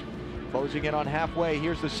Wallace. Closing in on halfway,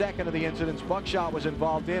 here's the second of the incidents Buckshot was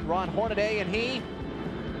involved in. Ron Hornaday and he.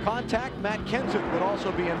 Contact, Matt Kenseth would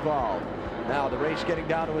also be involved. Now the race getting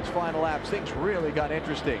down to its final laps. Things really got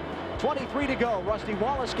interesting. 23 to go. Rusty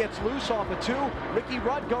Wallace gets loose off of 2. Ricky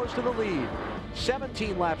Rudd goes to the lead.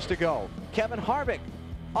 17 laps to go. Kevin Harvick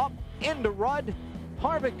up into Rudd.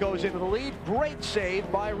 Harvick goes into the lead. Great save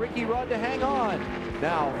by Ricky Rudd to hang on.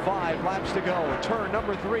 Now 5 laps to go. Turn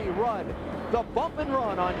number 3, Rudd. The bump and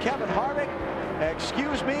run on Kevin Harvick.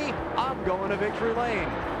 Excuse me, I'm going to victory lane.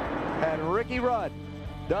 And Ricky Rudd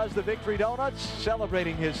does the Victory Donuts,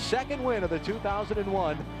 celebrating his second win of the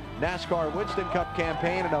 2001 NASCAR Winston Cup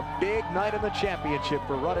campaign, and a big night in the championship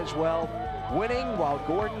for Rudd as well, winning while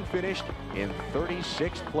Gordon finished in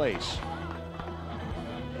 36th place.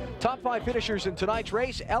 Top 5 finishers in tonight's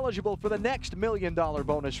race eligible for the next $1 million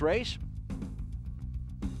bonus race.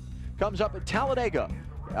 Comes up at Talladega,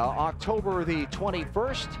 October the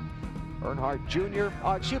 21st. Earnhardt Jr.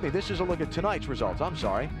 Excuse me, this is a look at tonight's results. I'm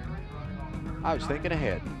sorry. I was thinking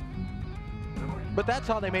ahead. But that's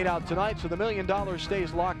how they made out tonight, so the $1 million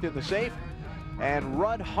stays locked in the safe. And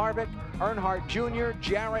Rudd, Harvick, Earnhardt Jr.,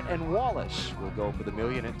 Jarrett, and Wallace will go for the $1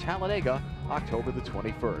 million at Talladega, October the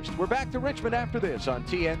 21st. We're back to Richmond after this on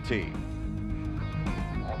TNT.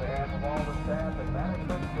 On behalf of all the staff and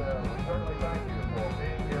management, we certainly thank you for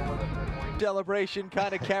being here with us this week. Celebration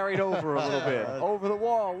kind of carried over a little bit. Over the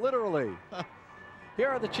wall, literally. Here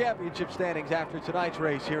are the championship standings after tonight's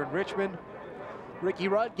race here in Richmond. Ricky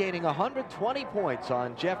Rudd gaining 120 points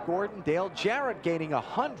on Jeff Gordon. Dale Jarrett gaining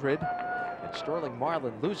 100. And Sterling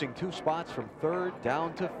Marlin losing 2 spots from 3rd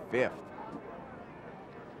down to 5th.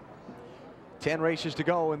 10 races to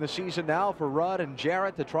go in the season now for Rudd and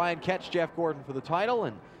Jarrett to try and catch Jeff Gordon for the title.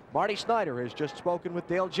 And Marty Snyder has just spoken with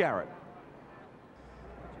Dale Jarrett.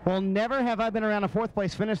 Well, never have I been around a 4th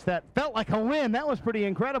place finish that felt like a win. That was pretty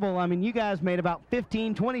incredible. I mean, you guys made about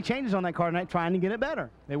 15, 20 changes on that car tonight trying to get it better.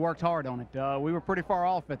 They worked hard on it. We were pretty far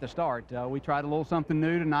off at the start. We tried a little something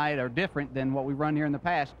new tonight, or different than what we've run here in the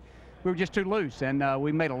past. We were just too loose, and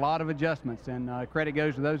we made a lot of adjustments, and credit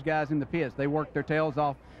goes to those guys in the pits. They worked their tails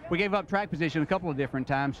off. We gave up track position a couple of different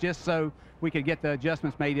times just so we could get the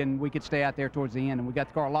adjustments made and we could stay out there towards the end, and we got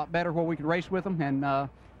the car a lot better where we could race with them, and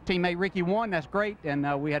teammate Ricky won. That's great,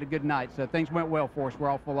 and we had a good night, so things went well for us. We're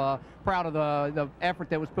awful proud of the effort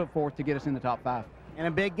that was put forth to get us in the top 5. And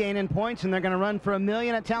a big gain in points, and they're going to run for $1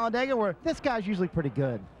 million at Talladega, where this guy's usually pretty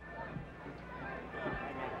good.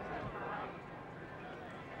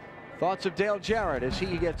 Thoughts of Dale Jarrett as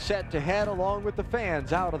he gets set to head along with the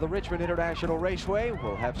fans out of the Richmond International Raceway.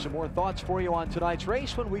 We'll have some more thoughts for you on tonight's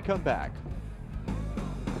race when we come back.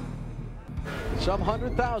 Some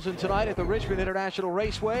 100,000 tonight at the Richmond International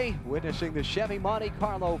Raceway, witnessing the Chevy Monte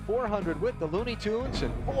Carlo 400 with the Looney Tunes,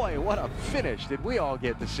 and boy, what a finish did we all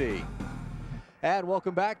get to see. And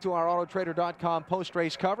welcome back to our Autotrader.com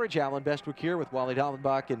post-race coverage. Alan Bestwick here with Wally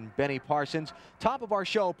Dallenbach and Benny Parsons. Top of our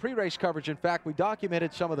show, pre-race coverage. In fact, we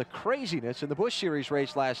documented some of the craziness in the Busch Series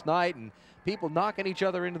race last night and people knocking each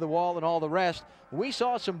other into the wall and all the rest. We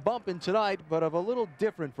saw some bumping tonight, but of a little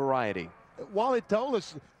different variety. Wally told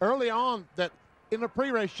us early on that in the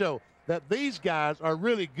pre-race show that these guys are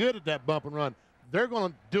really good at that bump and run. They're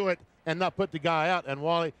going to do it and not put the guy out. And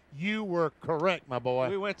Wally, you were correct, my boy.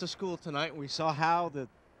 We went to school tonight and we saw how to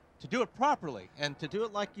do it properly and to do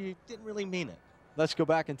it like you didn't really mean it. Let's go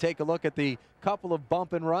back and take a look at the couple of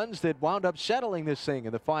bump and runs that wound up settling this thing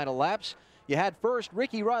in the final laps. You had first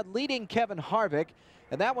Ricky Rudd leading Kevin Harvick,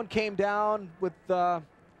 and that one came down with off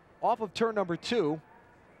of turn number 2.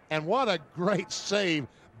 And what a great save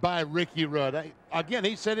by Ricky Rudd. Again,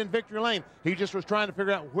 he said in victory lane, he just was trying to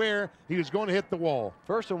figure out where he was going to hit the wall.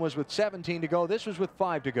 First one was with 17 to go. This was with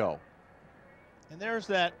 5 to go. And there's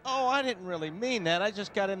that, oh, I didn't really mean that. I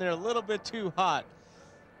just got in there a little bit too hot.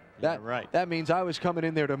 That means I was coming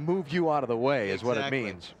in there to move you out of the way is what it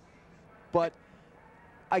means. But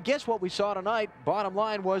I guess what we saw tonight, bottom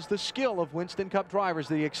line, was the skill of Winston Cup drivers,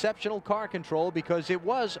 the exceptional car control, because it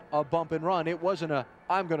was a bump and run. It wasn't a,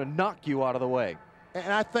 I'm going to knock you out of the way.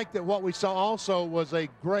 And I think that what we saw also was a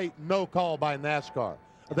great no call by NASCAR.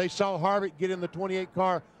 They saw Harvick get in the 28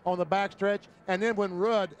 car on the backstretch, and then when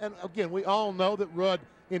Rudd, and again, we all know that Rudd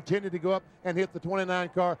intended to go up and hit the 29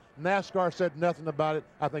 car. NASCAR said nothing about it.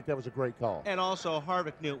 I think that was a great call. And also,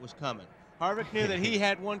 Harvick knew it was coming. Harvick knew that he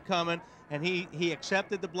had one coming, and he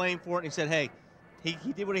accepted the blame for it. And he said, hey,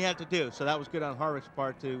 he did what he had to do. So that was good on Harvick's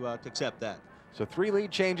part to accept that. So 3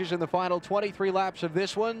 lead changes in the final 23 laps of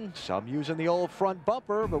this one. Some using the old front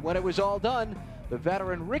bumper, but when it was all done, the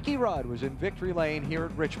veteran Ricky Rudd was in victory lane here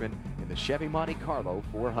at Richmond in the Chevy Monte Carlo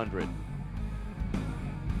 400.